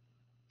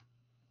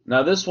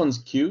 Now this one's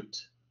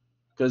cute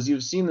because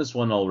you've seen this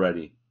one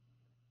already.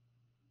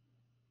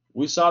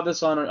 We saw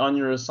this on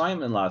your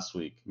assignment last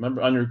week.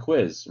 Remember, on your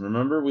quiz.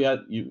 Remember,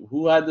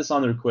 who had this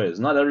on their quiz?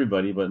 Not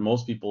everybody, but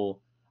most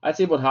people. I'd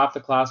say about half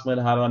the class might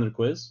have had it on their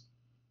quiz.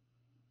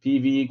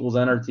 PV equals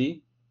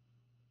nRT.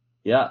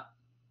 Yeah.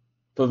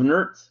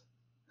 PVNRT.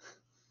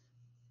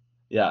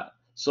 Yeah.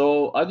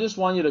 So I just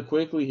want you to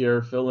quickly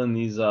here fill in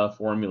these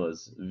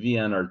formulas.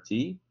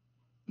 VNRT.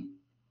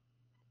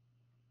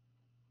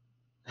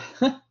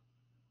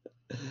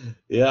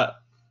 Yeah.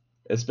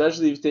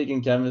 Especially if you've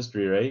taken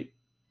chemistry, right?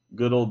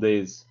 Good old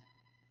days.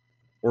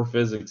 Or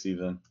physics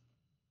even.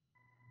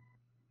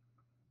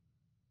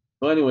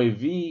 So anyway,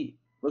 V,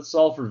 let's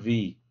solve for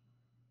V.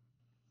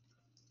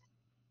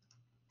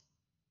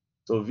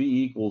 So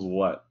V equals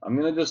what? I'm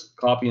going to just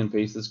copy and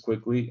paste this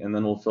quickly, and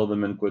then we'll fill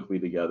them in quickly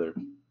together.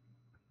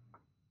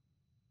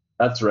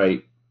 That's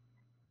right.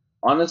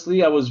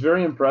 Honestly, I was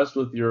very impressed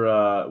with your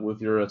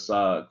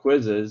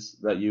quizzes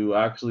that you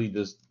actually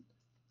just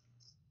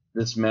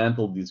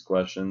dismantled these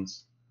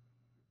questions.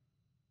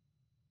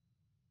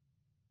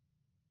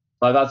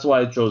 That's why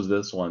I chose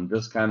this one,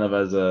 just kind of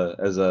as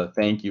a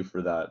thank you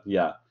for that.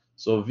 Yeah.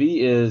 So V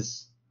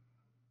is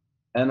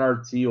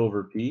nRT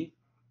over P.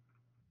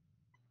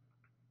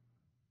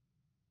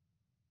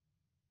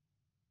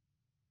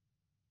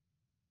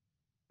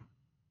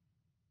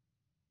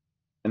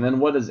 And then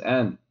what is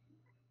N?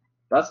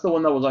 That's the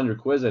one that was on your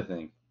quiz, I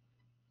think,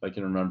 if I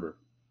can remember.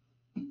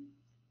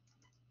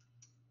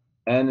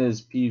 N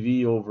is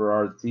PV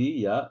over RT,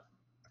 yeah.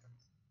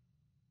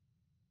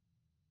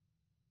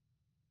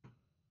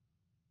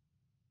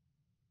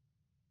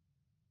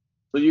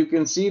 So you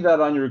can see that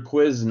on your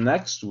quiz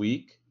next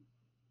week,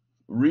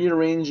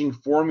 rearranging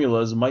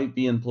formulas might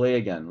be in play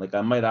again. Like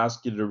I might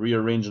ask you to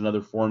rearrange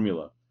another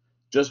formula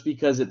just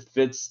because it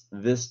fits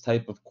this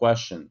type of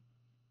question.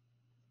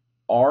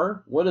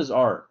 R, what is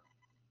R?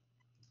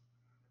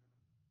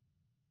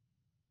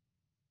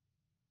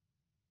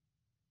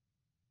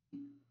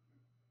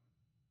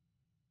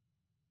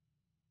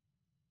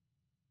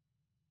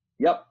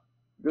 Yep,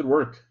 good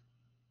work.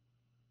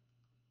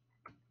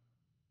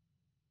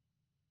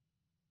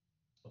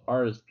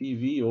 R is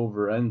PV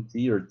over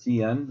NT or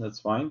TN, that's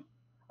fine.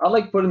 I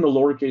like putting the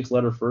lowercase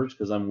letter first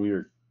because I'm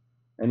weird.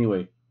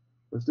 Anyway,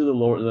 let's do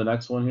the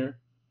next one here.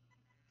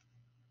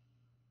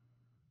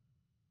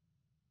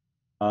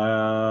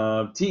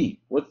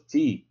 T, what's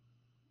T?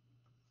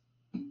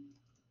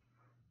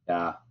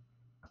 Yeah.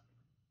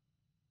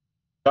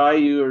 Guy,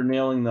 you are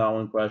nailing that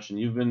one question.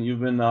 You've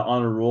been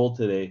on a roll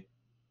today.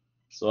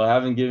 So I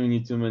haven't given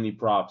you too many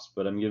props,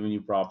 but I'm giving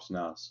you props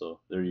now. So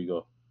there you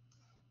go.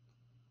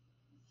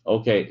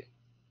 Okay.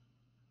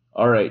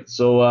 All right.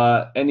 So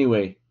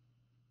anyway,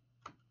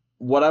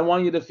 what I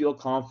want you to feel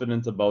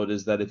confident about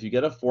is that if you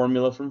get a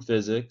formula from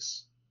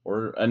physics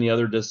or any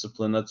other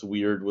discipline that's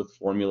weird with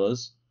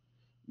formulas,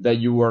 that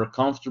you are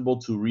comfortable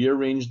to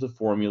rearrange the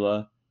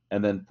formula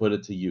and then put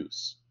it to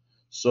use.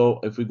 So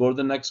if we go to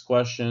the next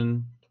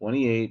question,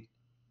 28,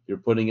 you're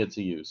putting it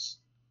to use.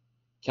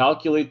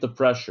 Calculate the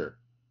pressure.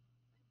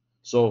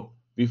 So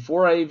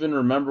before I even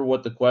remember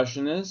what the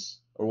question is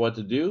or what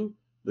to do,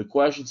 the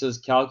question says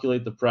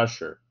calculate the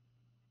pressure.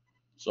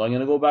 So I'm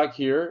going to go back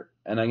here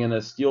and I'm going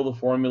to steal the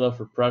formula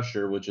for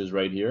pressure, which is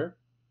right here.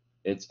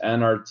 It's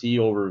nRT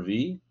over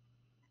V.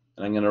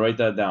 And I'm going to write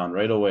that down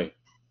right away.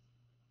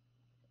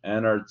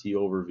 nRT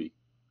over V.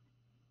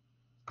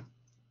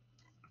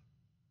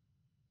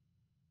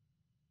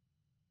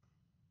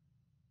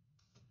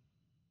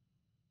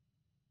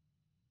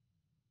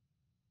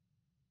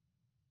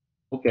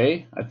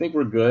 Okay, I think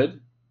we're good.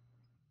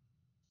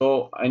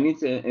 So I need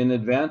to, in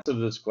advance of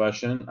this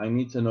question, I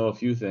need to know a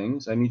few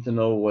things. I need to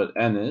know what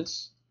N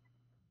is.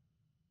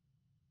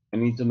 I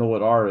need to know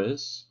what R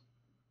is.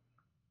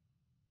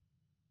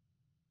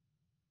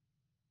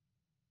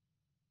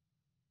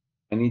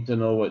 I need to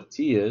know what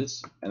T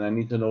is, and I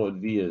need to know what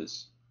V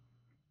is.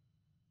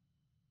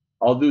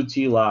 I'll do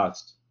T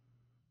last.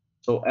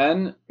 So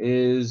N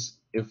is,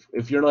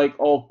 if you're like,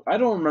 oh, I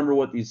don't remember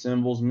what these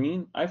symbols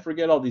mean. I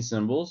forget all these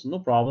symbols. No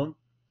problem.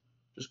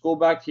 Just go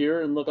back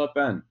here and look up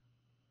N.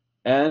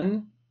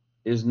 N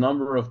is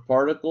number of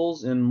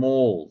particles in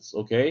moles,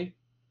 okay?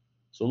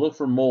 So look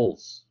for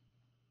moles.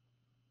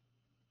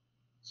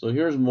 So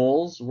here's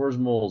moles. Where's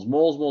moles?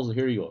 Moles.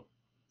 Here you go.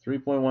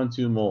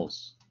 3.12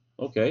 moles.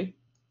 Okay,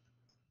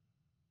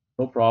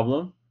 no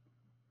problem.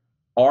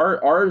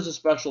 R is a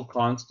special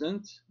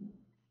constant,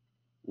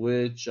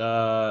 which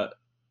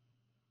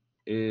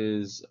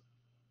is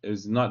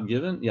not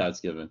given. Yeah,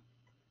 it's given.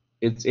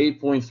 It's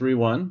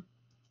 8.31.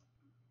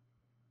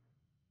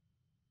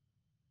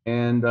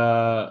 And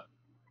I'm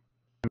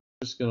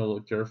just going to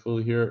look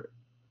carefully here.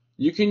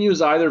 You can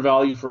use either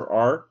value for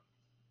R.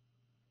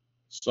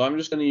 So I'm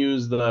just going to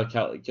use the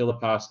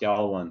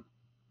kilopascal one.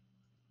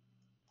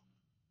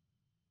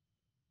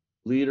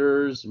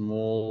 Liters,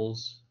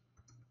 moles,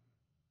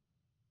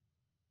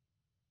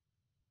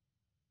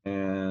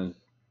 and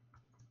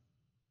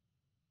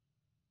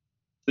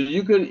so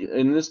you could,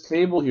 in this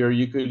table here,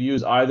 you could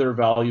use either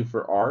value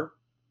for R.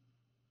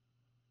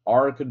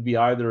 R could be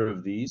either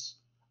of these.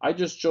 I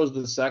just chose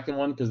the second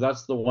one because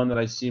that's the one that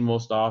I see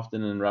most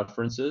often in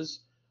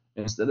references.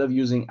 Instead of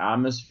using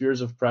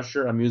atmospheres of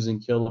pressure, I'm using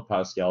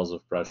kilopascals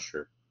of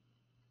pressure.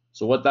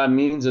 So what that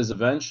means is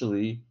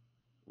eventually,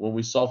 when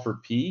we solve for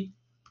P,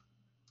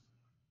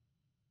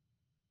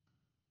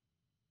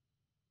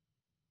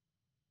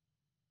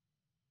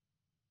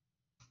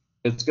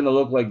 it's going to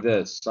look like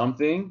this,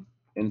 something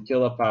in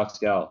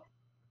kilopascal.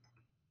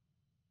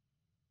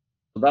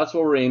 So that's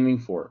what we're aiming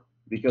for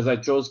because I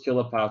chose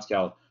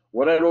kilopascal.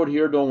 What I wrote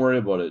here, don't worry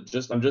about it.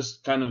 I'm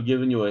just kind of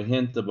giving you a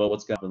hint about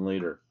what's going to happen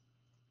later.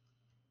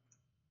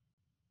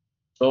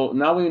 So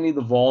now we need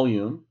the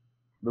volume.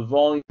 The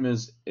volume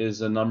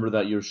is a number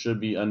that you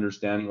should be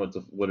understanding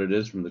what it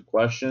is from the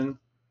question,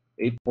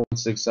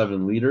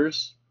 8.67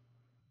 liters.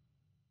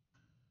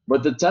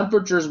 But the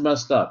temperature is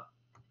messed up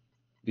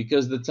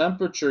because the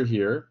temperature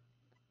here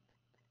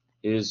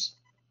is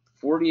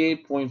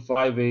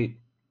 48.58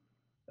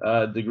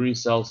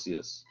 degrees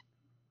Celsius.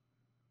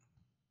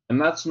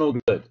 And that's no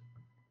good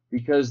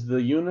because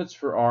the units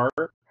for R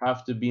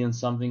have to be in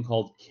something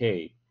called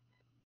K.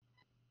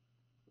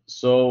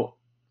 So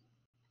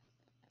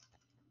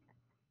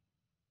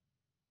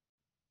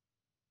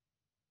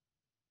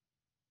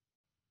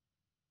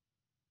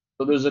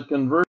there's a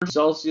conversion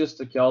Celsius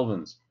to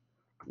Kelvins.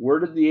 Where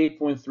did the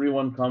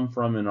 8.31 come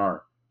from in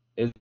R?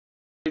 It's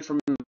from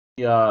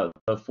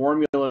the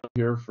formula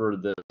here for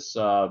this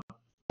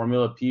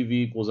formula PV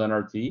equals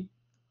nRT.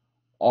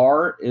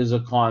 R is a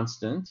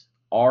constant.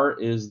 R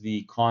is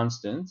the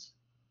constant,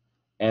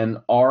 and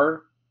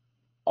R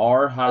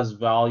has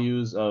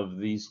values of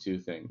these two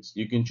things.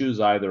 You can choose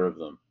either of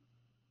them.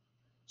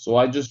 So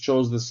I just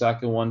chose the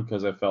second one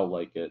because I felt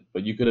like it,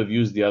 but you could have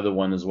used the other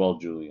one as well,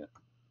 Julia.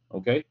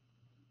 Okay?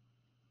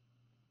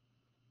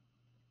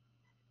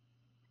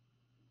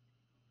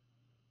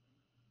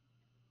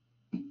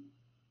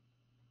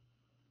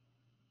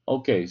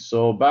 Okay,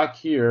 so back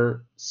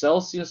here,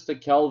 Celsius to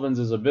Kelvins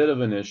is a bit of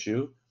an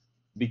issue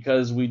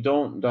because we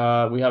don't,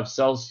 we have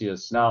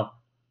Celsius. Now,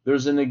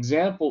 there's an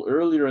example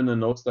earlier in the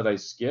notes that I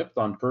skipped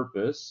on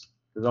purpose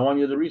because I want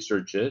you to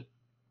research it.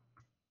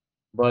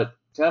 But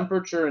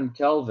temperature in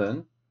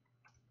Kelvin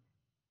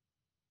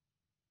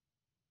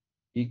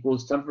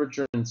equals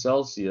temperature in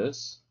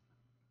Celsius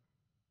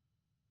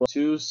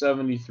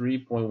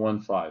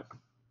 273.15.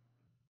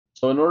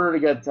 So in order to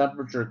get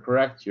temperature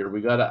correct here,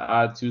 we got to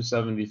add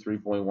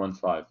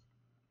 273.15.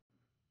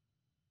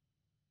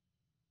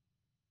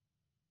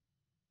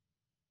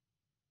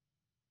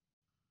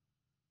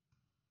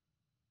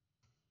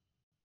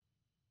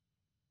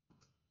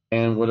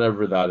 And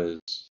whatever that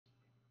is.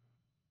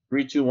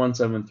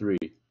 32173.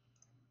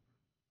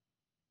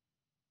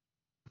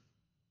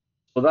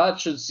 So that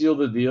should seal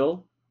the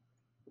deal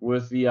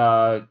with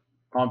the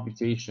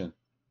computation.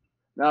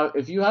 Now,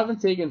 if you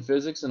haven't taken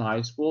physics in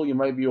high school, you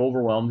might be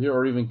overwhelmed here,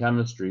 or even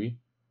chemistry.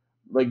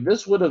 Like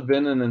this would have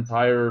been an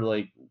entire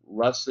like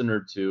lesson or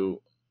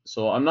two.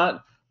 So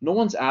no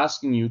one's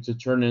asking you to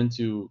turn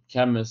into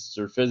chemists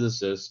or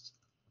physicists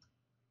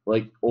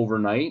like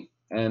overnight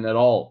and at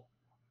all.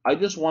 I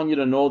just want you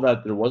to know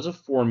that there was a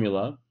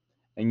formula,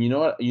 and you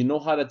know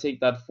how to take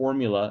that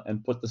formula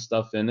and put the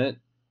stuff in it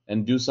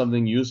and do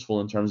something useful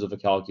in terms of a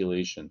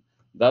calculation.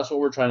 That's what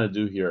we're trying to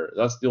do here.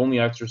 That's the only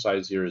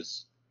exercise here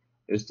is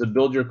to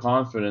build your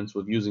confidence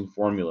with using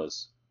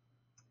formulas.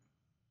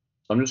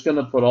 So I'm just going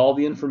to put all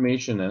the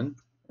information in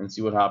and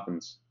see what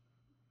happens.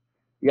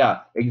 Yeah,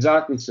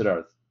 exactly,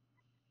 Siddharth.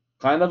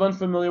 Kind of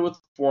unfamiliar with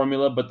the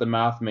formula, but the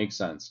math makes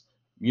sense.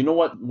 You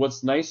know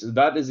what's nice?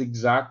 That is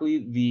exactly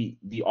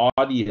the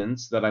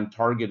audience that I'm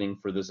targeting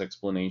for this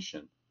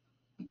explanation,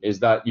 is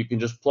that you can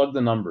just plug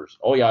the numbers.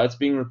 Oh yeah, it's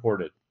being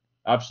recorded.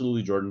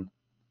 Absolutely, Jordan.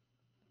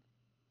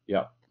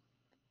 Yeah.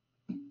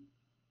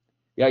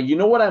 Yeah, you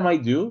know what I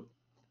might do?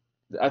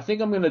 I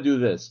think I'm going to do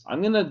this.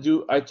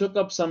 I took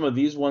up some of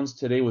these ones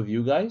today with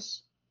you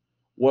guys.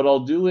 What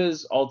I'll do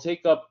is I'll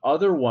take up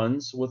other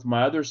ones with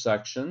my other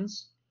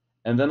sections,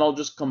 and then I'll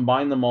just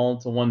combine them all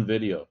into one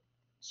video.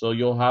 So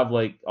you'll have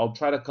like, I'll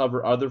try to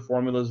cover other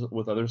formulas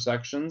with other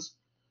sections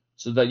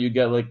so that you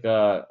get like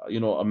a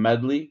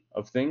medley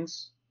of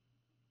things.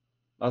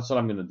 That's what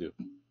I'm going to do.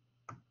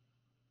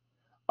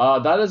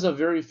 That is a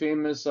very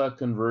famous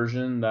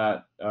conversion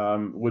that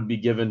would be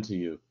given to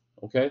you.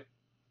 Okay?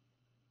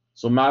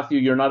 So Matthew,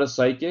 you're not a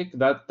psychic.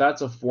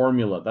 That's a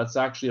formula. That's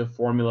actually a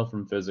formula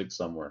from physics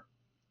somewhere.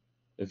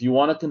 If you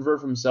want to convert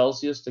from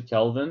Celsius to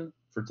Kelvin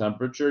for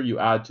temperature, you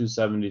add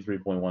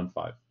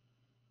 273.15.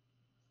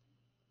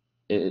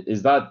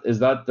 Does that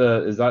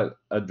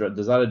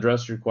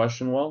address your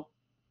question well?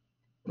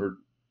 Or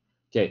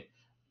okay.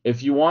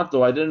 If you want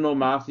though, I didn't know,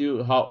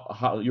 Matthew,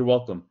 how you're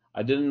welcome.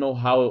 I didn't know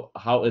how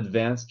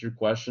advanced your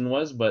question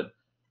was, but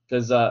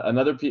because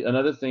another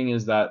thing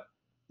is that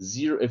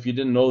zero, if you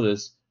didn't know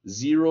this,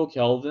 0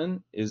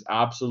 Kelvin is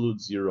absolute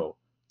zero.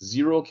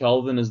 0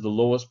 Kelvin is the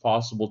lowest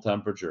possible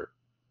temperature.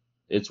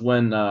 It's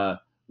when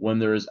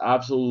there is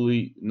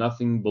absolutely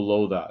nothing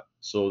below that.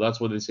 So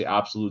that's what they say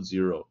absolute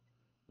zero.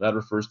 That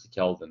refers to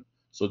Kelvin.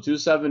 So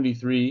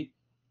 273,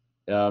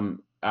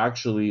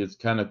 actually, it's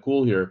kind of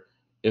cool here.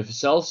 If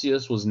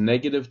Celsius was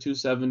negative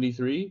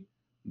 273,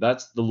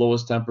 that's the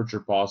lowest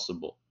temperature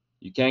possible.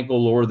 You can't go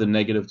lower than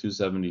negative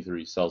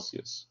 273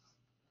 Celsius.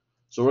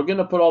 So we're going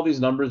to put all these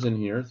numbers in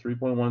here,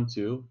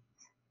 3.12.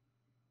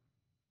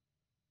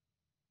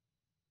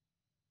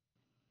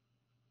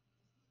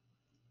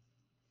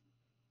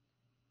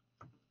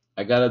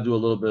 I got to do a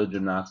little bit of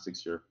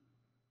gymnastics here.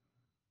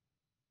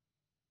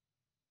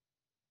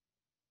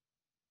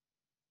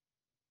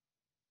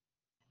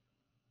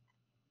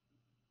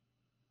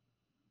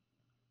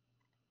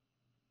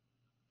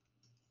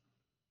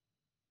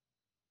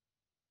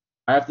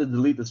 I have to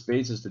delete the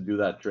spaces to do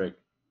that trick.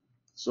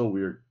 It's so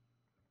weird.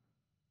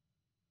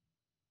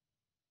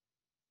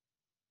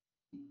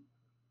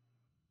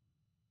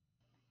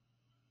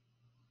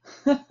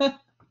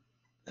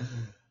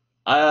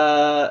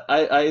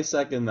 I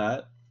second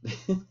that.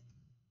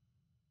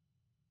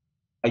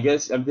 I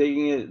guess I'm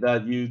taking it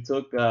that you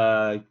took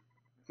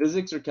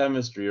physics or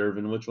chemistry,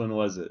 Irvin. Which one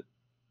was it?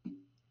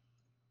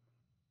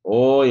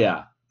 Oh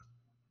yeah,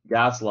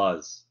 gas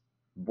laws.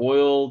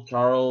 Boyle,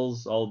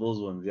 Charles, all those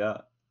ones.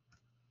 Yeah,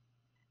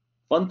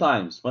 fun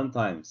times, fun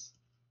times.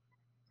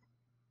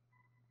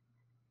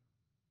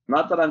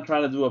 Not that I'm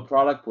trying to do a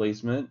product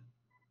placement.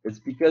 It's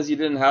because you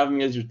didn't have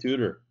me as your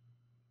tutor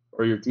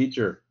or your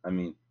teacher. I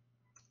mean,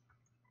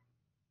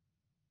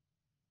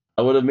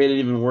 I would have made it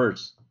even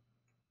worse.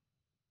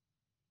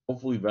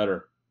 Hopefully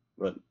better.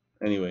 But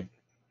anyway,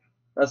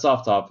 that's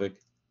off topic.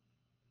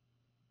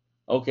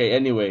 Okay,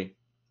 anyway,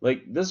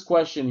 like this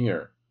question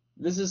here.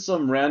 This is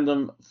some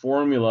random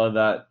formula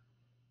that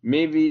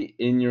maybe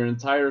in your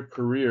entire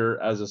career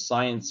as a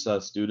science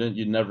student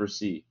you'd never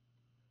see.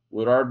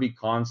 Would R be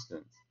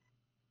constant?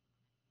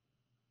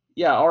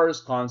 Yeah, R is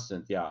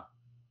constant. Yeah,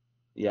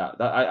 yeah.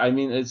 I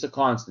mean, it's a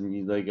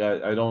constant. Like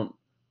I don't.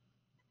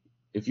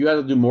 If you had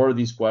to do more of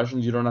these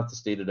questions, you don't have to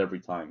state it every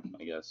time,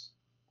 I guess.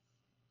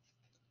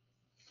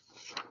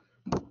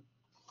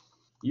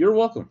 You're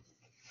welcome.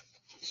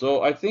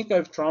 So I think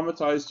I've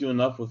traumatized you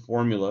enough with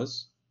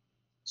formulas.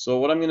 So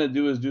what I'm going to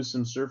do is do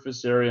some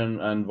surface area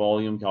and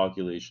volume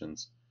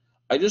calculations.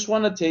 I just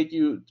want to take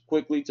you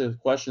quickly to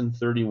question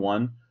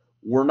 31.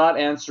 We're not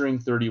answering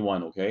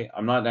 31, okay?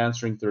 I'm not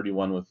answering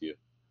 31 with you.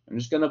 I'm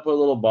just going to put a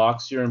little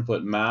box here and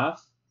put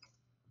math.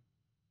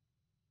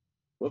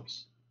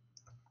 Whoops.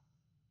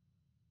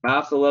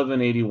 Math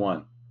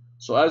 1181.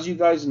 So as you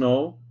guys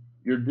know,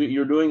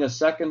 you're doing a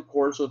second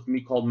course with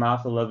me called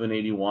Math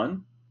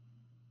 1181.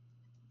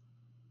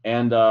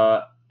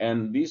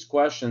 And these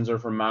questions are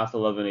from Math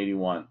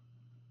 1181.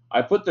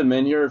 I put them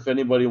in here if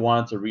anybody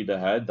wanted to read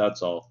ahead,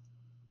 that's all.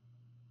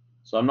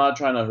 So I'm not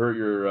trying to hurt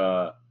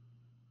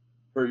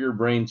your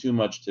brain too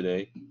much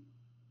today.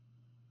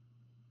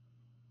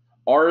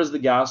 R is the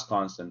gas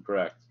constant,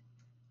 correct?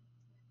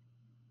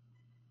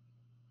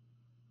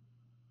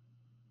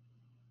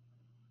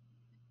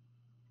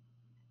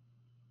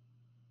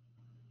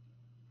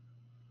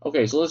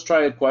 Okay, so let's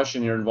try a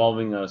question here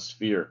involving a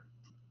sphere.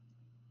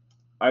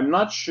 I'm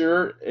not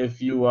sure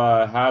if you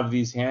have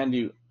these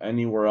handy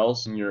anywhere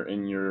else in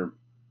your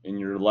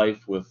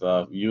life with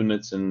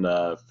units and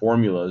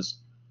formulas,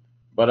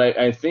 but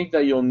I think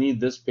that you'll need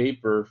this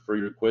paper for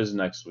your quiz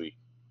next week.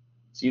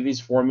 See these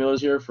formulas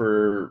here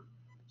for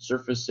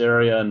surface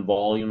area and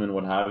volume and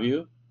what have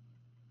you?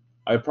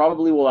 I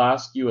probably will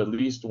ask you at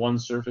least one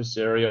surface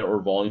area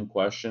or volume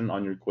question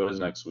on your quiz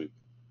next week.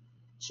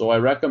 So I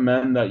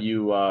recommend that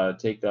you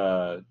take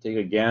a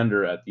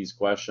gander at these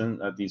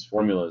questions, at these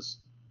formulas.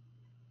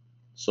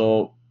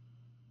 So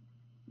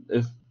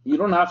if you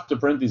don't have to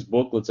print these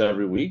booklets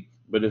every week,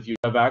 but if you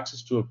have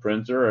access to a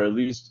printer, or at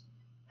least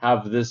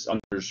have this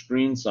on your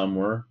screen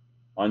somewhere,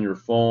 on your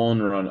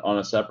phone or on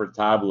a separate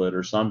tablet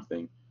or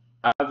something,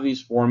 have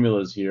these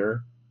formulas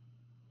here,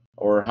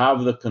 or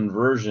have the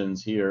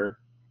conversions here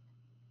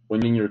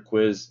when in your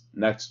quiz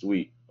next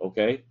week,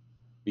 okay?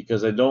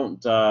 Because I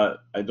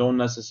don't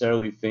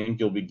necessarily think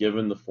you'll be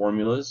given the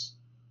formulas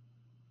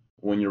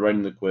when you're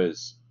writing the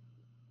quiz.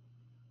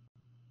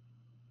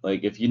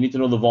 Like if you need to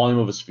know the volume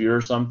of a sphere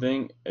or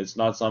something, it's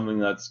not something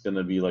that's going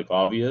to be like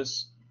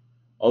obvious.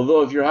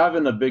 Although if you're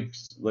having a big,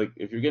 like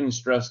if you're getting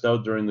stressed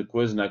out during the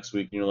quiz next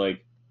week and you're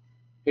like,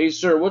 hey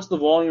sir, what's the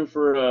volume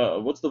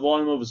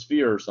of a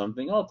sphere or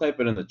something? I'll type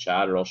it in the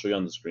chat or I'll show you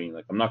on the screen.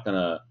 Like I'm not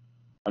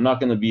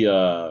gonna be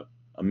a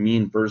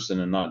mean person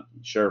and not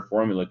share a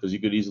formula because you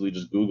could easily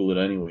just Google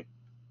it anyway.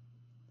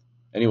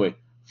 Anyway,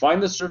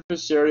 find the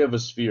surface area of a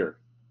sphere.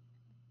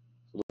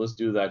 So let's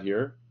do that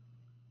here.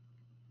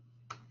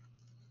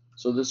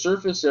 So the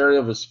surface area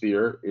of a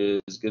sphere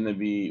is going to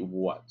be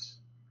what?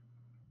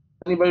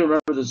 Anybody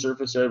remember the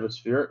surface area of a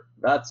sphere?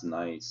 That's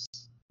nice.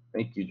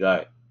 Thank you,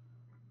 Jai.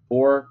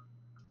 4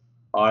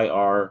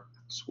 pi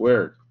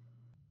squared.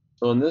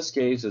 So in this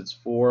case, it's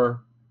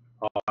 4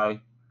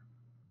 pi,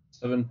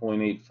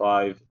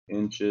 7.85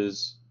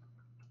 inches.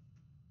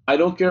 I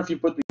don't care if you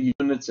put the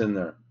units in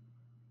there.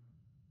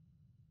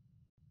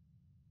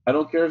 I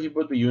don't care if you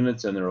put the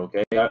units in there,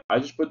 okay? I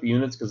just put the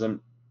units because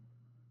I'm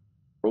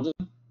frozen.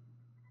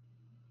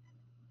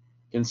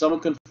 Can someone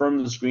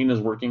confirm the screen is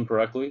working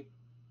correctly?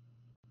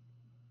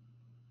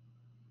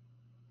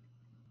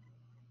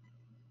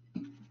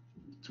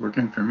 It's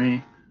working for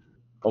me.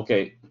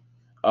 Okay.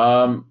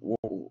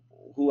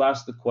 Who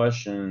asked the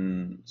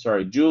question?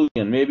 Sorry,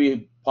 Julian.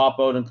 Maybe pop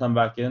out and come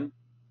back in.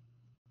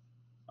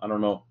 I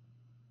don't know.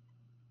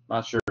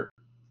 Not sure.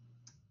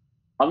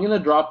 I'm gonna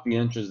drop the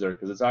inches there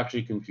because it's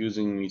actually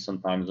confusing me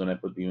sometimes when I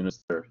put the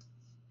units there.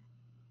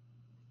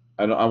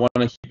 I want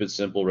to keep it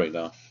simple right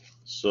now.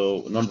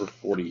 So number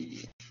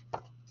 40.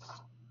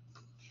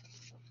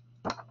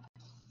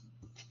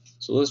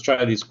 So let's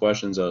try these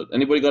questions out.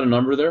 Anybody got a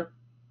number there?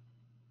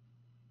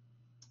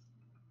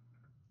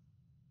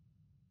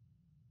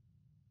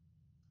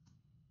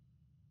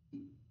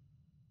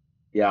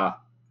 Yeah.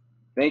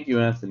 Thank you,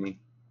 Anthony.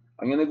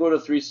 I'm gonna go to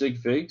 3 sig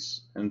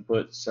figs and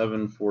put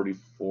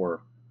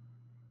 744.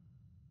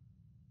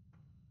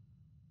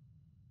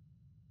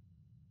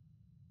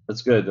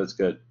 That's good. That's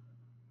good.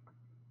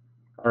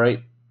 All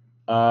right.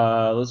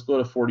 Let's go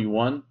to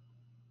 41.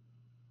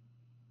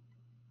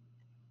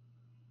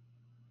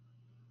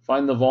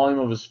 Find the volume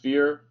of a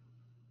sphere.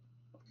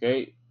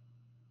 Okay.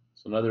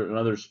 So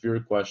another sphere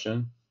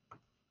question.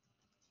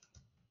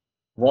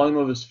 Volume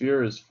of a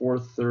sphere is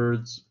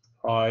 4/3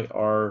 pi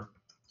r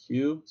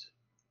cubed.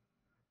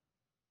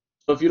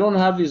 So if you don't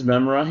have these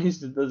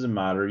memorized, it doesn't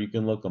matter. You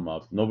can look them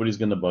up. Nobody's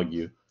going to bug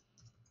you.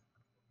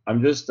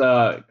 I'm just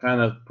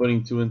kind of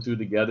putting two and two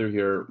together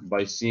here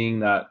by seeing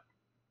that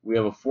we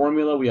have a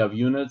formula, we have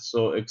units,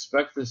 so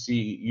expect to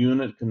see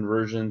unit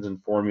conversions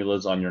and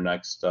formulas on your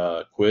next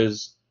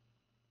quiz,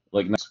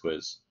 like next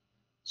quiz.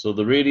 So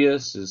the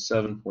radius is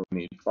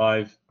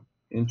 7.85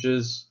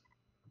 inches.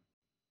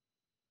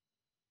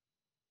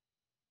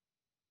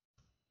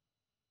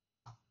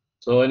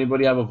 So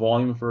anybody have a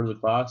volume for the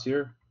class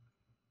here?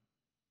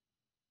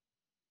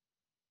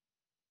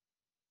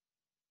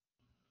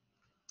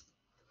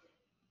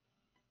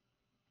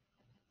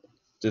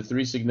 To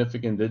three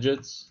significant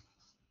digits?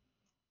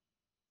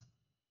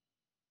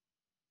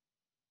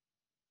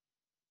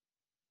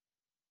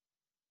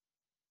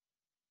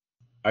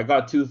 I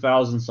got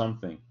 2,000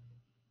 something.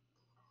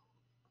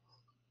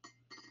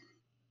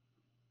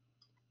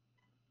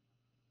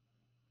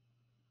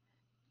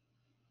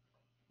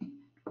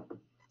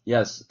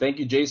 Yes, thank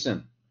you,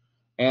 Jason.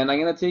 And I'm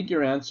going to take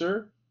your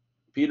answer.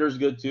 Peter's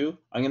good too.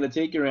 I'm going to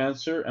take your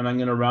answer and I'm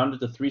going to round it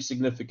to three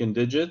significant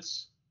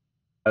digits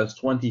as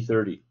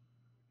 2030.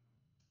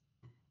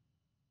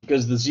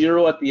 Because the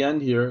zero at the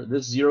end here,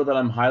 this zero that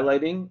I'm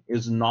highlighting,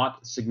 is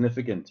not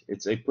significant.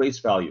 It's a place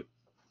value.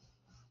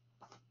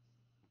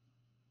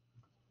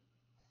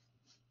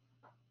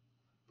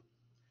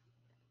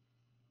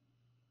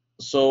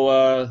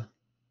 So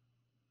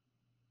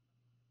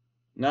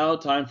now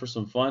time for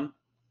some fun.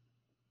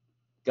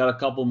 Got a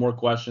couple more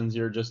questions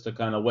here just to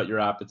kind of whet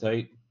your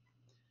appetite.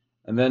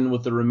 And then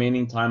with the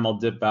remaining time, I'll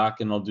dip back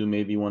and I'll do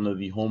maybe one of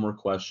the homework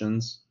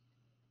questions.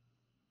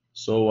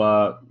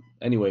 So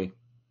anyway,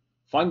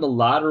 find the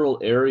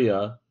lateral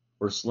area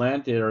or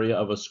slant area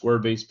of a square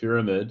base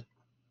pyramid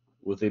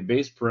with a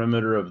base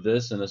perimeter of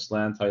this and a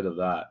slant height of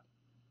that.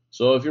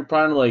 So if you're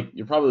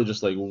probably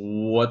just like,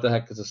 what the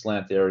heck is a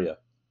slant area?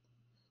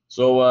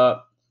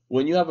 So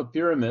when you have a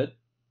pyramid,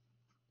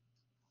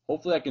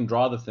 hopefully I can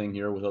draw the thing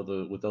here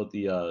without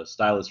the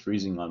stylus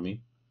freezing on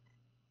me.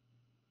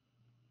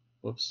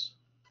 Whoops.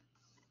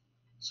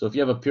 So if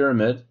you have a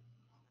pyramid,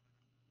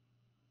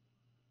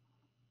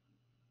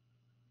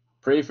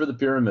 pray for the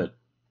pyramid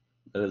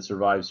that it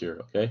survives here,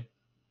 okay?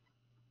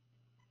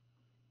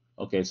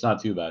 Okay, it's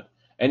not too bad.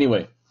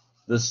 Anyway,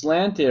 the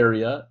slant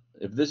area,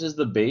 if this is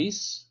the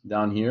base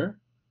down here,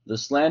 the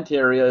slant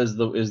area is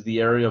the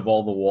area of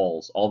all the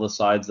walls, all the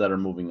sides that are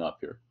moving up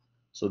here.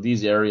 So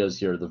these areas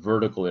here, the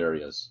vertical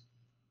areas.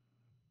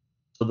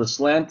 So the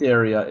slant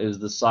area is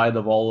the side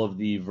of all of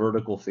the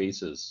vertical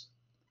faces.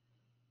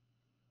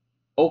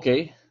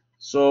 Okay,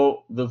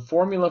 so the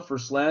formula for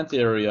slant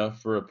area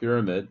for a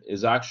pyramid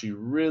is actually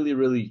really,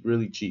 really,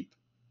 really cheap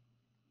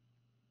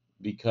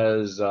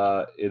because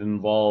it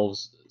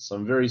involves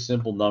some very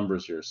simple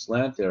numbers here.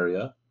 Slant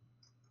area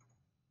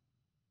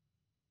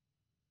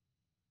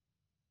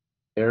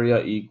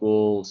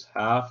equals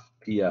half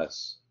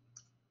PS.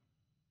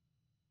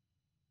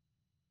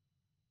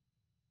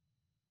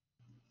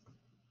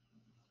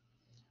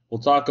 We'll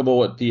talk about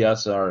what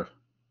PS are.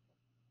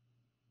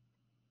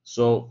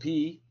 So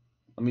P,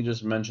 let me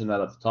just mention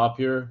that at the top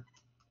here.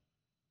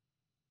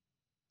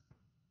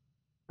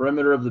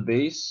 Perimeter of the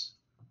base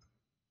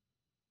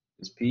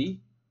is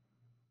P.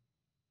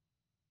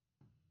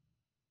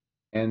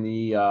 And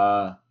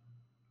the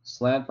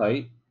slant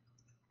height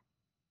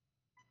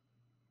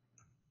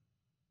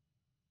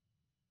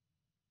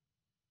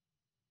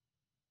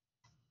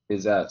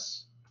is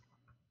S.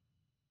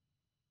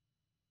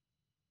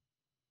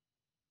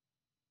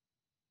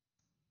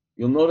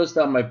 You'll notice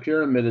that my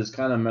pyramid is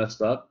kind of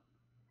messed up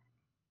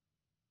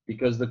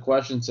because the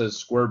question says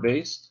square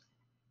based.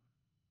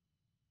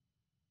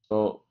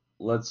 So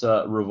let's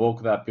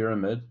revoke that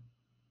pyramid.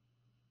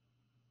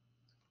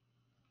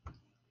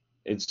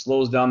 It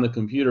slows down the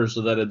computer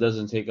so that it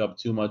doesn't take up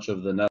too much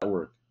of the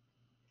network.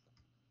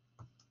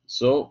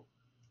 So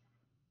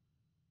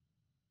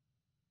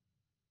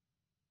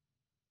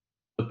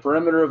the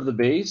perimeter of the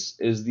base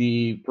is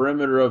the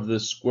perimeter of the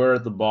square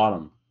at the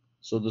bottom.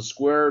 So the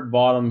square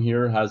bottom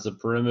here has a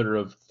perimeter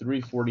of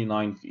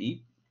 349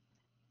 feet.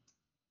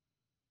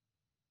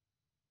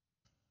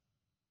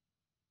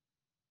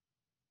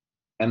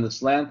 And the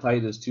slant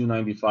height is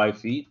 295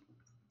 feet,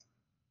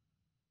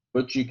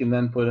 which you can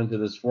then put into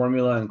this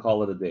formula and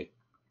call it a day.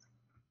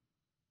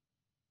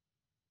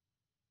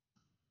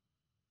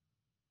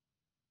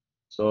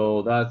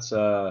 So that's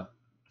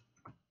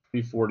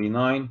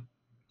 349,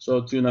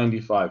 so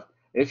 295.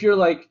 If you're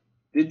like,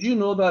 did you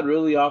know that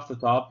really off the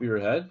top of your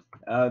head?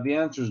 The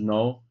answer is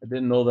no. I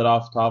didn't know that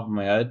off the top of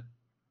my head.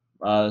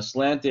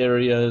 Slant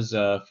areas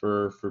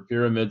for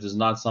pyramids is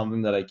not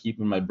something that I keep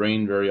in my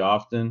brain very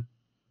often.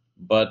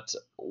 But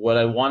what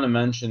I want to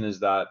mention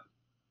is that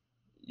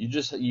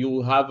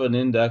you have an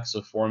index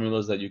of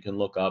formulas that you can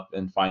look up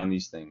and find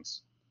these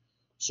things.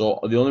 So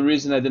the only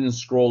reason I didn't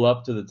scroll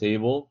up to the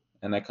table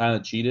and I kind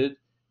of cheated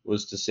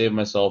was to save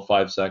myself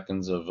 5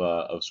 seconds of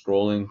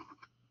scrolling.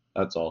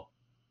 That's all.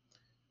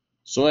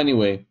 So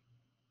anyway,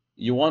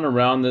 you want to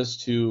round this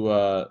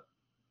to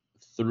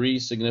three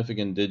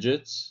significant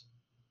digits.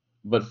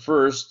 But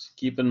first,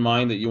 keep in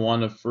mind that you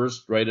want to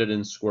first write it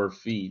in square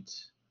feet.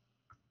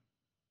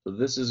 So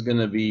this is going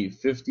to be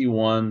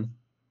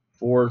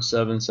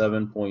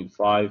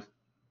 51,477.5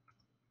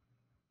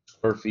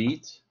 square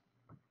feet.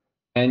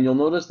 And you'll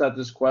notice that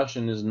this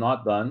question is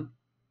not done.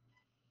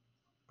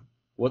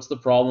 What's the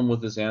problem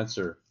with this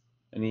answer?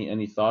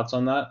 Any thoughts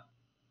on that?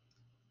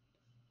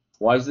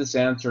 Why is this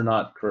answer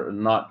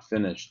not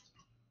finished?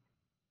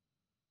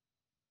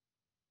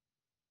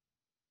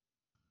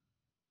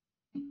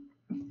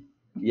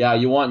 Yeah,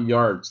 you want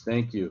yards.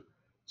 Thank you.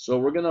 So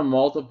we're going to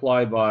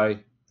multiply by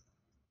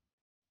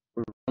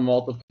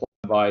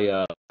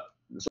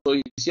so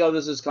you see how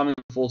this is coming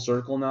full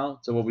circle now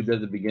to what we did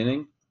at the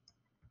beginning?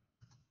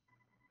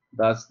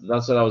 That's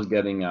what I was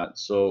getting at.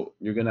 So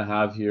you're going to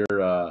have here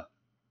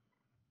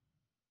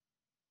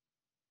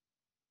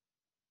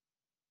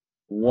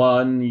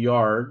 1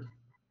 yard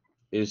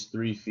is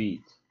 3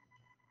 feet,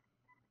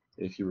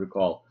 if you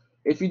recall.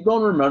 If you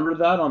don't remember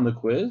that on the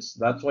quiz,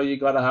 that's why you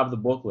got to have the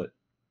booklet.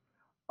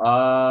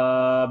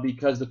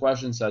 Because the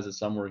question says it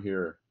somewhere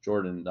here,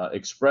 Jordan.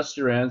 Express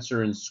your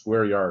answer in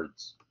square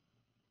yards.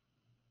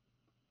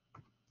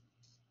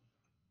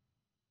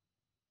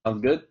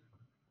 Sounds good?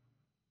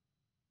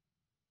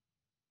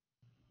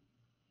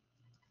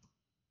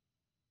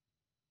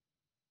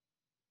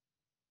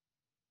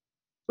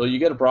 So you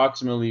get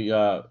approximately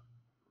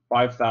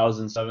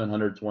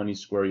 5,720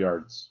 square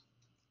yards.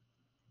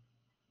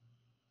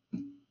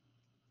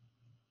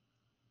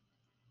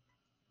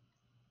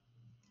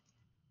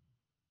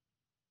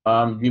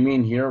 Do you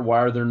mean here? Why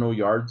are there no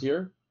yards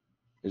here?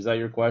 Is that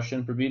your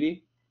question,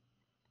 Prabiti?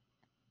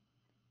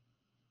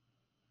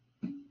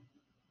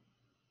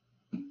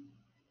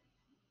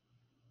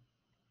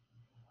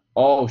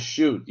 Oh,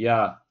 shoot.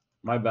 Yeah.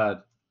 My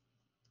bad.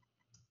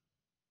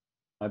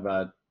 My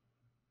bad.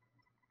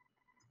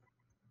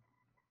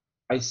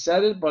 I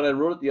said it, but I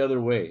wrote it the other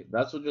way.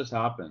 That's what just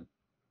happened.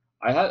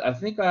 I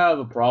think I have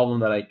a problem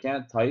that I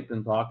can't type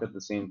and talk at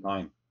the same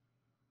time.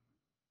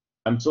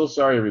 I'm so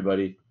sorry,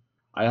 everybody.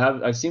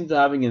 I seem to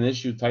having an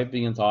issue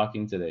typing and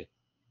talking today.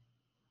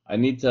 I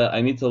need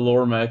to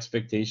lower my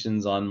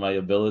expectations on my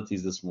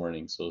abilities this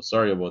morning. So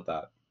sorry about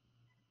that.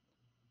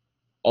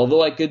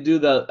 Although I could do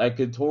that, I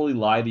could totally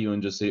lie to you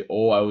and just say,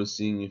 "Oh, I was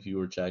seeing if you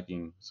were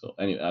checking." So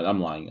anyway, I'm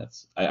lying.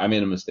 I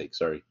made a mistake.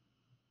 Sorry.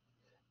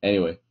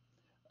 Anyway,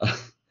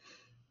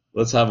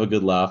 let's have a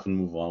good laugh and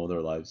move on with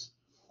our lives.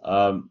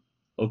 Um,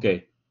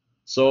 okay,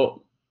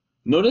 so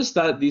notice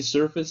that these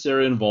surface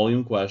area and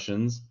volume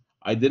questions,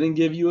 I didn't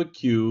give you a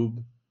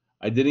cube,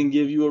 I didn't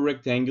give you a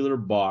rectangular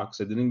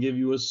box, I didn't give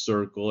you a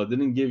circle, I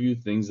didn't give you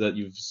things that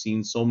you've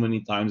seen so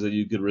many times that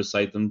you could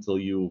recite them till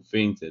you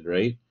fainted,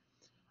 right?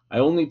 I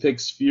only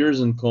picked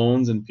spheres and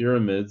cones and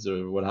pyramids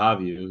or what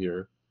have you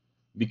here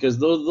because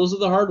those are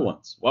the hard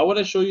ones. Why would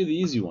I show you the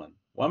easy one?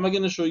 Why am I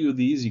going to show you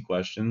the easy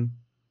question?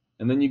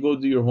 And then you go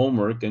do your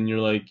homework and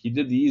you're like, he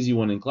did the easy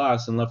one in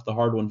class and left the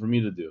hard one for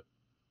me to do.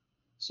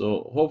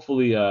 So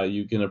hopefully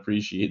you can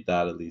appreciate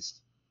that at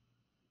least.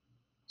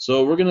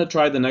 So we're going to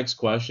try the next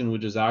question,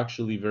 which is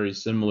actually very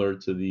similar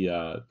to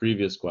the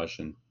previous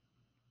question.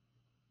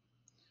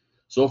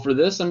 So for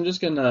this, I'm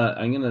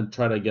gonna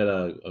try to get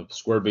a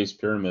square-based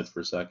pyramid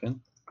for a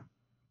second.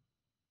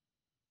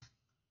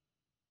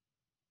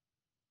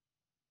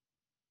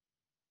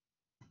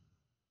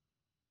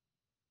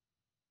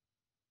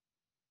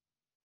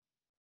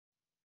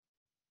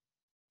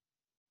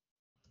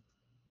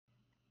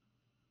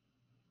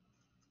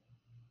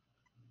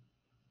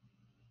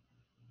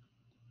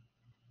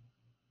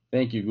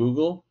 Thank you,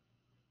 Google.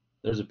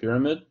 There's a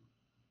pyramid.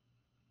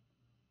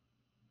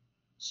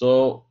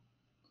 So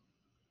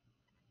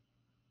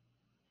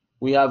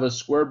we have a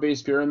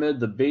square-based pyramid.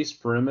 The base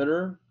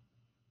perimeter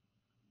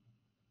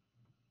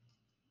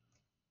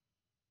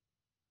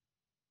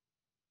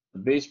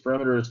is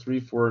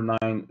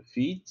 349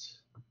 feet.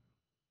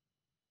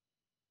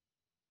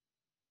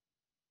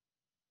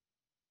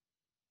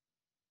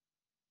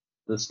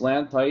 The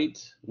slant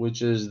height,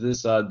 which is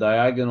this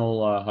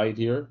diagonal height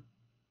here,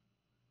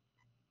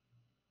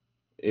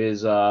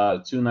 is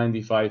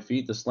 295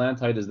 feet. The slant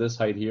height is this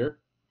height here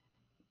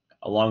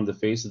along the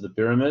face of the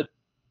pyramid.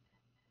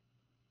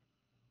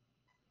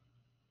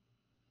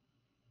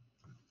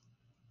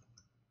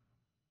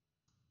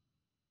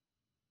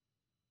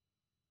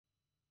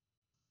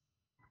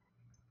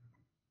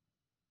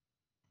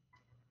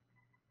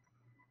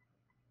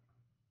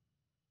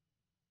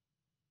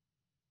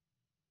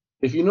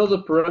 If you know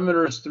the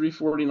perimeter is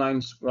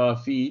 349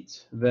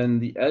 feet, then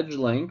the edge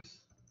length,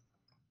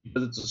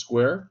 because it's a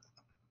square,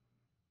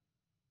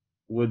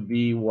 would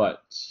be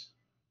what?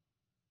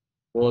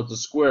 Well, it's a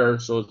square,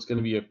 so it's going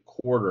to be a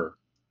quarter.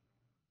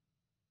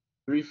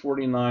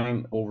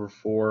 349 over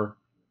 4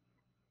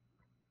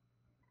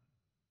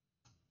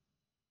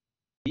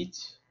 feet,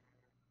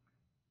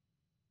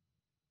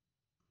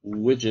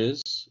 which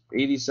is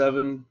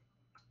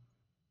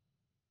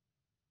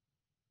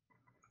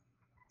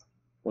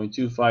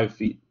 87.25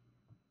 feet.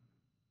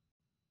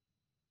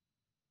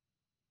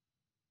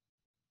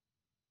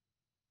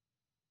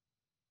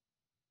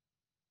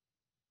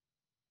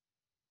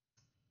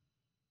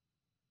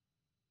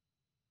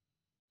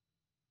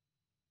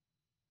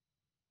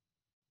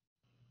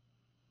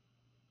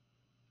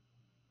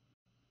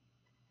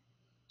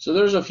 So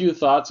there's a few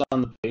thoughts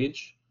on the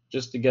page,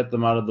 just to get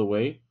them out of the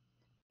way.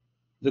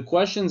 The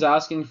question's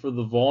asking for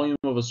the volume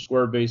of a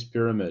square-based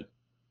pyramid.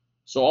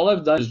 So all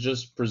I've done is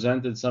just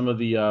presented some of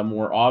the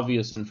more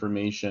obvious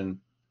information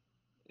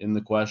in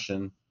the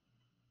question.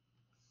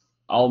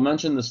 I'll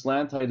mention the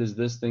slant height is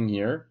this thing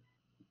here.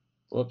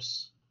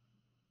 Whoops.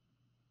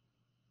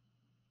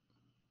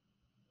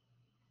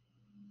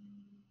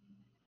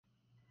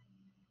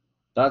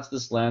 That's the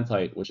slant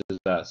height, which is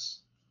S.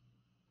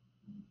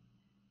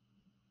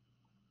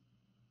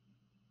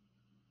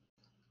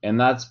 And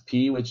that's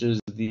P, which is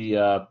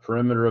the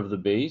perimeter of the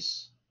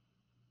base.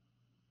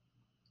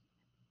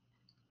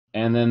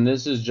 And then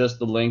this is just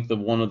the length of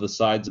one of the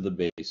sides of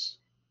the base.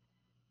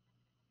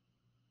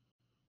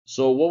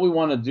 So what we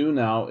want to do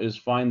now is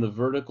find the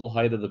vertical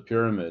height of the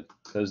pyramid,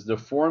 because the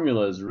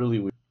formula is really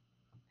weird.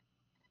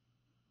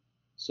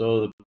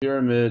 So the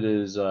pyramid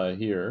is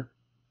here.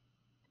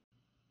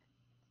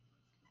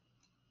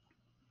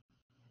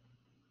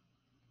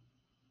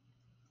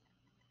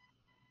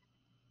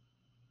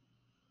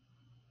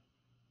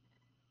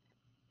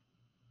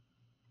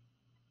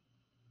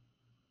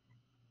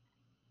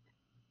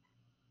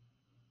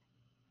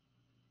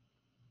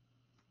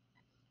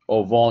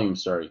 Oh, volume,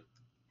 sorry.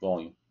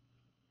 Volume.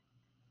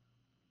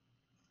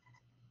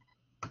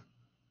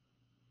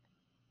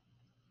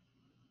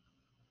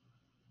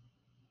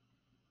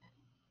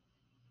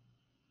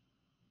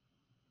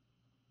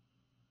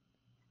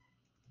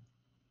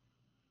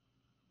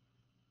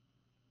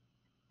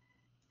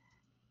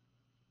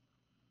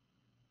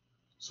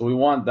 So we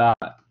want that.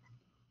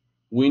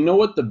 We know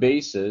what the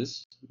base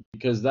is,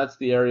 because that's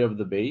the area of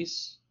the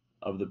base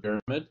of the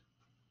pyramid.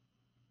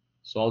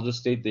 So I'll just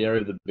state the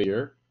area of the base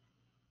here.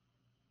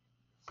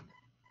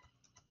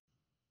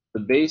 The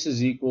base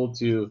is equal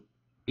to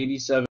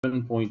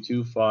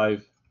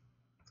 87.25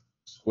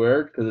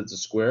 squared, because it's a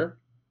square,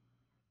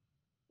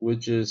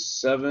 which is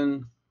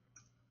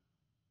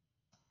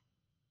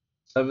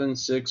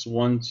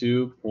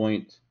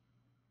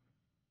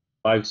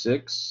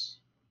 7612.56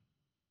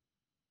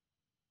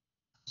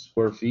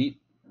 square feet.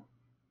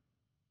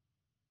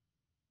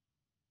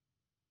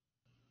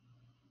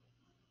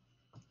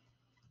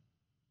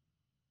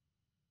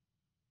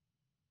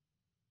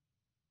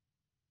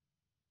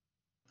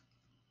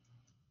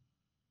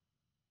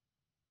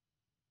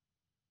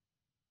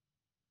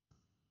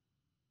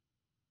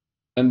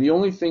 And the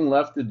only thing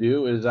left to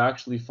do is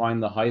actually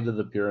find the height of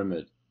the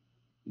pyramid.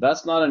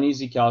 That's not an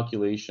easy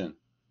calculation.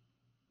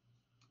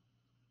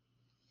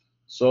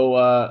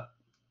 So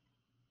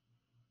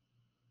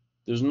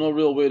there's no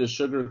real way to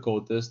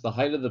sugarcoat this. The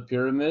height of the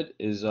pyramid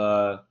is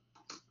a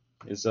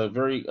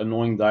very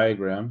annoying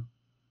diagram.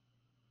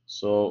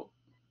 So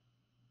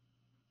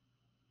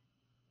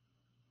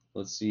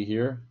let's see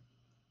here.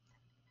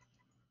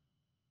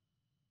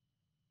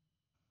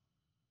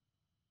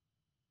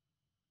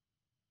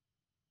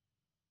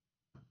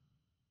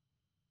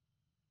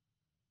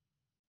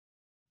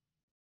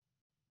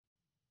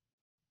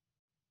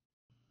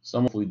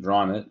 Someone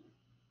drawn it.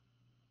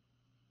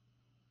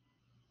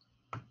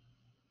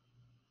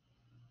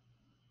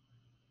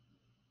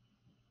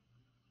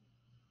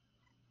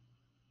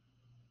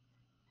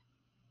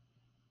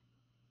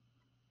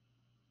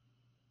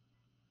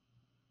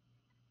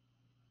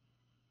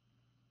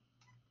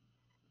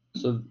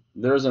 So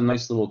there's a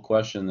nice little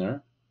question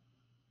there.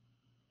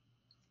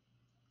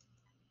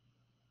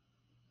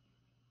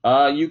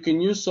 You can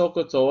use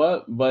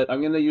SOHCAHTOA, but I'm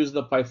going to use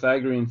the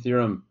Pythagorean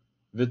theorem.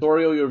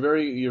 Vittorio, you're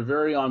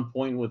very on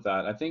point with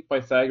that. I think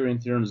Pythagorean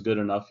theorem is good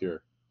enough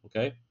here.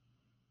 Okay.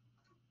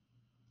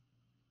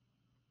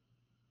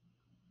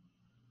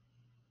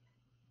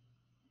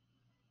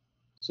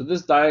 So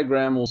this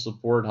diagram will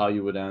support how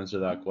you would answer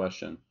that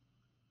question.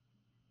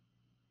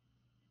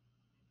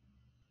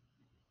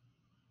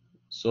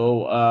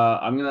 So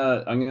I'm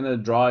gonna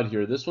draw it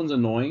here. This one's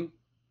annoying,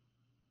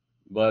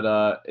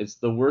 but it's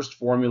the worst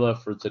formula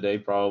for today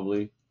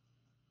probably.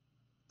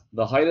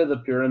 The height of the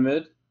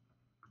pyramid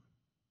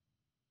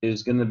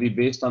is going to be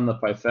based on the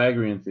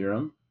Pythagorean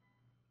theorem.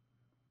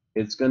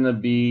 It's going to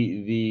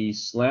be the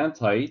slant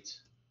height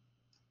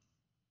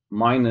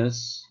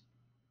minus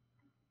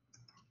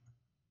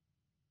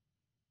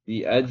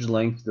the edge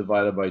length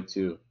divided by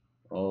 2.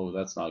 Oh,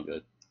 that's not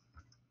good.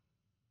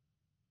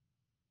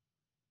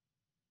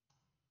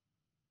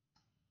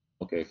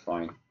 Okay,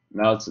 fine.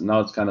 Now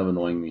it's kind of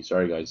annoying me.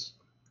 Sorry, guys.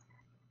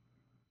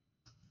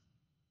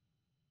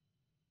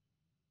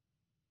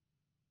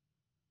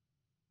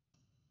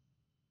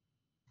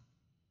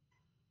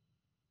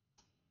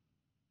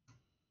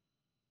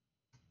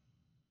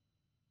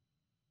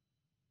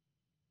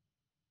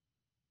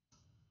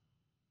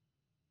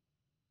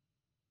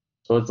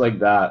 So it's like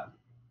that.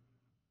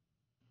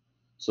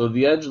 So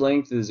the edge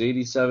length is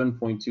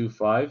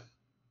 87.25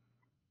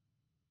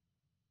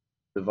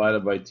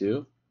 divided by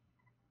 2.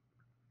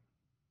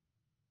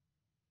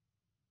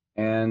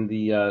 And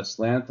the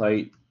slant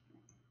height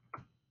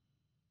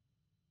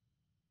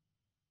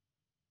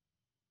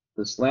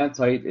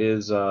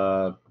is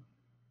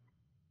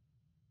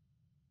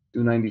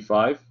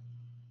 295.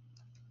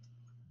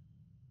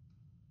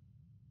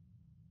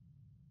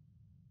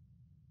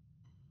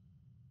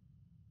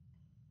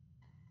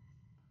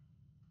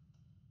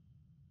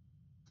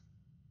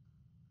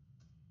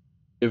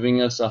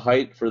 giving us a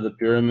height for the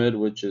pyramid,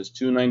 which is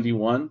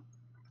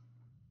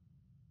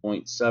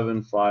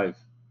 291.75,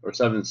 or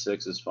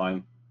 76 is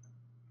fine.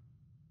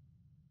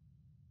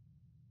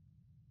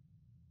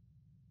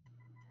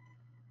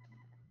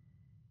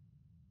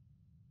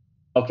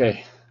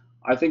 Okay,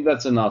 I think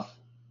that's enough.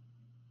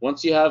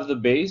 Once you have the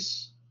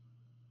base,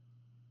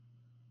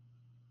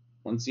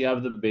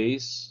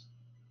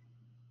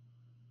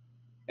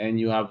 and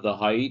you have the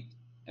height,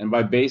 and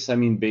by base I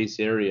mean base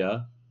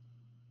area,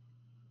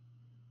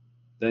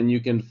 then you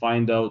can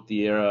find out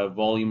the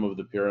volume of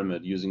the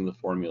pyramid using the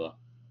formula.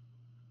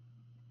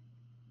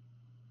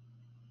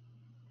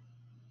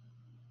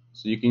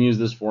 So you can use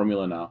this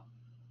formula now.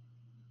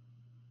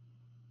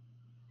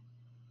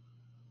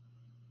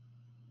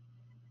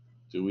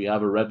 Do we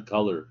have a red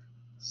color?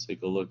 Let's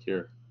take a look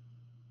here.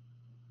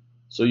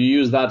 So you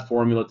use that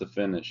formula to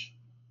finish.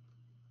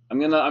 I'll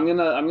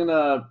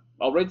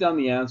write down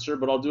the answer,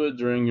 but I'll do it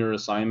during your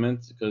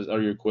assignment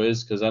or your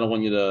quiz, because I don't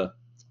want you to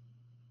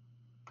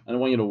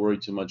worry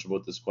too much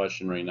about this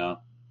question right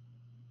now.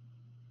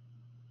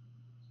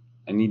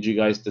 I need you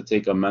guys to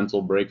take a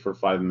mental break for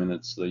 5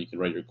 minutes so that you can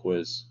write your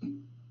quiz.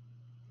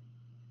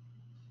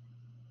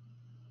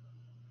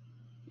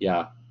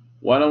 Yeah.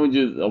 Why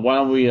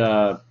don't we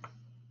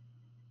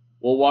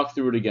we'll walk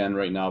through it again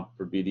right now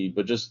for BD,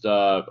 but just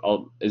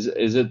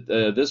is it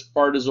this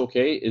part is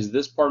okay? Is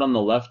this part on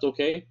the left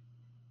okay?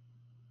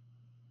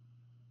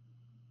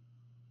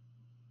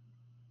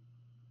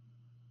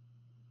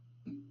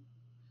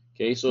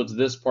 Okay, so it's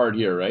this part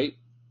here, right?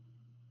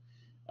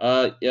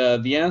 Yeah,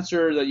 the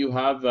answer that you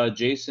have,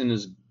 Jason,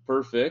 is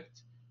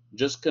perfect.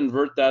 Just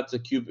convert that to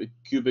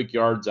cubic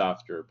yards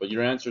after, but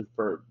your answer is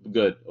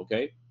good,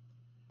 okay?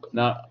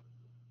 Now,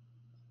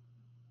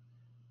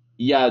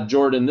 yeah,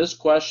 Jordan, this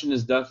question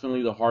is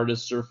definitely the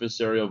hardest surface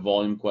area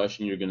volume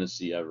question you're going to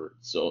see ever.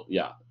 So,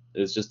 yeah,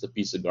 it's just a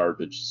piece of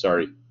garbage.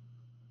 Sorry.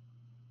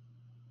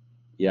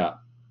 Yeah.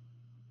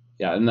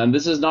 Yeah, and then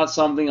this is not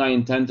something I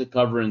intend to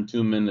cover in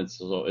 2 minutes.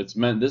 So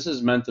this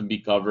is meant to be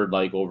covered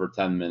like over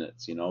 10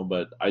 minutes,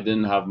 but I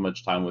didn't have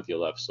much time with you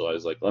left, so I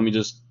was like, let me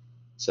just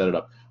set it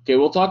up. Okay,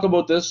 we'll talk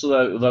about this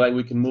so that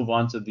we can move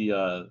on to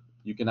the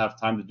you can have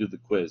time to do the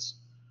quiz.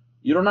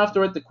 You don't have to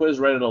write the quiz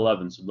right at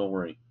 11, so don't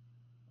worry.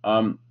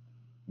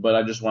 But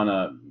I just want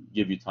to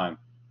give you time.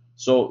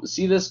 So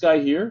see this guy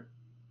here?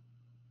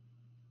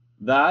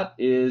 That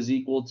is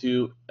equal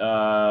to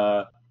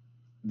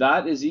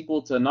not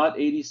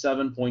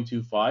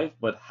 87.25,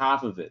 but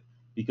half of it,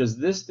 because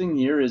this thing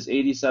here is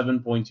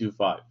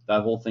 87.25,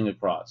 that whole thing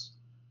across.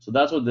 So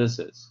that's what this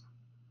is.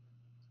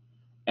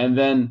 And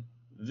then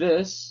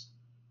this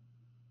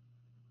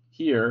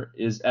here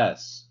is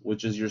S,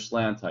 which is your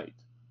slant height.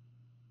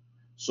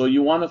 So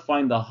you want to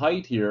find the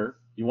height here.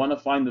 You want to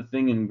find the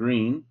thing in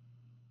green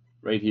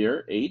right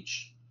here,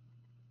 H.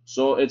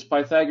 So it's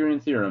Pythagorean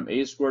theorem,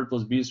 a squared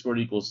plus b squared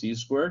equals c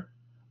squared,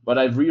 but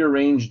I've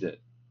rearranged it.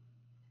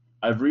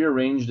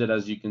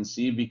 As you can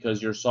see,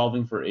 because you're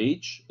solving for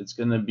h. It's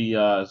going to be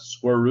a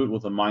square root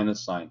with a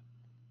minus sign.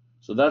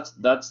 So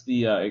that's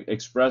the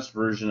express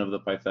version of the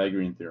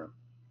Pythagorean theorem.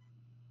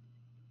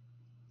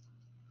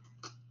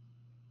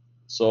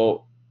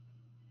 So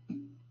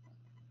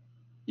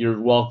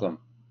you're welcome.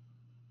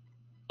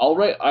 All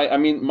right. I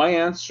mean, my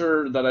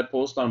answer that I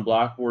post on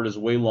Blackboard is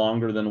way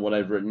longer than what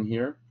I've written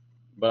here,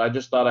 but I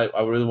just thought I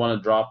really want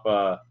to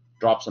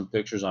drop some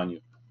pictures on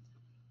you.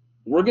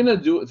 We're gonna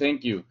do.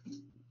 Thank you.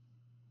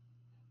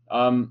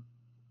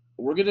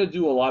 We're gonna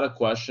do a lot of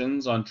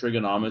questions on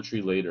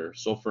trigonometry later.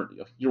 So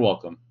you're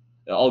welcome.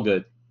 All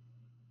good.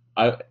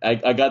 I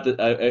got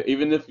the.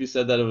 Even if you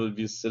said that, it would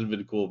be still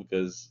been cool,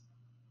 because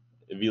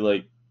it'd be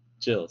like,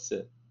 chill,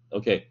 sit.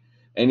 Okay.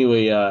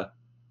 Anyway, I'm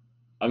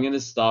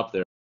gonna stop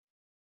there.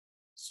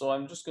 So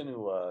I'm just going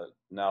to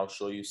now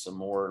show you some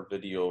more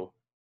video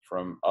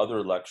from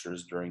other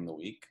lectures during the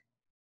week,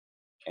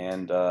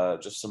 and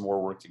just some more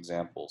worked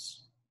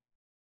examples.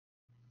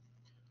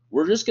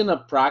 We're just going to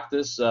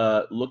practice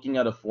looking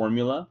at a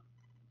formula,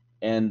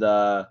 and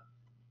we're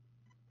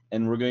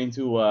going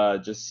to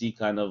just see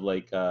kind of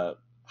like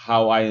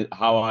how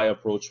I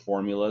approach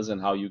formulas,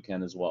 and how you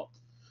can as well.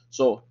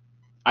 So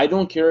I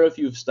don't care if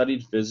you've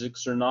studied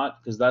physics or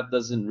not, because that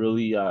doesn't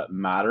really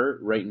matter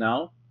right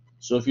now.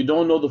 So if you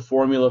don't know the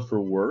formula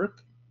for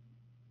work,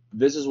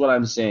 this is what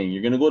I'm saying.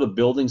 You're going to go to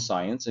building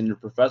science, and your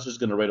professor's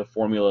going to write a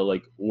formula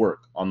like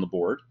work on the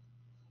board,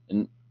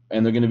 and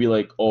they're going to be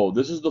like, oh,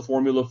 this is the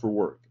formula for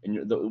work.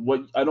 And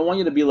I don't want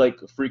you to be like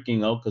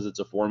freaking out because it's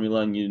a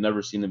formula and you've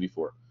never seen it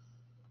before.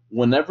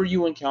 Whenever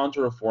you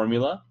encounter a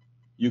formula,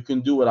 you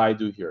can do what I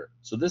do here.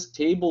 So this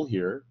table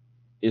here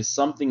is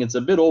something, it's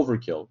a bit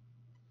overkill,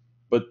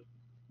 but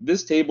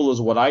this table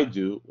is what I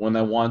do when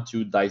I want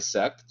to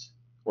dissect,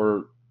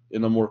 or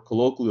in a more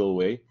colloquial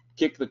way,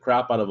 kick the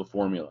crap out of a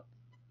formula.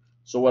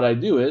 So what I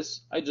do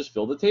is I just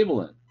fill the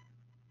table in.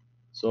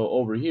 So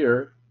over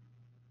here,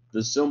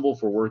 the symbol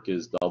for work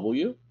is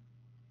W.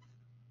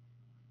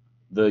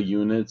 The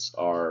units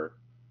are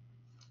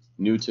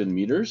Newton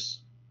meters,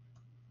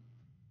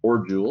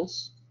 or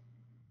joules.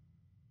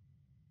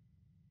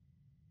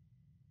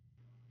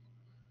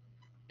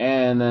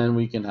 And then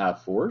we can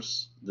have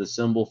force. The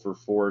symbol for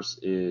force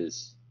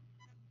is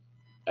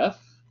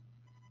F.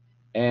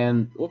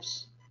 And,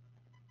 whoops,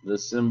 the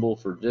symbol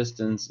for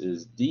distance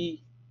is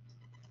D.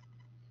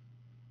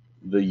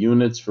 The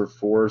units for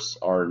force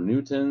are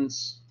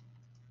newtons.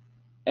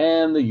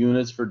 And the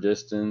units for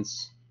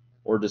distance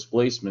or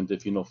displacement,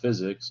 if you know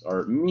physics,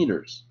 are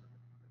meters.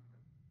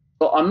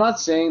 So I'm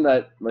not saying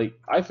that, like,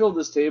 I filled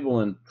this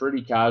table in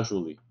pretty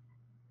casually.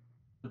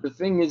 The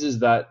thing is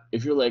that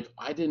if you're like,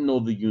 I didn't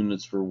know the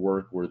units for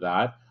work were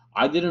that,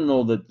 I didn't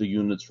know that the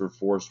units for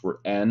force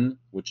were N,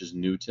 which is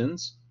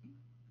newtons,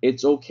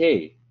 it's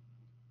okay.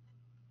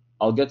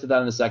 I'll get to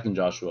that in a second,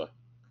 Joshua.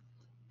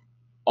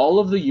 All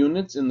of the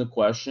units in the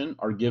question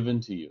are given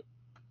to you.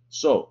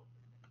 So,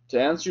 to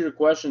answer your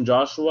question,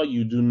 Joshua,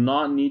 you do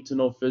not need to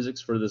know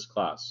physics for this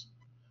class.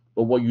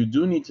 But what you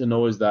do need to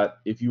know is that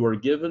if you are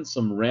given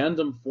some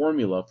random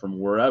formula from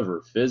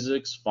wherever,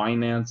 physics,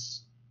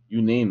 finance,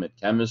 you name it,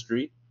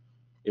 chemistry,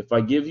 if I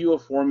give you a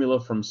formula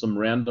from some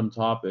random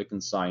topic in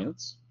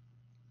science,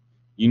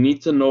 you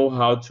need to know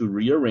how to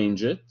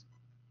rearrange it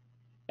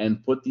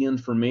and put the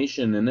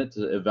information in it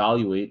to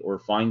evaluate or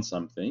find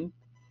something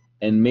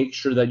and make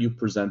sure that you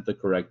present the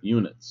correct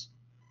units.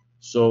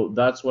 So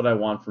that's what I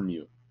want from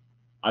you.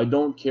 I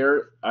don't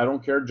care,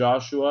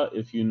 Joshua,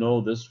 if you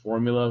know this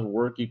formula,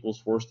 work equals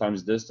force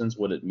times distance,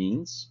 what it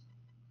means.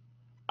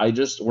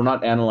 We're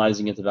not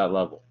analyzing it to that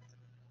level.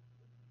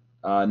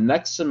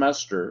 Next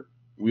semester,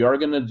 we are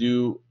going to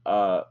do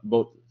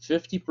about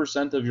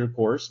 50% of your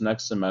course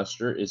next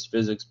semester is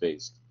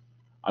physics-based.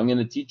 I'm going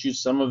to teach you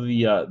some of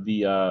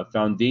the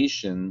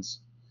foundations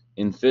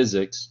in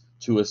physics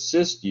to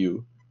assist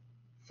you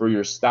for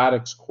your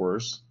statics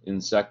course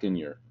in second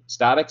year.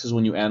 Statics is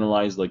when you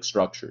analyze like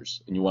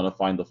structures and you want to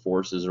find the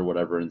forces or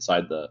whatever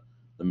inside the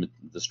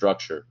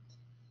structure.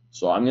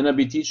 So I'm going to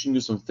be teaching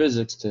you some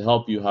physics to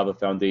help you have a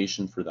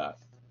foundation for that.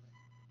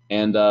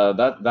 And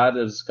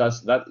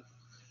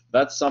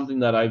that's something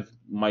that I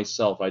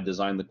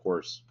designed the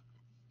course.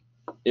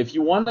 If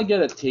you want to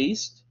get a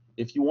taste,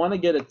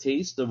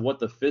 of what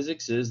the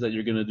physics is that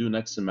you're going to do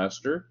next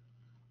semester,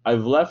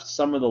 I've left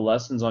some of the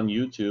lessons on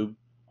YouTube,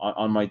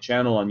 on my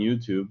channel on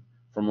YouTube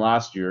from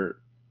last year.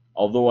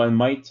 Although I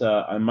might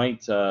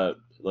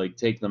like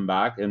take them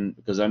back, and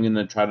because I'm going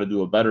to try to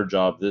do a better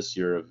job this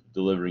year of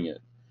delivering it.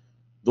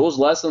 Those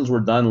lessons were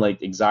done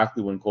like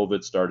exactly when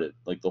COVID started,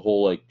 like the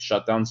whole like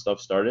shutdown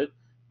stuff started.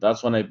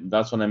 That's when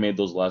I made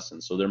those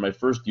lessons. So they're my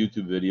first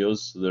YouTube videos.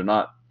 So they're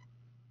not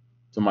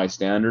to my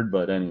standard,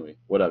 but anyway,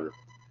 whatever.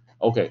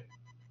 Okay.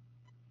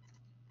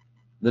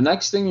 The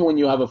next thing when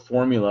you have a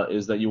formula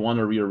is that you want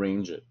to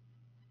rearrange it.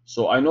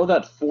 So I know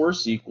that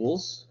force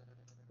equals,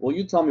 well,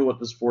 you tell me what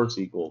this force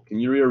equal. Can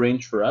you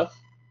rearrange for F?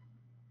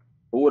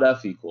 What would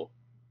F equal?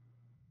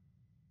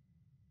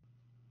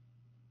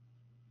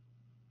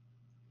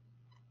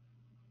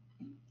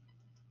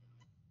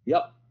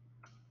 Yep.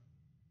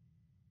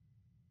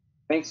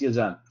 Thanks,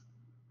 Yazan.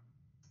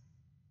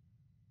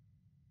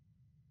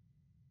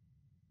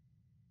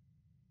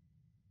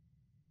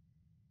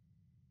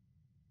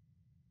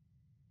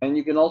 And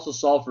you can also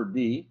solve for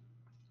D.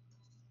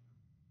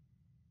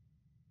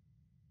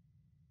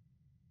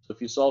 So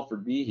if you solve for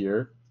D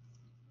here,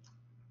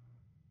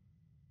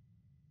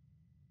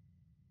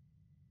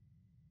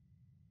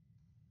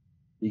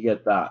 you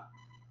get that.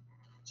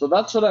 So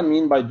that's what I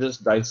mean by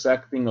just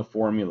dissecting a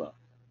formula.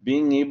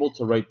 Being able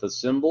to write the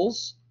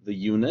symbols, the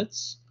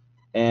units,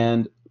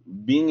 and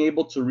being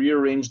able to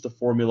rearrange the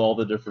formula all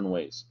the different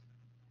ways.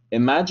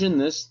 Imagine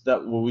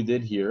that what we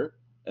did here,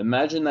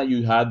 imagine that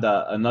you had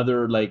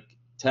another like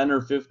 10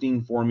 or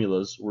 15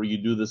 formulas where you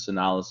do this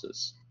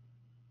analysis.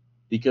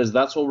 Because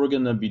that's what we're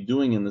going to be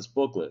doing in this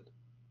booklet.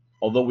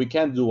 Although we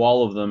can't do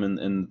all of them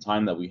in the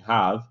time that we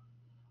have,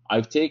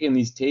 I've taken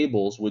these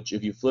tables, which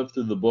if you flip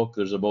through the book,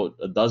 there's about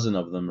a dozen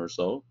of them or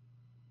so.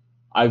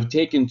 I've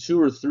taken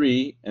 2 or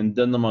 3 and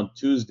done them on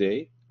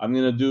Tuesday. I'm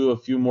going to do a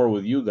few more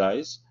with you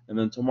guys, and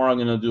then tomorrow I'm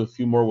going to do a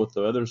few more with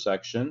the other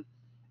section,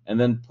 and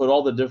then put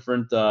all the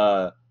different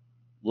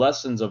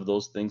lessons of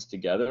those things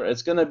together.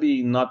 It's going to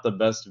be not the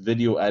best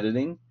video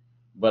editing,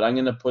 but I'm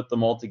going to put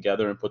them all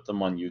together and put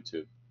them on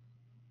YouTube.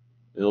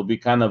 It'll be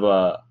kind of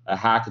a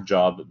hack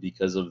job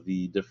because of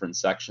the different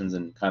sections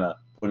and kind of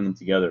putting them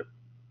together.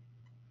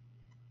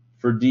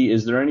 For D,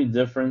 is there any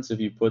difference if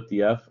you put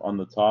the F on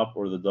the top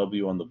or the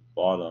W on the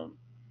bottom?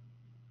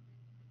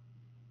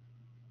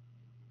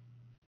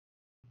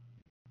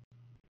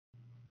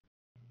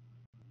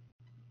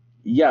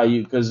 Yeah,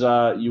 because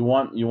you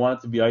want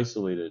it to be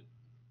isolated.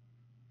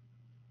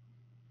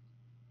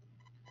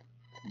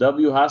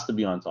 W has to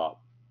be on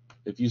top.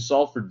 If you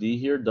solve for D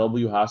here,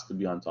 W has to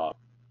be on top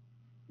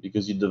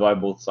because you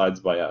divide both sides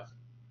by F.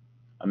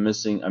 I'm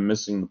missing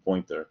the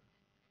point there.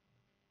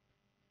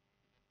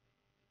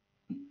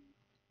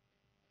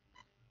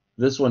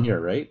 This one here,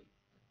 right?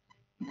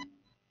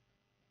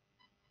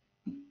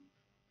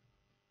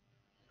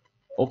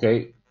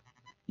 Okay.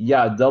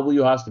 Yeah,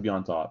 W has to be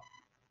on top.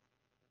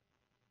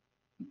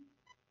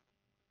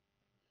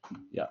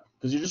 Yeah,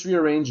 because you're just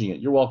rearranging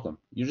it. You're welcome.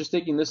 You're just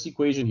taking this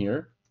equation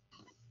here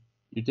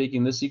you're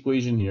taking this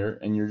equation here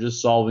and you're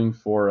just solving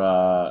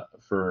for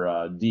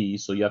d,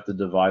 so you have to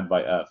divide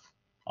by f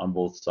on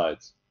both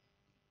sides.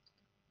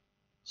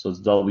 So it's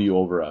w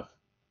over f.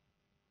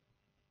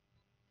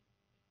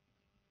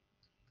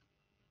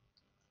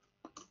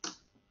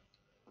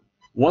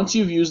 Once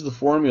you've used the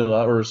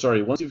formula, or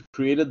sorry, once you've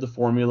created the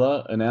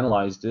formula and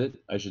analyzed it,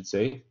 I should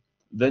say,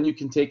 then you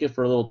can take it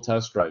for a little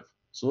test drive.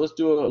 So let's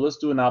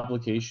do an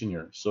application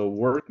here. So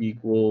work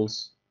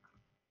equals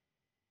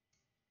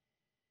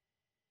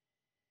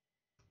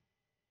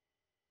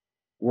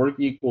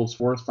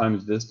force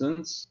times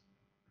distance.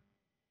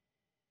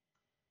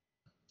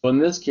 So in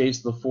this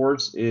case, the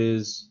force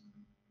is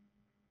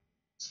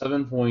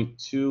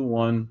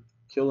 7.21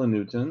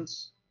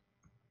 kilonewtons,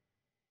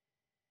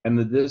 and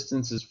the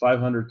distance is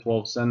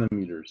 512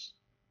 centimeters.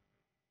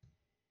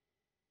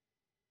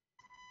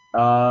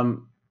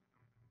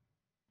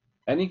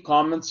 Any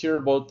comments here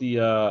about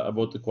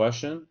the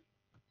question?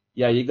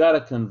 Yeah, you gotta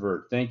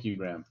convert. Thank you,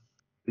 Graham.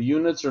 The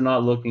units are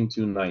not looking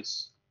too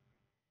nice.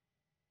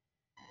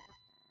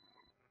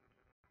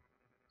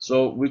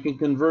 So we can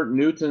convert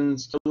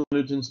kilonewtons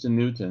to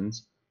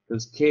newtons,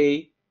 because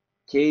K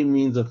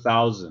means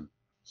 1,000.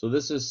 So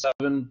this is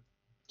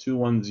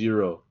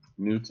 7,210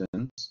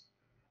 newtons.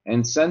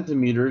 And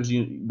centimeters,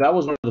 that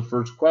was one of the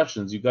first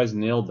questions. You guys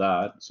nailed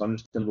that. So I'm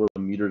just going to go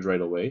to meters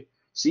right away.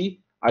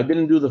 See, I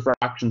didn't do the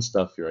fraction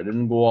stuff here. I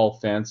didn't go all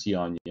fancy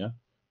on you,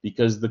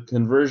 because the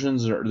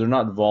conversions they're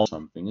not vol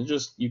something. It's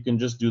just, you can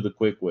just do the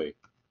quick way.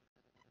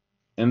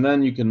 And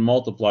then you can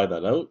multiply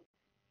that out.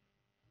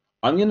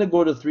 I'm going to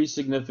go to 3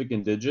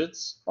 significant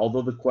digits,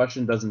 although the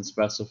question doesn't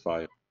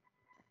specify.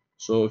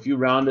 So if you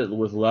round it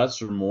with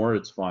less or more,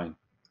 it's fine.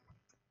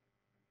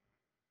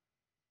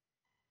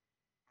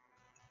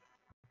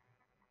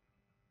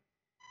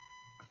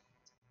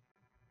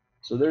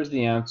 So there's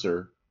the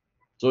answer.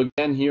 So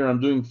again, here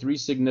I'm doing 3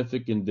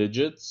 significant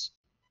digits,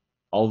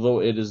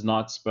 although it is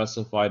not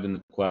specified in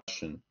the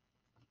question.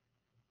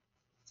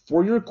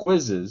 For your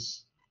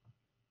quizzes,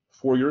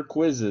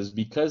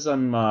 because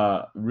I'm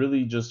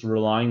really just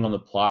relying on the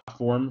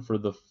platform for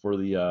the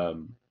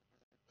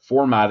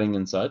formatting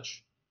and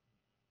such,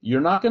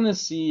 you're not going to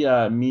see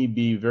me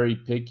be very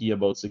picky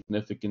about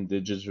significant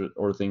digits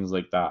or things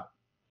like that.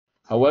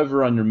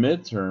 However, on your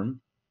midterm,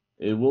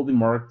 it will be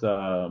marked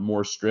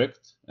more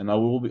strict, and I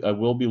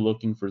will be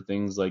looking for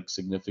things like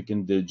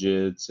significant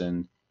digits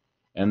and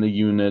the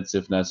units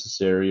if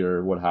necessary,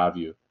 or what have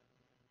you.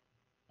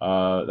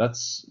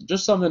 That's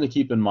just something to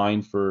keep in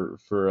mind for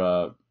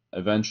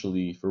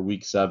eventually for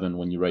week 7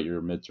 when you write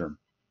your midterm.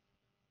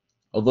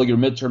 Although your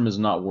midterm is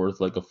not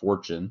worth like a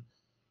fortune,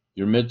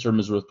 your midterm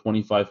is worth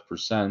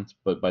 25%,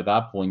 but by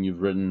that point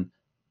you've written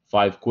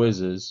 5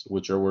 quizzes,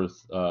 which are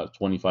worth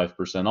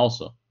 25%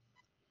 also.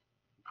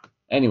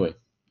 Anyway,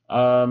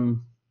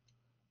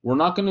 we're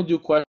not going to do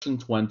question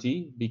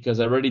 20 because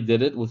I already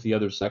did it with the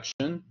other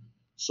section.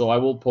 So I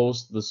will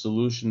post the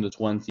solution to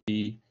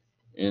 20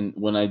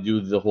 when I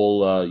do the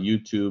whole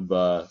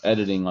YouTube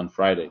editing on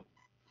Friday.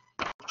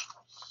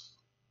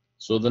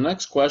 So the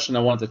next question I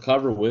want to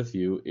cover with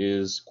you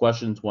is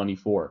question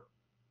 24.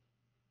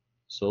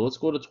 So let's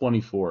go to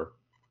 24.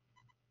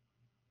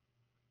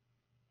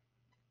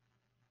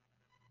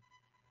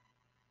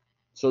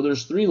 So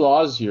there's 3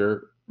 laws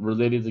here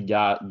related to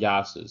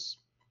gases.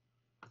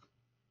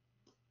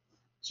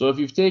 So if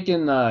you've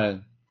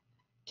taken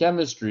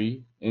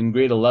chemistry in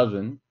grade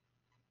 11,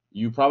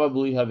 you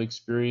probably have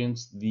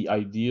experienced the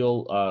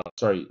ideal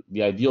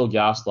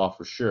gas law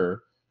for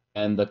sure,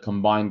 and the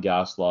combined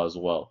gas law as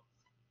well.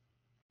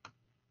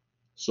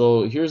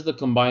 So here's the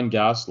combined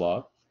gas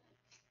law,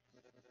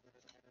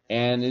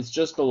 and it's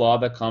just a law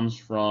that comes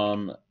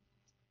from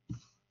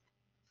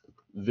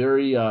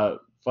very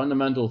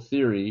fundamental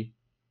theory,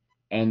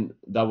 and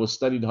that was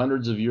studied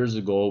hundreds of years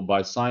ago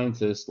by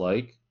scientists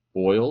like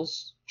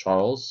Boyles,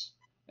 Charles,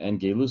 and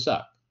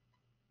Gay-Lussac.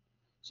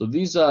 So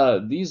these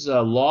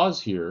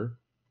laws here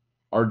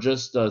are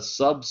just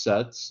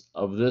subsets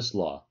of this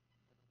law.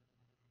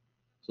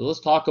 So let's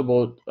talk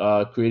about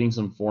creating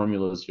some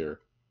formulas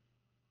here.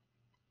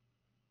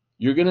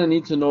 You're going to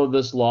need to know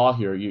this law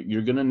here.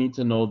 You're going to need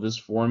to know this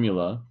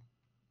formula,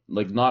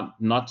 like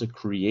not to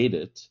create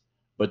it,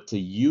 but to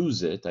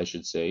use it, I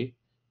should say,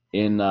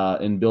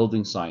 in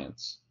building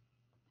science.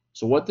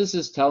 So what this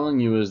is telling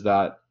you is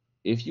that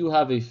if you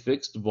have a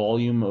fixed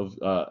volume of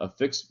a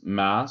fixed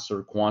mass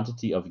or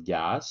quantity of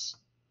gas,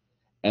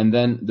 and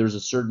then there's a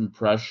certain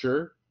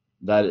pressure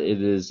that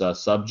it is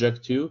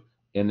subject to,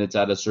 and it's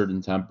at a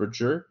certain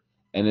temperature,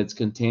 and it's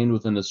contained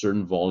within a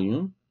certain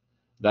volume,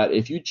 that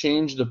if you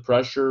change the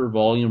pressure,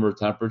 volume, or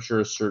temperature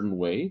a certain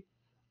way,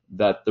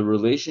 that the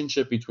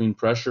relationship between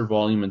pressure,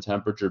 volume, and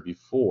temperature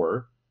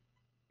before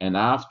and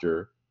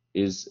after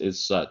is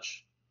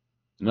such.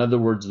 In other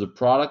words, the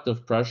product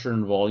of pressure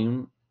and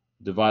volume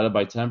divided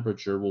by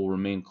temperature will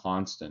remain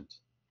constant.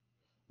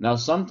 Now,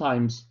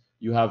 sometimes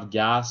you have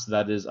gas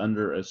that is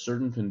under a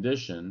certain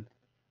condition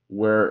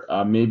where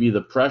maybe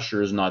the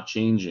pressure is not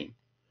changing,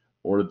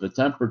 or the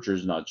temperature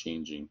is not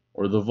changing,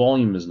 or the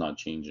volume is not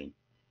changing.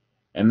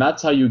 And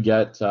that's how you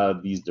get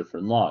these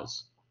different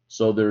laws.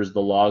 So there's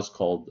the laws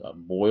called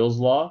Boyle's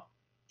law,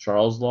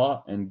 Charles'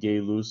 law, and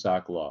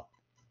Gay-Lussac law.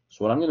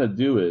 So what I'm going to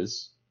do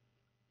is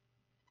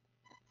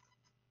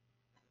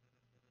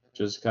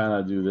just kind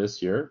of do this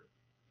here.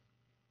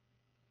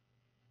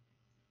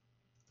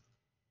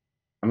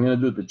 I'm going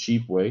to do it the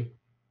cheap way.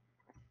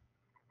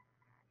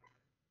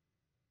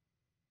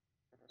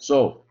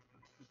 So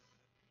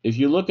if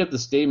you look at the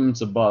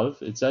statements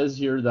above, it says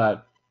here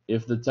that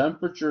if the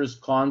temperature is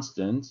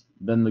constant,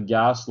 then the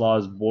gas law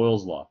is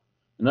Boyle's law.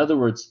 In other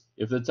words,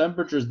 if the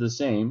temperature is the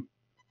same,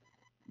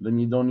 then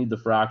you don't need the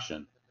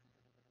fraction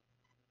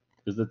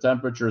because the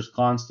temperature is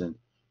constant.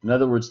 In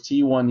other words,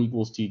 T1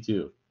 equals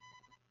T2.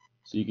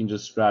 So you can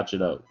just scratch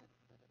it out.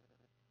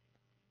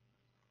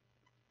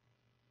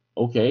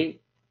 Okay,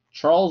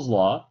 Charles'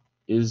 law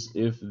is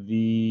if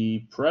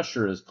the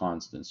pressure is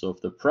constant. So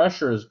if the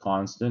pressure is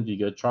constant, you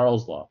get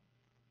Charles' law.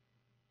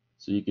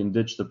 So you can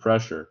ditch the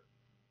pressure.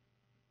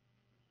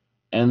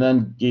 And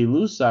then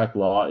Gay-Lussac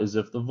law is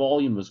if the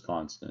volume is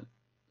constant.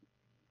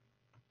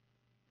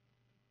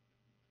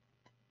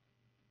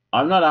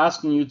 I'm not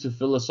asking you to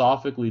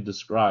philosophically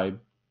describe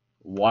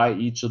why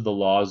each of the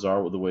laws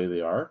are the way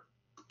they are.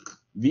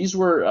 These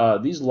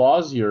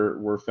laws here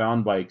were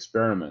found by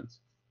experiment.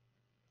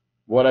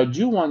 What I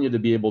do want you to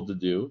be able to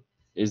do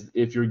is,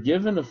 if you're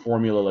given a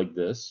formula like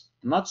this,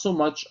 not so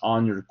much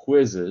on your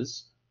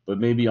quizzes, but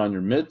maybe on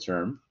your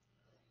midterm,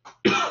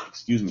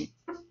 excuse me,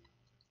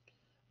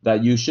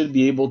 that you should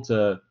be able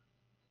to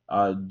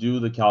do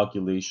the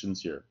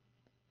calculations here.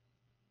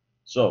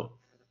 So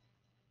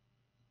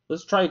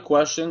let's try a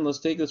question. Let's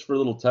take this for a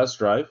little test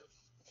drive.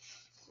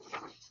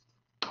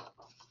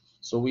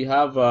 So we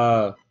have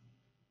a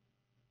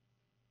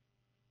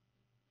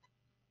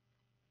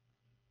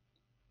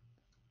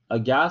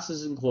gas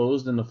is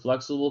enclosed in a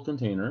flexible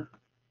container,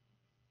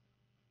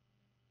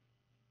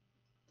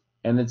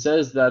 and it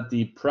says that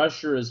the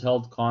pressure is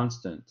held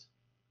constant.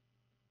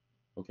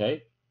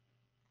 Okay?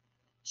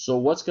 So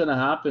what's going to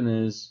happen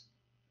is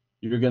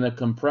you're going to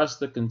compress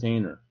the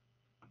container.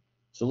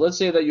 So let's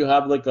say that you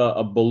have like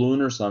a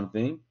balloon or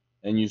something,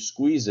 and you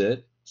squeeze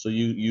it, so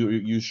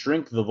you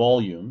shrink the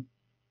volume.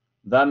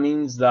 That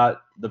means that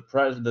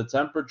the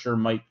temperature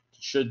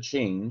should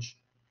change,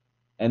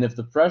 and if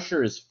the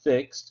pressure is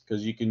fixed,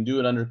 because you can do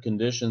it under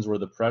conditions where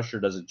the pressure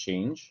doesn't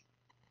change,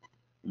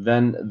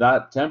 then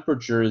that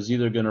temperature is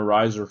either going to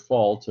rise or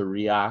fall to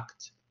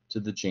react to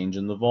the change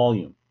in the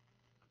volume.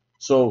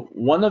 So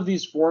one of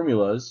these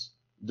formulas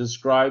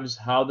describes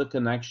how the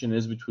connection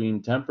is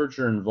between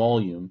temperature and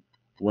volume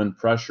when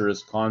pressure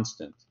is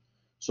constant.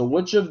 So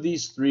which of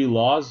these three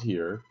laws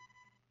here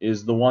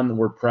is the one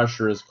where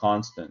pressure is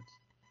constant?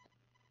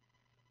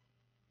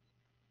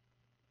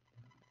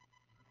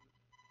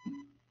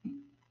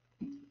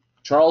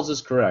 Charles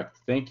is correct.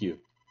 Thank you.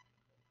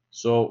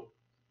 So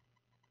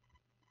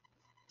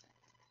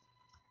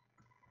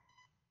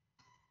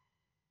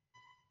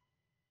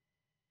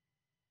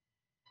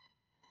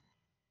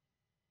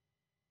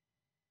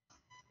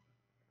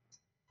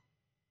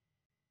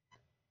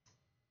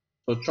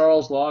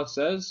Charles' law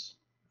says,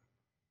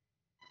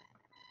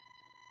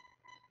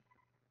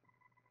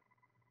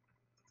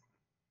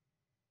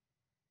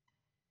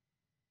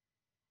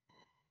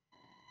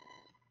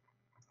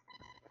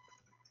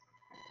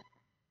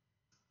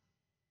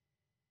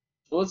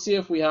 so let's see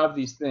if we have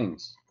these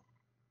things.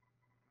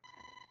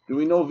 Do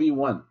we know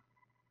V1?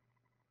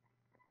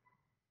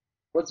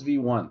 What's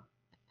V1?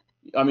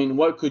 I mean,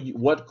 what could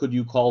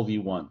you call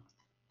V1?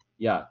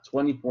 Yeah,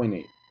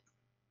 20.8.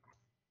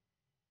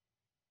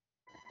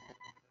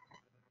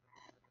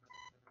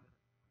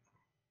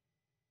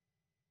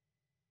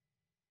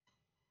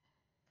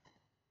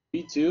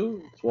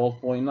 V2,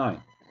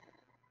 12.9.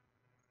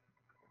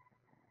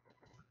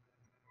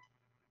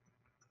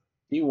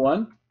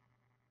 T1,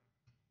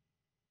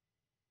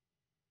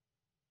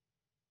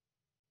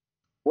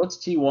 what's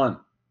T1?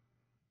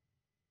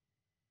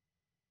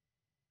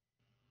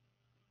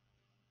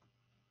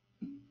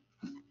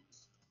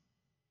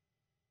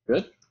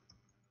 Good.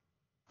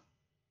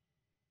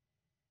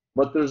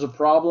 But there's a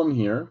problem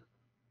here.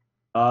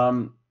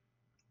 And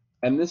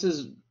this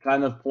is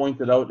kind of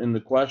pointed out in the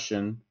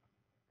question,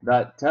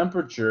 that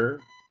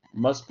temperature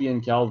must be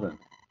in Kelvin.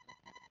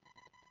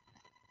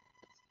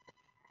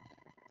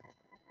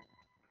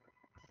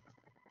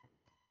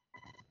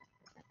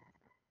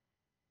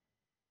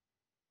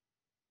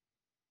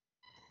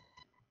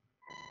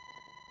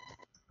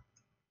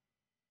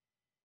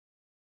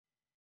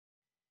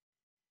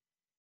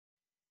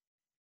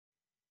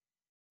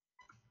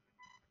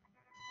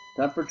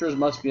 Temperatures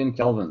must be in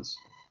kelvins.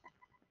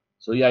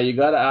 So yeah, you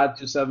got to add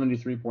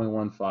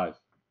 273.15.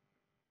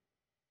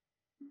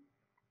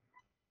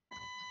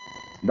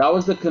 That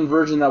was the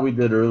conversion that we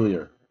did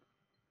earlier.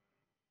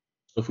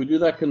 So if we do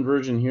that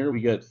conversion here,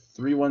 we get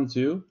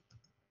 312.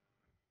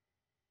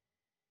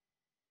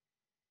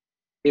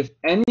 If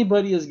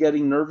anybody is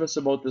getting nervous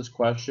about this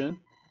question,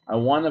 I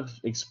want to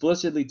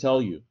explicitly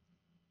tell you,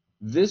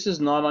 this is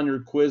not on your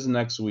quiz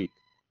next week,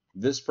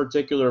 this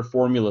particular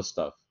formula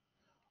stuff.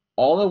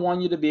 All I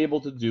want you to be able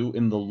to do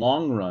in the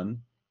long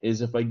run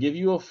is if I give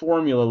you a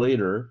formula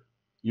later,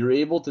 you're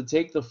able to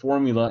take the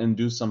formula and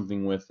do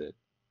something with it.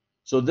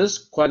 So this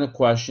kind of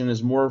question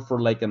is more for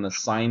like an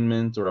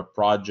assignment or a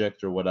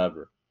project or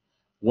whatever.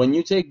 When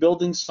you take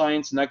building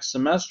science next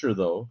semester,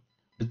 though,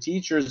 the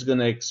teacher is going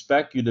to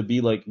expect you to be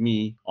like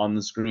me on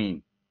the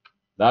screen.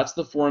 That's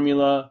the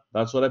formula.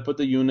 That's what I put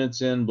the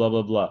units in, blah,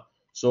 blah, blah.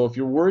 So if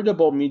you're worried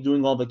about me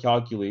doing all the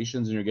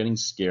calculations and you're getting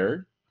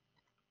scared,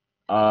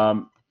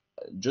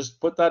 just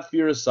put that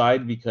fear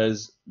aside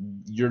because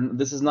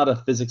this is not a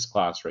physics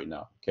class right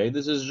now, okay?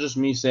 This is just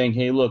me saying,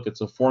 hey, look, it's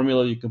a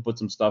formula. You can put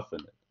some stuff in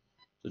it.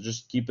 So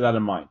just keep that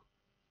in mind.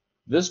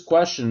 This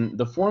question,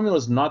 the formula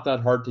is not that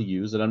hard to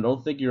use, and I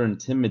don't think you're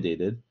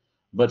intimidated.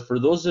 But for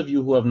those of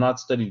you who have not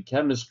studied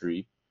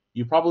chemistry,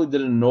 you probably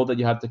didn't know that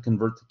you had to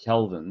convert to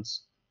kelvins.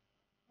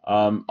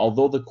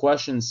 Although the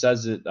question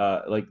says it,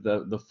 like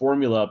the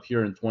formula up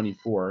here in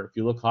 24, if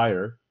you look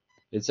higher,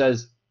 it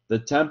says the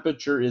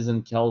temperature is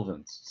in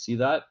kelvins. See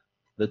that?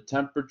 The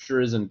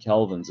temperature is in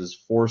kelvins, is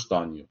forced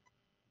on you.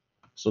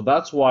 So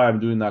that's why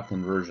I'm doing that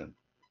conversion.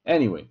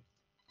 Anyway,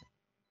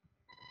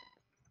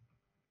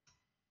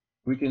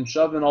 we can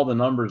shove in all the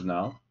numbers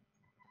now.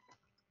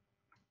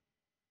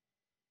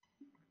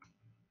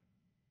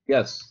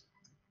 Yes.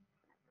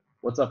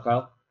 What's up,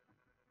 Kyle?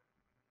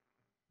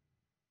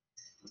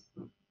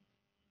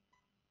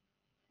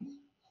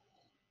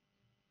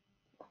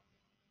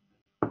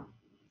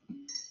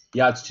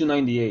 Yeah, it's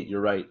 298.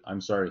 You're right.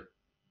 I'm sorry.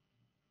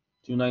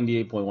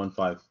 298.15.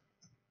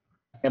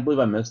 I can't believe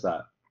I missed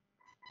that.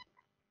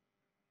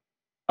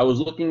 I was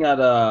looking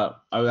at I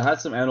had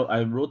some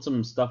I wrote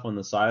some stuff on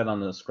the side on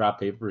the scrap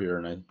paper here,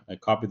 and I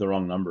copied the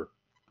wrong number.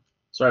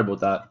 Sorry about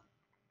that.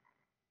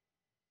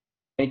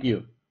 Thank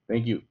you.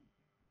 Thank you.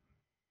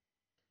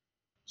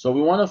 So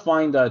we want to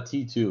find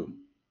T2.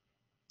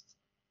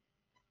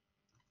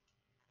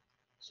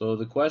 So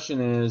the question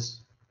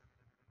is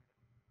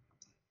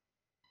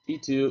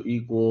T2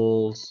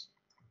 equals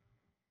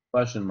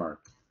question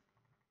mark.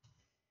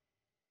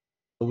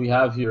 So we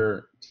have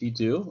here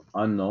T2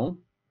 unknown.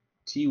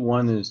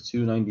 T1 is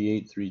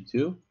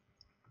 298.32.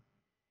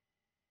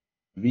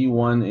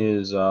 V1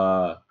 is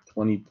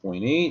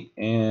 20.8,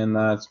 and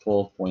that's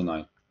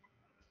 12.9.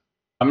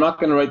 I'm not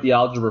going to write the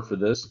algebra for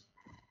this.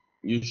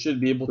 You should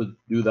be able to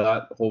do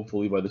that,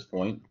 hopefully, by this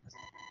point.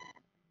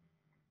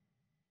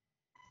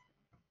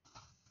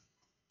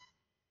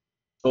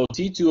 So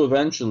T2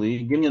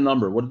 eventually, give me a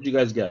number. What did you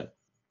guys get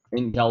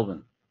in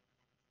Kelvin?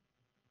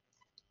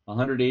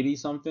 180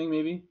 something,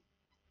 maybe?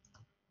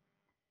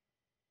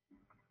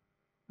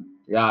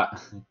 Yeah,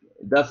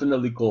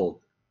 definitely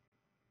cold.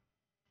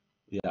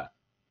 Yeah.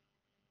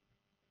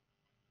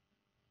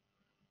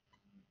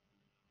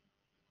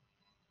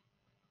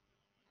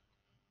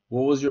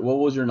 What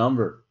was your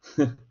number?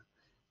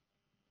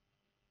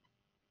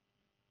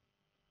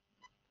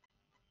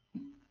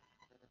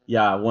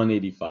 Yeah,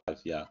 185.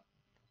 Yeah.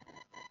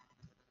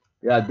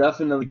 Yeah,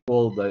 definitely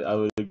cold. I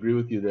would agree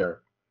with you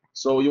there.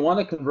 So you want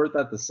to convert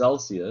that to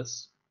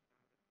Celsius.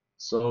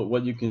 So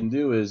what you can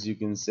do is you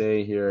can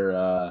say here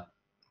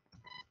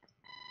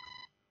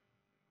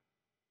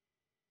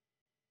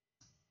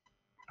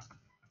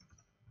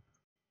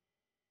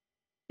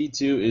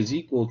T2 is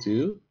equal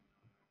to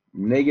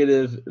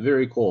negative,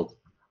 very cold.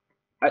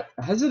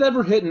 Has it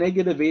ever hit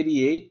negative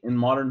 88 in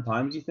modern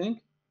times, you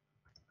think?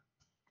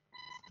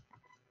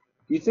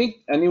 Do you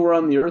think anywhere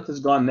on the Earth has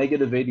gone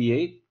negative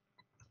 88?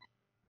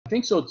 I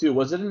think so too.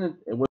 Was it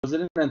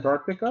in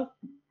Antarctica?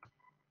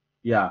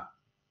 Yeah.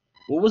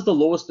 What was the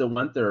lowest that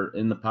went there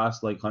in the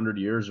past like 100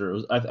 years?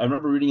 I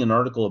remember reading an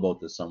article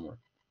about this somewhere.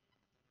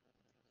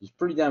 It was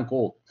pretty damn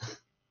cold.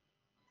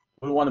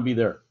 We want to be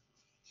there.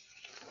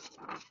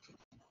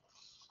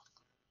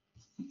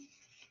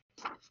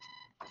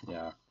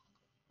 Yeah.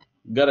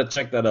 Gotta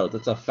check that out.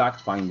 That's a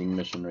fact-finding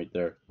mission right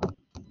there.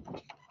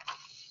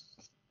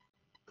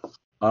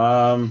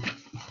 Um,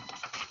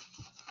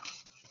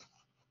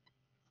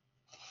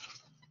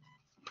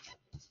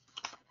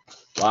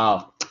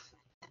 wow.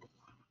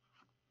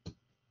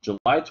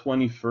 July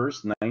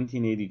 21st,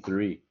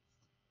 1983.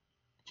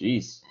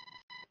 Jeez.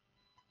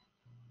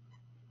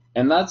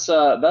 And that's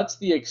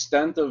the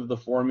extent of the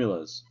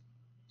formulas.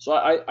 So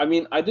I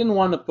mean I didn't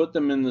want to put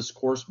them in this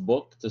course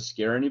book to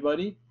scare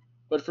anybody,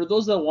 but for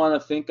those that want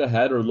to think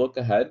ahead or look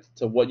ahead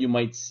to what you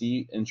might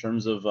see in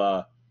terms of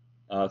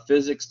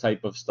physics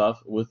type of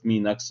stuff with me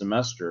next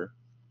semester,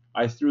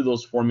 I threw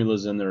those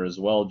formulas in there as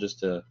well just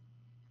to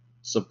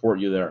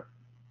support you there.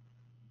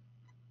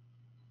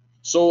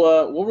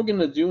 So what we're going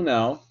to do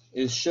now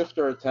is shift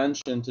our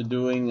attention to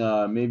doing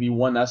maybe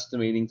one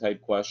estimating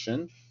type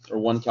question or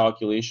one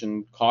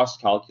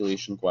cost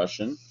calculation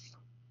question.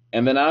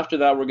 And then after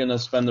that, we're going to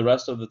spend the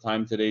rest of the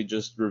time today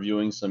just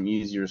reviewing some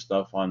easier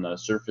stuff on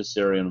surface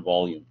area and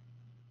volume.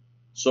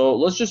 So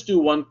let's just do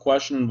one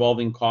question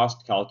involving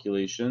cost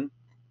calculation.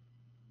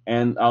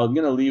 And I'm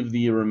going to leave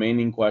the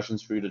remaining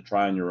questions for you to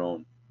try on your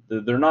own.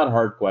 They're not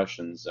hard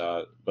questions,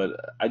 but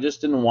I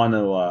just didn't want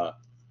to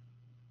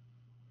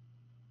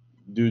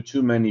do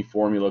too many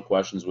formula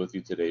questions with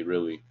you today,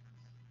 really.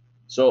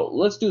 So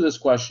let's do this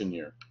question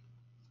here.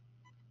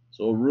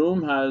 So a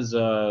room has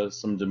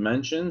some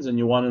dimensions, and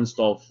you want to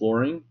install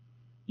flooring.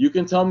 You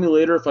can tell me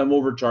later if I'm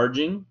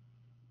overcharging.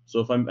 So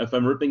if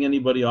I'm ripping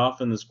anybody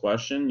off in this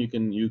question, you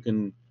can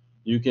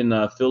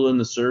fill in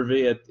the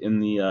survey in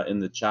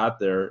the chat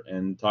there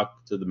and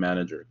talk to the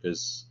manager,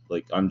 because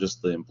like I'm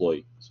just the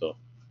employee. So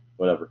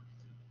whatever.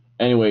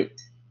 Anyway,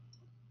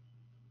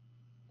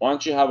 why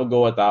don't you have a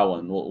go at that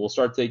one? We'll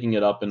start taking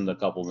it up in a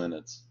couple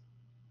minutes.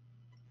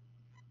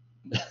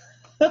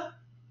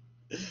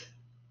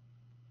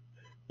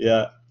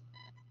 Yeah.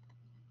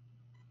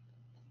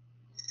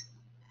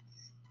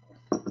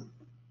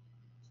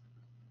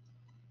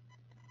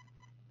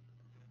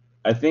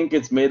 I think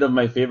it's made of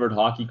my favorite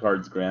hockey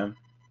cards, Graham.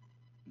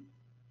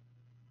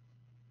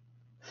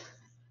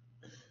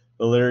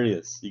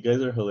 Hilarious. You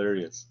guys are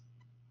hilarious.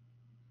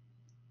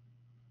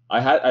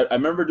 I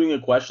remember doing a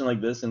question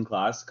like this in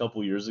class a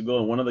couple years ago,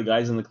 and one of the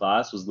guys in the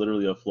class was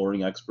literally a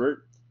flooring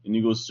expert, and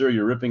he goes, "Sir,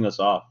 you're ripping us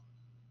off."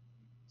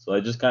 So I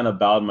just kind of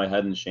bowed my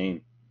head in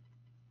shame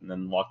and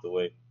then walked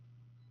away.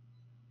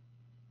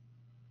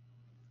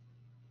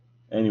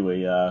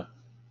 Anyway,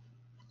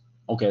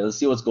 okay, let's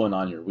see what's going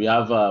on here. We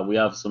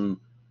have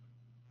some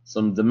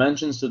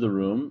dimensions to the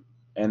room,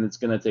 and it's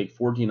gonna take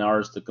 14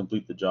 hours to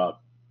complete the job.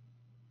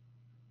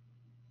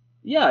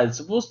 Yeah, it's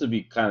supposed to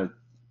be kind of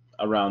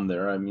around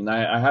there. I mean,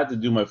 I had to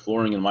do my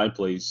flooring in my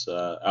place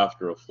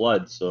after a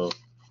flood, so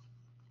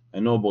I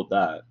know about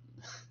that.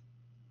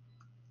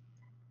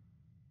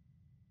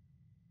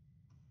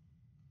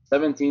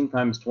 17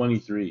 times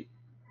 23.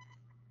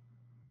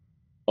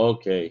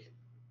 Okay,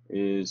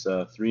 is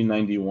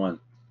 391.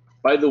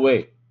 By the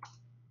way,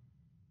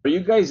 are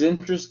you guys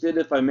interested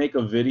if I make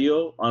a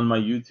video on my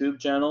YouTube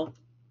channel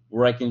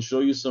where I can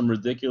show you some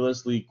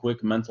ridiculously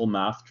quick mental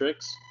math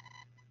tricks?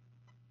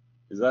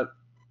 Is that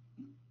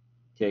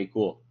okay?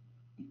 Cool.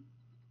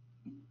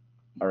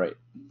 All right.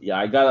 Yeah,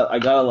 I got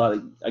a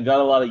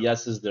lot of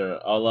yeses there.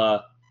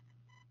 I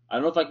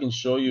don't know if I can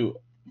show you.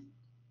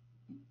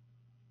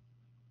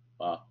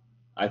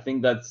 I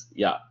think that's,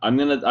 yeah. I'm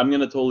gonna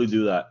totally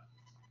do that.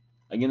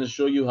 I'm gonna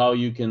show you how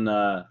you can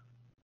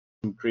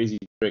some crazy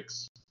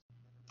tricks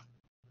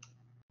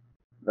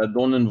that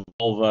don't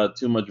involve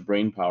too much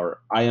brain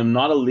power. I am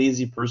not a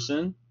lazy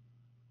person,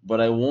 but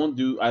I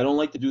don't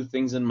like to do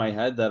things in my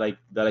head that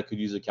I could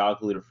use a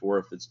calculator for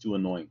if it's too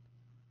annoying.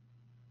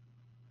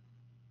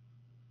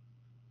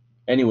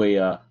 Anyway,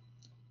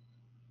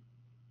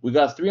 we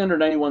got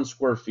 391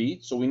 square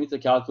feet, so we need to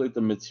calculate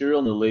the material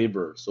and the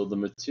labor. So the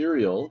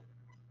material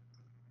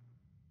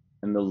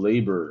and the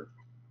labor,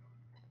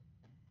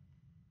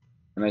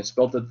 and I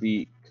spelt it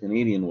the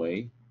Canadian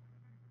way.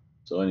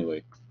 So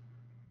anyway,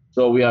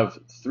 so we have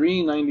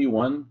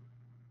 391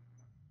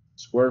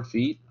 square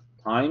feet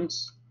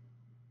times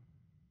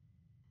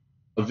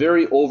a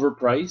very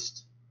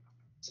overpriced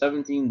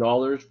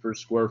 $17 per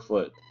square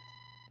foot.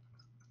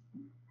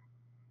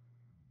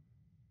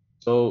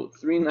 So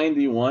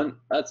 391,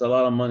 that's a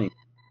lot of money.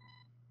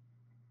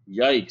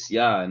 Yikes,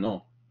 yeah, I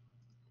know.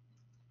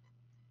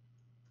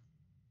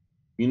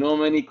 You know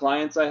how many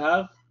clients I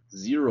have?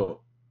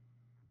 0.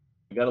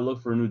 I gotta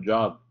look for a new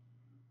job.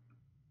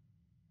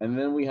 And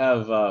then we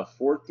have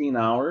 14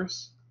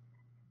 hours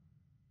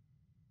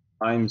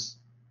times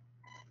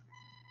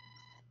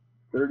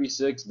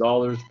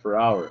 $36 per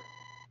hour.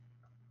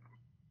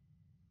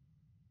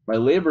 My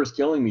labor is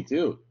killing me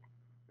too.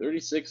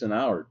 36 an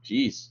hour,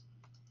 jeez.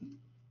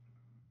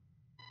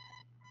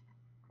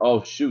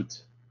 Oh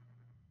shoot.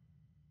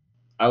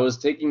 I was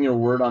taking your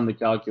word on the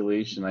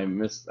calculation. I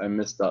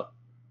missed up.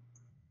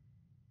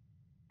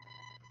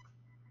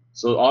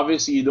 So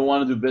obviously you don't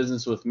want to do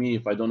business with me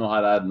if I don't know how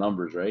to add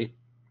numbers, right?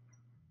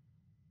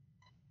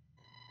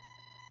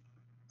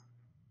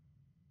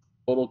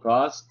 Total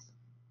cost,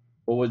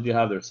 what would you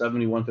have there?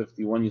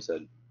 71.51 you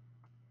said.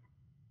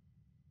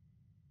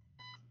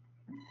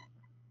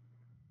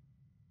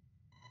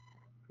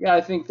 Yeah,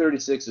 I think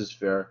 36 is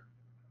fair.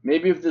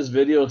 Maybe if this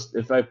video,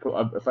 if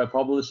I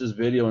publish this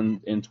video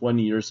in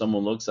 20 years,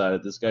 someone looks at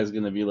it, this guy's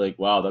gonna be like,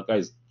 wow, that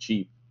guy's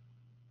cheap.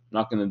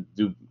 Not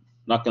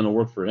gonna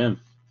work for him.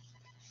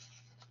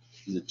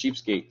 He's a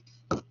cheapskate.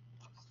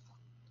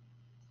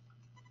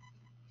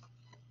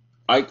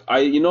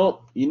 You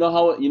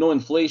know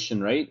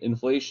inflation, right?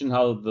 Inflation,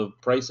 how the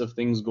price of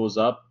things goes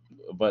up,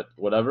 but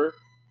whatever.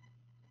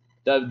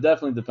 That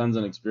definitely depends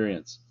on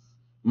experience.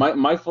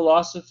 My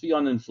philosophy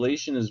on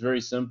inflation is very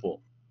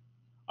simple.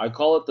 I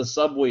call it the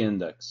subway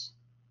index.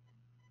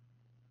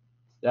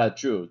 Yeah,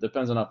 true.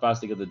 Depends on how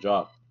fast they get the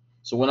job.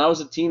 So when I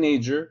was a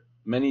teenager,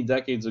 many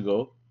decades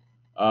ago,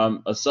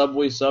 a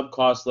Subway sub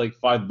cost like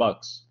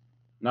 $5.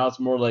 Now it's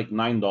more like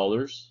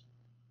 $9.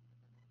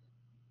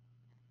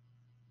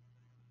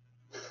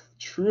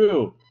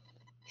 True,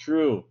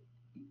 true.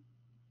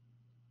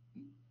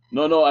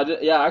 No,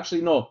 yeah,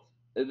 actually no.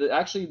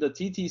 Actually, the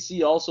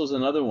TTC also is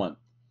another one.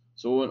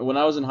 So when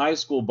I was in high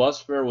school,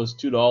 bus fare was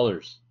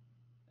 $2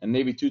 and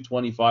maybe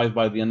 $2.25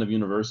 by the end of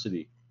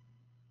university.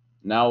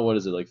 Now what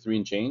is it, like 3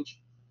 and change?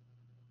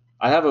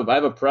 I have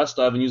a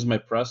Presto. I haven't used my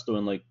Presto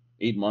in like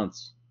 8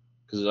 months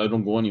because I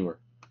don't go anywhere.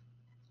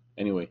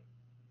 Anyway,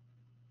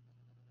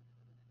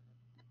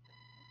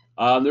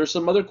 there's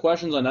some other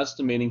questions on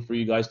estimating for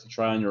you guys to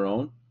try on your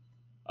own.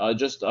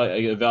 Just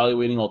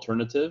evaluating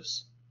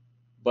alternatives.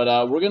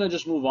 But we're gonna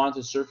just move on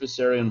to surface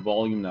area and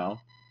volume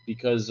now,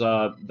 because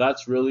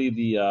that's really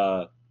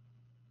the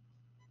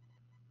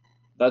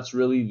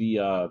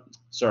the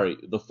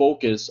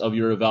focus of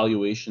your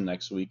evaluation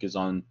next week is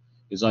on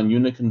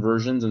unit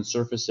conversions and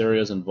surface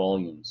areas and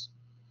volumes.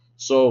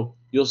 So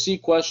you'll see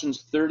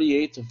questions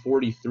 38 to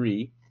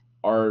 43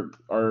 are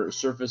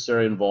surface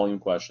area and volume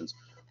questions.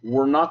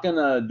 We're not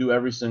gonna do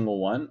every single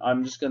one. I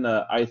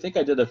think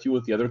I did a few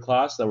with the other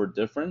class that were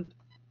different.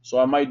 So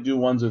I might do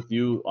ones with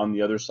you on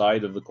the other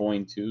side of the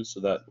coin too, so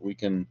that we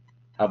can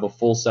have a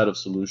full set of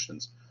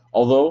solutions.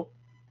 Although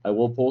I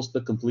will post the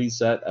complete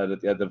set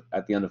at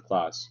the end of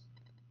class.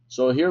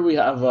 So here we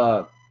have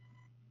a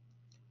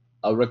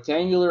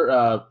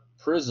rectangular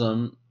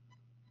prism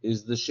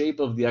is the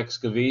shape of the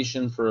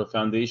excavation for a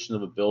foundation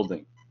of a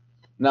building.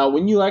 Now,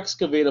 when you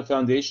excavate a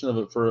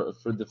foundation for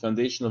the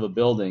foundation of a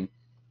building,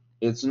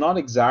 it's not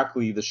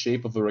exactly the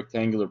shape of a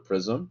rectangular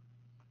prism.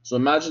 So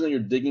imagine that you're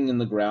digging in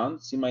the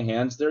ground. See my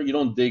hands there? You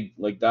don't dig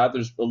like that.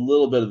 There's a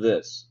little bit of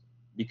this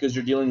because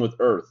you're dealing with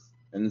earth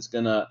and it's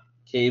gonna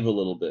cave a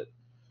little bit.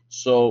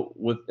 So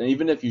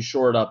even if you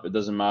shore it up, it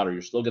doesn't matter.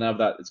 You're still gonna have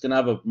that. It's gonna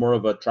have more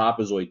of a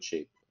trapezoid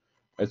shape.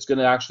 It's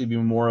gonna actually be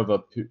more of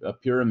a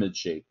pyramid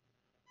shape,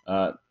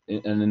 an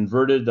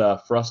inverted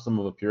frustum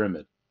of a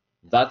pyramid.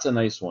 That's a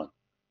nice one.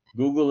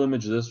 Google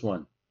image this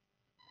one.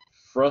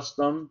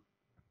 Frustum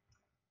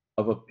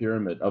of a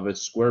pyramid, of a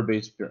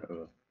square-based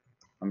pyramid.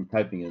 I'm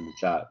typing it in the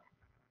chat.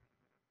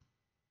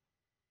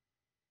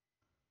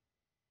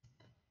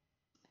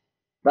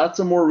 That's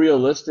a more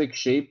realistic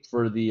shape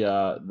for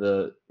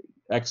the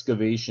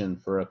excavation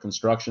for a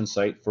construction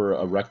site for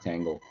a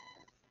rectangle,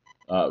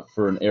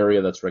 for an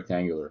area that's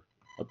rectangular,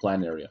 a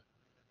planned area.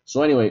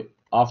 So anyway,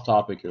 off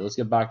topic here. Let's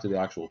get back to the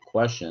actual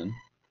question.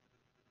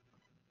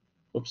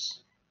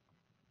 Oops.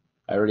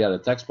 I already had a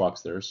text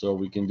box there, so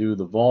we can do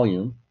the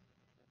volume.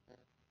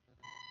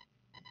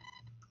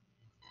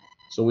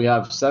 So we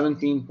have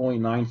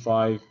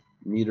 17.95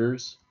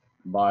 meters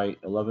by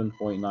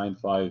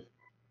 11.95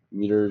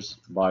 meters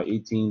by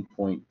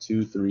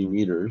 18.23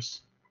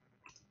 meters.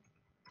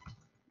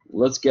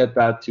 Let's get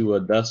that to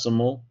a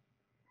decimal.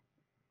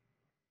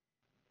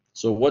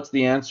 So what's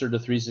the answer to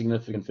three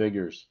significant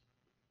figures?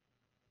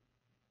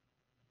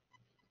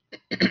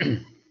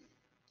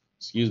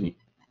 Excuse me.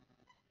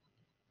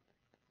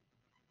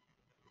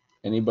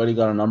 Anybody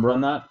got a number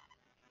on that?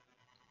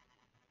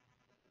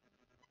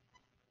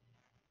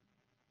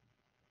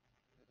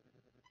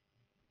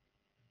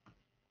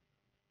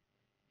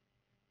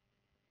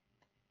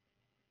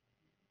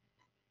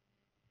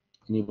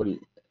 Anybody?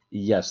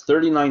 Yes,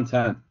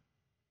 3910.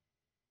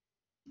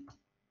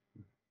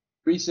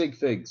 3 sig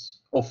figs.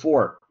 Oh,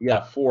 4.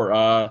 Yeah,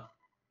 4.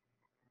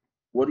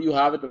 What do you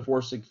have it to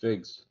 4 sig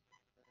figs?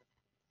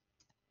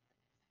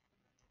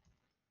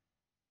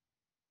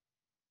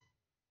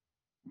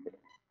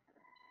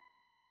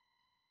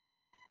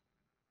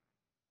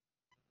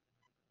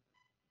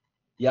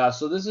 Yeah,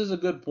 so this is a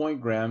good point,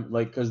 Graham.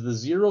 Like, because the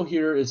 0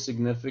 here is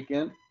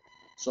significant.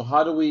 So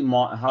how do we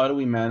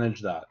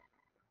manage that?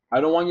 I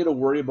don't want you to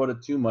worry about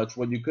it too much.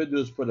 What you could do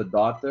is put a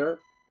dot there,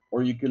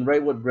 or you can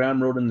write what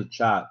Graham wrote in the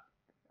chat.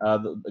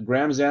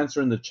 Graham's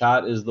answer in the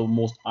chat is the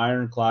most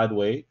ironclad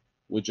way,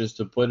 which is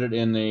to put it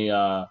in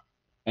a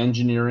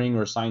engineering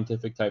or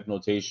scientific type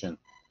notation.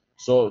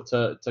 So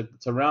to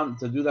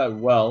do that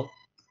well,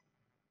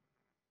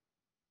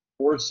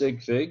 4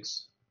 sig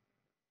figs.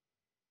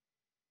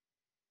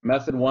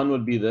 Method 1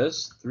 would be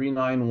this,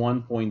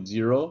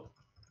 391.0.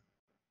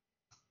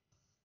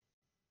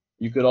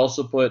 You could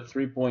also put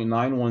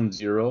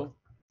 3.910.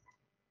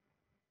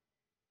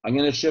 I'm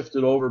going to shift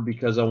it over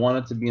because I want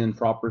it to be in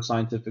proper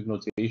scientific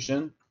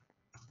notation.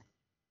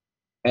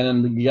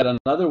 And then yet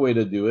another way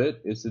to do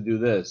it is to do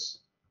this.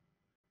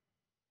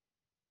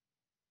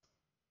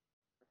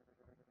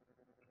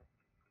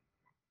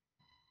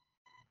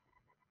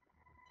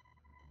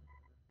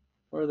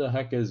 Where the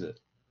heck is it?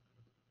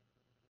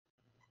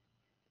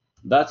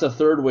 That's a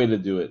third way to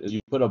do it, is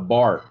you put a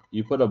bar.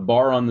 You put a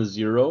bar on the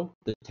 0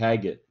 to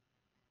tag it.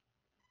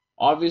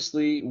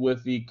 Obviously,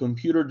 with the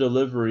computer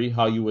delivery,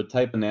 how you would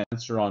type an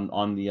answer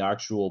on the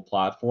actual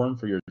platform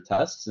for your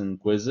tests and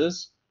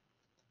quizzes,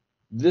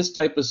 this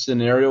type of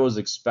scenario is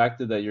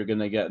expected that you're going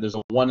to get, there's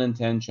a 1 in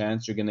 10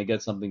 chance you're going to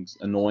get something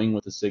annoying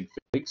with the sig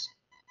figs.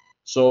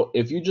 So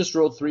if you just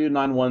wrote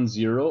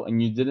 3910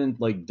 and you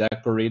didn't like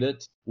decorate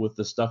it with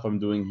the stuff I'm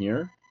doing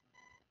here,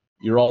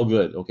 you're all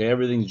good, okay?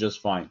 Everything's just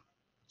fine.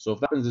 So if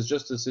that happens, it's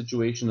just a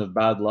situation of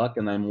bad luck,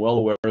 and I'm well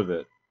aware of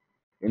it.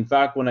 In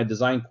fact, when I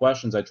design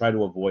questions, I try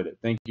to avoid it.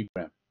 Thank you,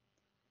 Graham.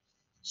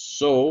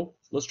 So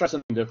let's try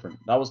something different.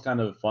 That was kind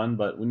of fun,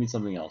 but we need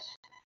something else.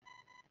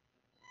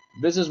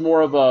 This is more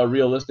of a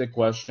realistic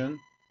question.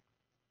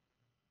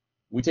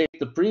 we take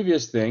the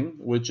previous thing,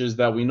 which is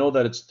that we know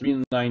that it's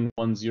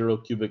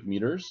 3910 cubic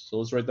meters. So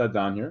let's write that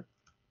down here.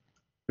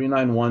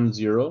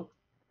 3910.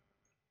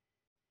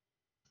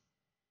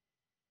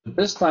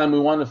 This time we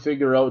want to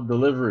figure out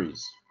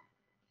deliveries.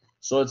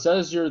 So it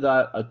says here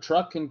that a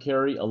truck can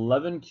carry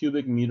 11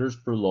 cubic meters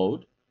per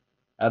load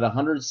at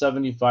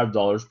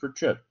 $175 per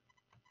trip.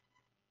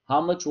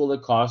 How much will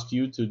it cost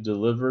you to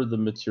deliver the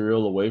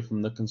material away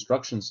from the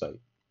construction site?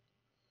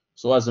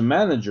 So as a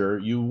manager,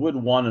 you would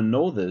want to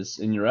know this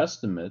in your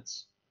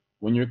estimates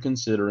when you're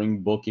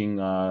considering booking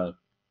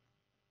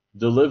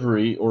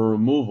delivery or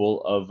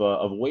removal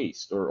of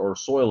waste or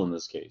soil in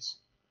this case.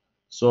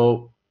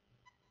 So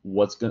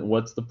what's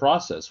the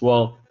process?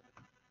 Well,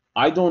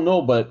 I don't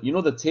know, but you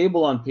know the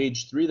table on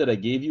page 3 that I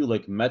gave you,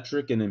 like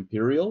metric and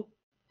imperial?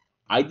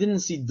 I didn't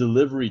see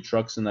delivery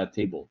trucks in that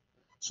table.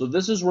 So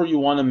this is where you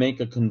want to make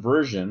a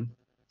conversion,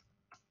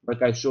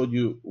 like I showed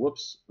you,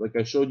 like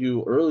I showed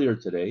you earlier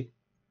today,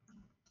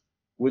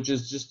 which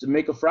is just to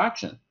make a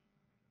fraction.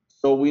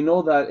 So we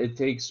know that it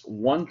takes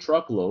one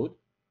truckload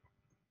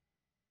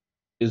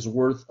is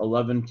worth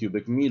 11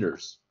 cubic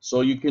meters.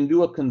 So you can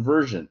do a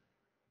conversion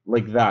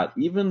like that,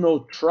 even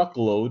though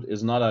truckload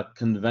is not a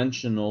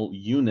conventional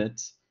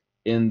unit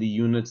in the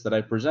units that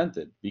I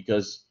presented,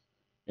 because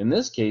in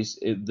this case,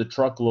 the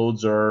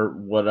truckloads are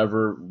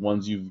whatever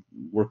ones you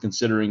were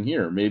considering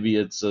here. Maybe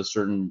it's a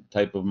certain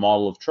type of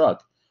model of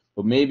truck,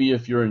 but maybe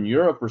if you're in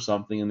Europe or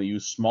something and they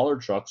use smaller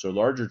trucks or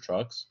larger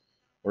trucks,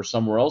 or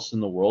somewhere else in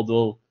the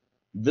world,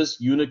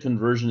 this unit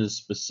conversion is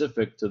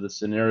specific to the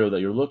scenario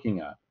that you're looking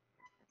at.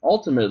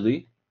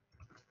 Ultimately,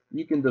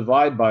 you can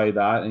divide by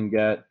that and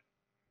get,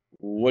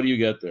 what do you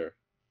get there?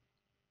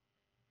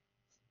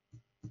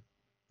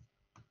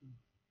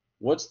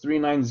 What's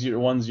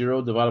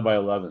 3910 divided by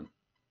 11?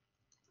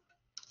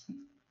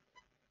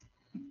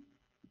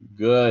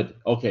 Good.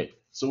 Okay,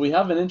 so we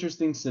have an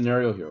interesting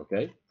scenario here,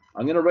 okay?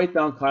 I'm going to write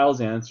down Kyle's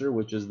answer,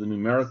 which is the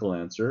numerical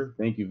answer.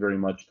 Thank you very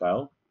much,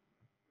 Kyle.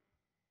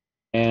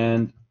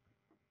 And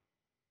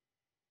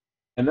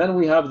then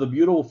we have the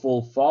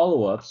beautiful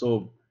follow-up.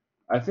 So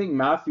I think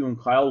Matthew and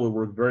Kyle would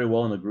work very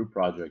well in a group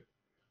project.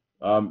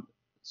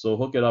 So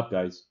hook it up,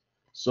 guys.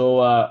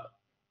 So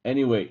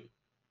anyway,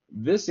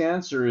 this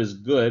answer is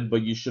good,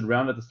 but you should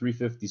round it to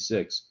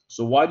 356.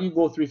 So why do you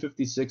go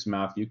 356,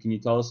 Matthew? Can you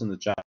tell us in the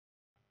chat?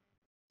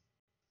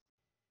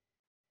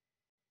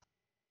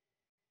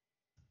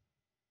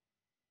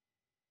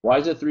 Why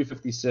is it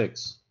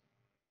 356?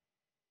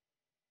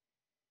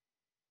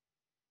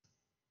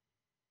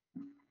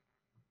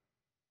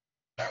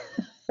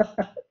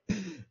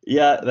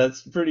 Yeah,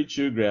 that's pretty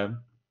true, Graham.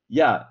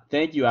 Yeah,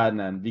 thank you,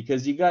 Adnan,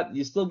 because you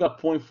still got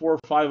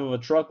 0.45 of a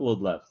truckload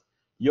left.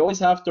 You always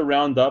have to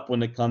round up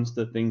when it comes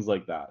to things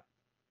like that.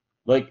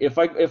 Like if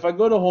I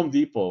go to Home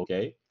Depot,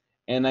 okay,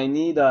 and I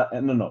need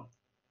no,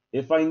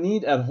 if I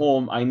need at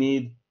home, I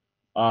need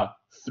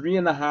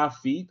 3.5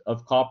 feet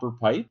of copper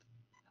pipe.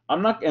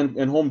 I'm not,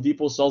 and Home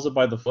Depot sells it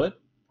by the foot.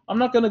 I'm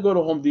not gonna go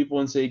to Home Depot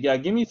and say, yeah,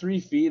 give me 3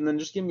 feet and then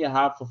just give me a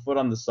half a foot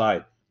on the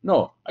side.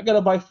 No, I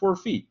gotta buy 4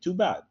 feet. Too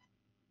bad,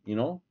 you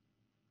know.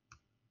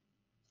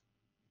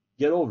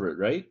 Get over it,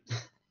 right?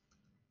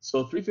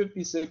 So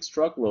 356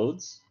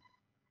 truckloads.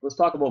 Let's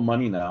talk about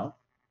money now.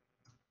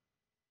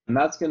 And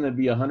that's going to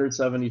be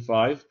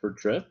 175 per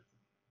trip.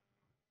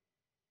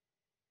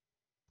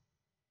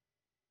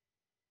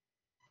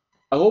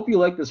 I hope you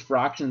like this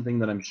fraction thing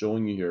that I'm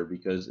showing you here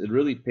because it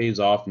really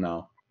pays off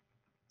now.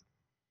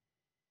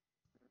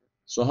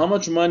 So how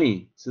much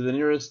money to the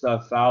nearest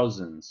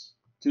thousands?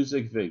 2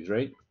 sig figs,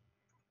 right?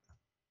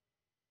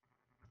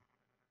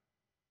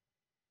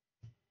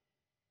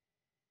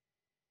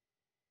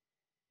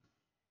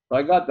 So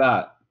I got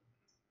that.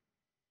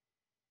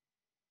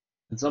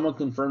 Did someone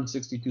confirm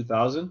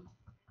 62,000?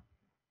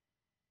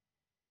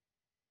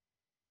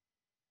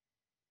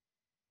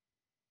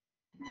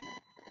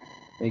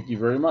 Thank you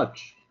very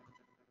much.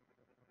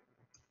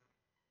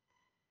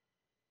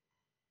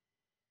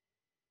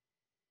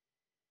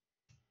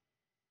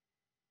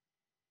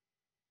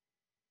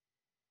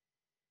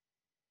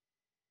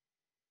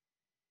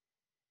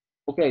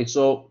 Okay,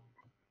 so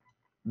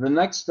the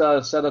next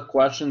set of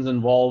questions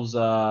involves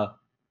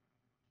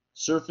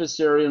surface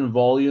area and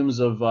volumes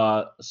of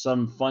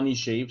some funny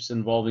shapes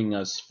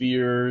involving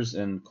spheres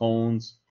and cones.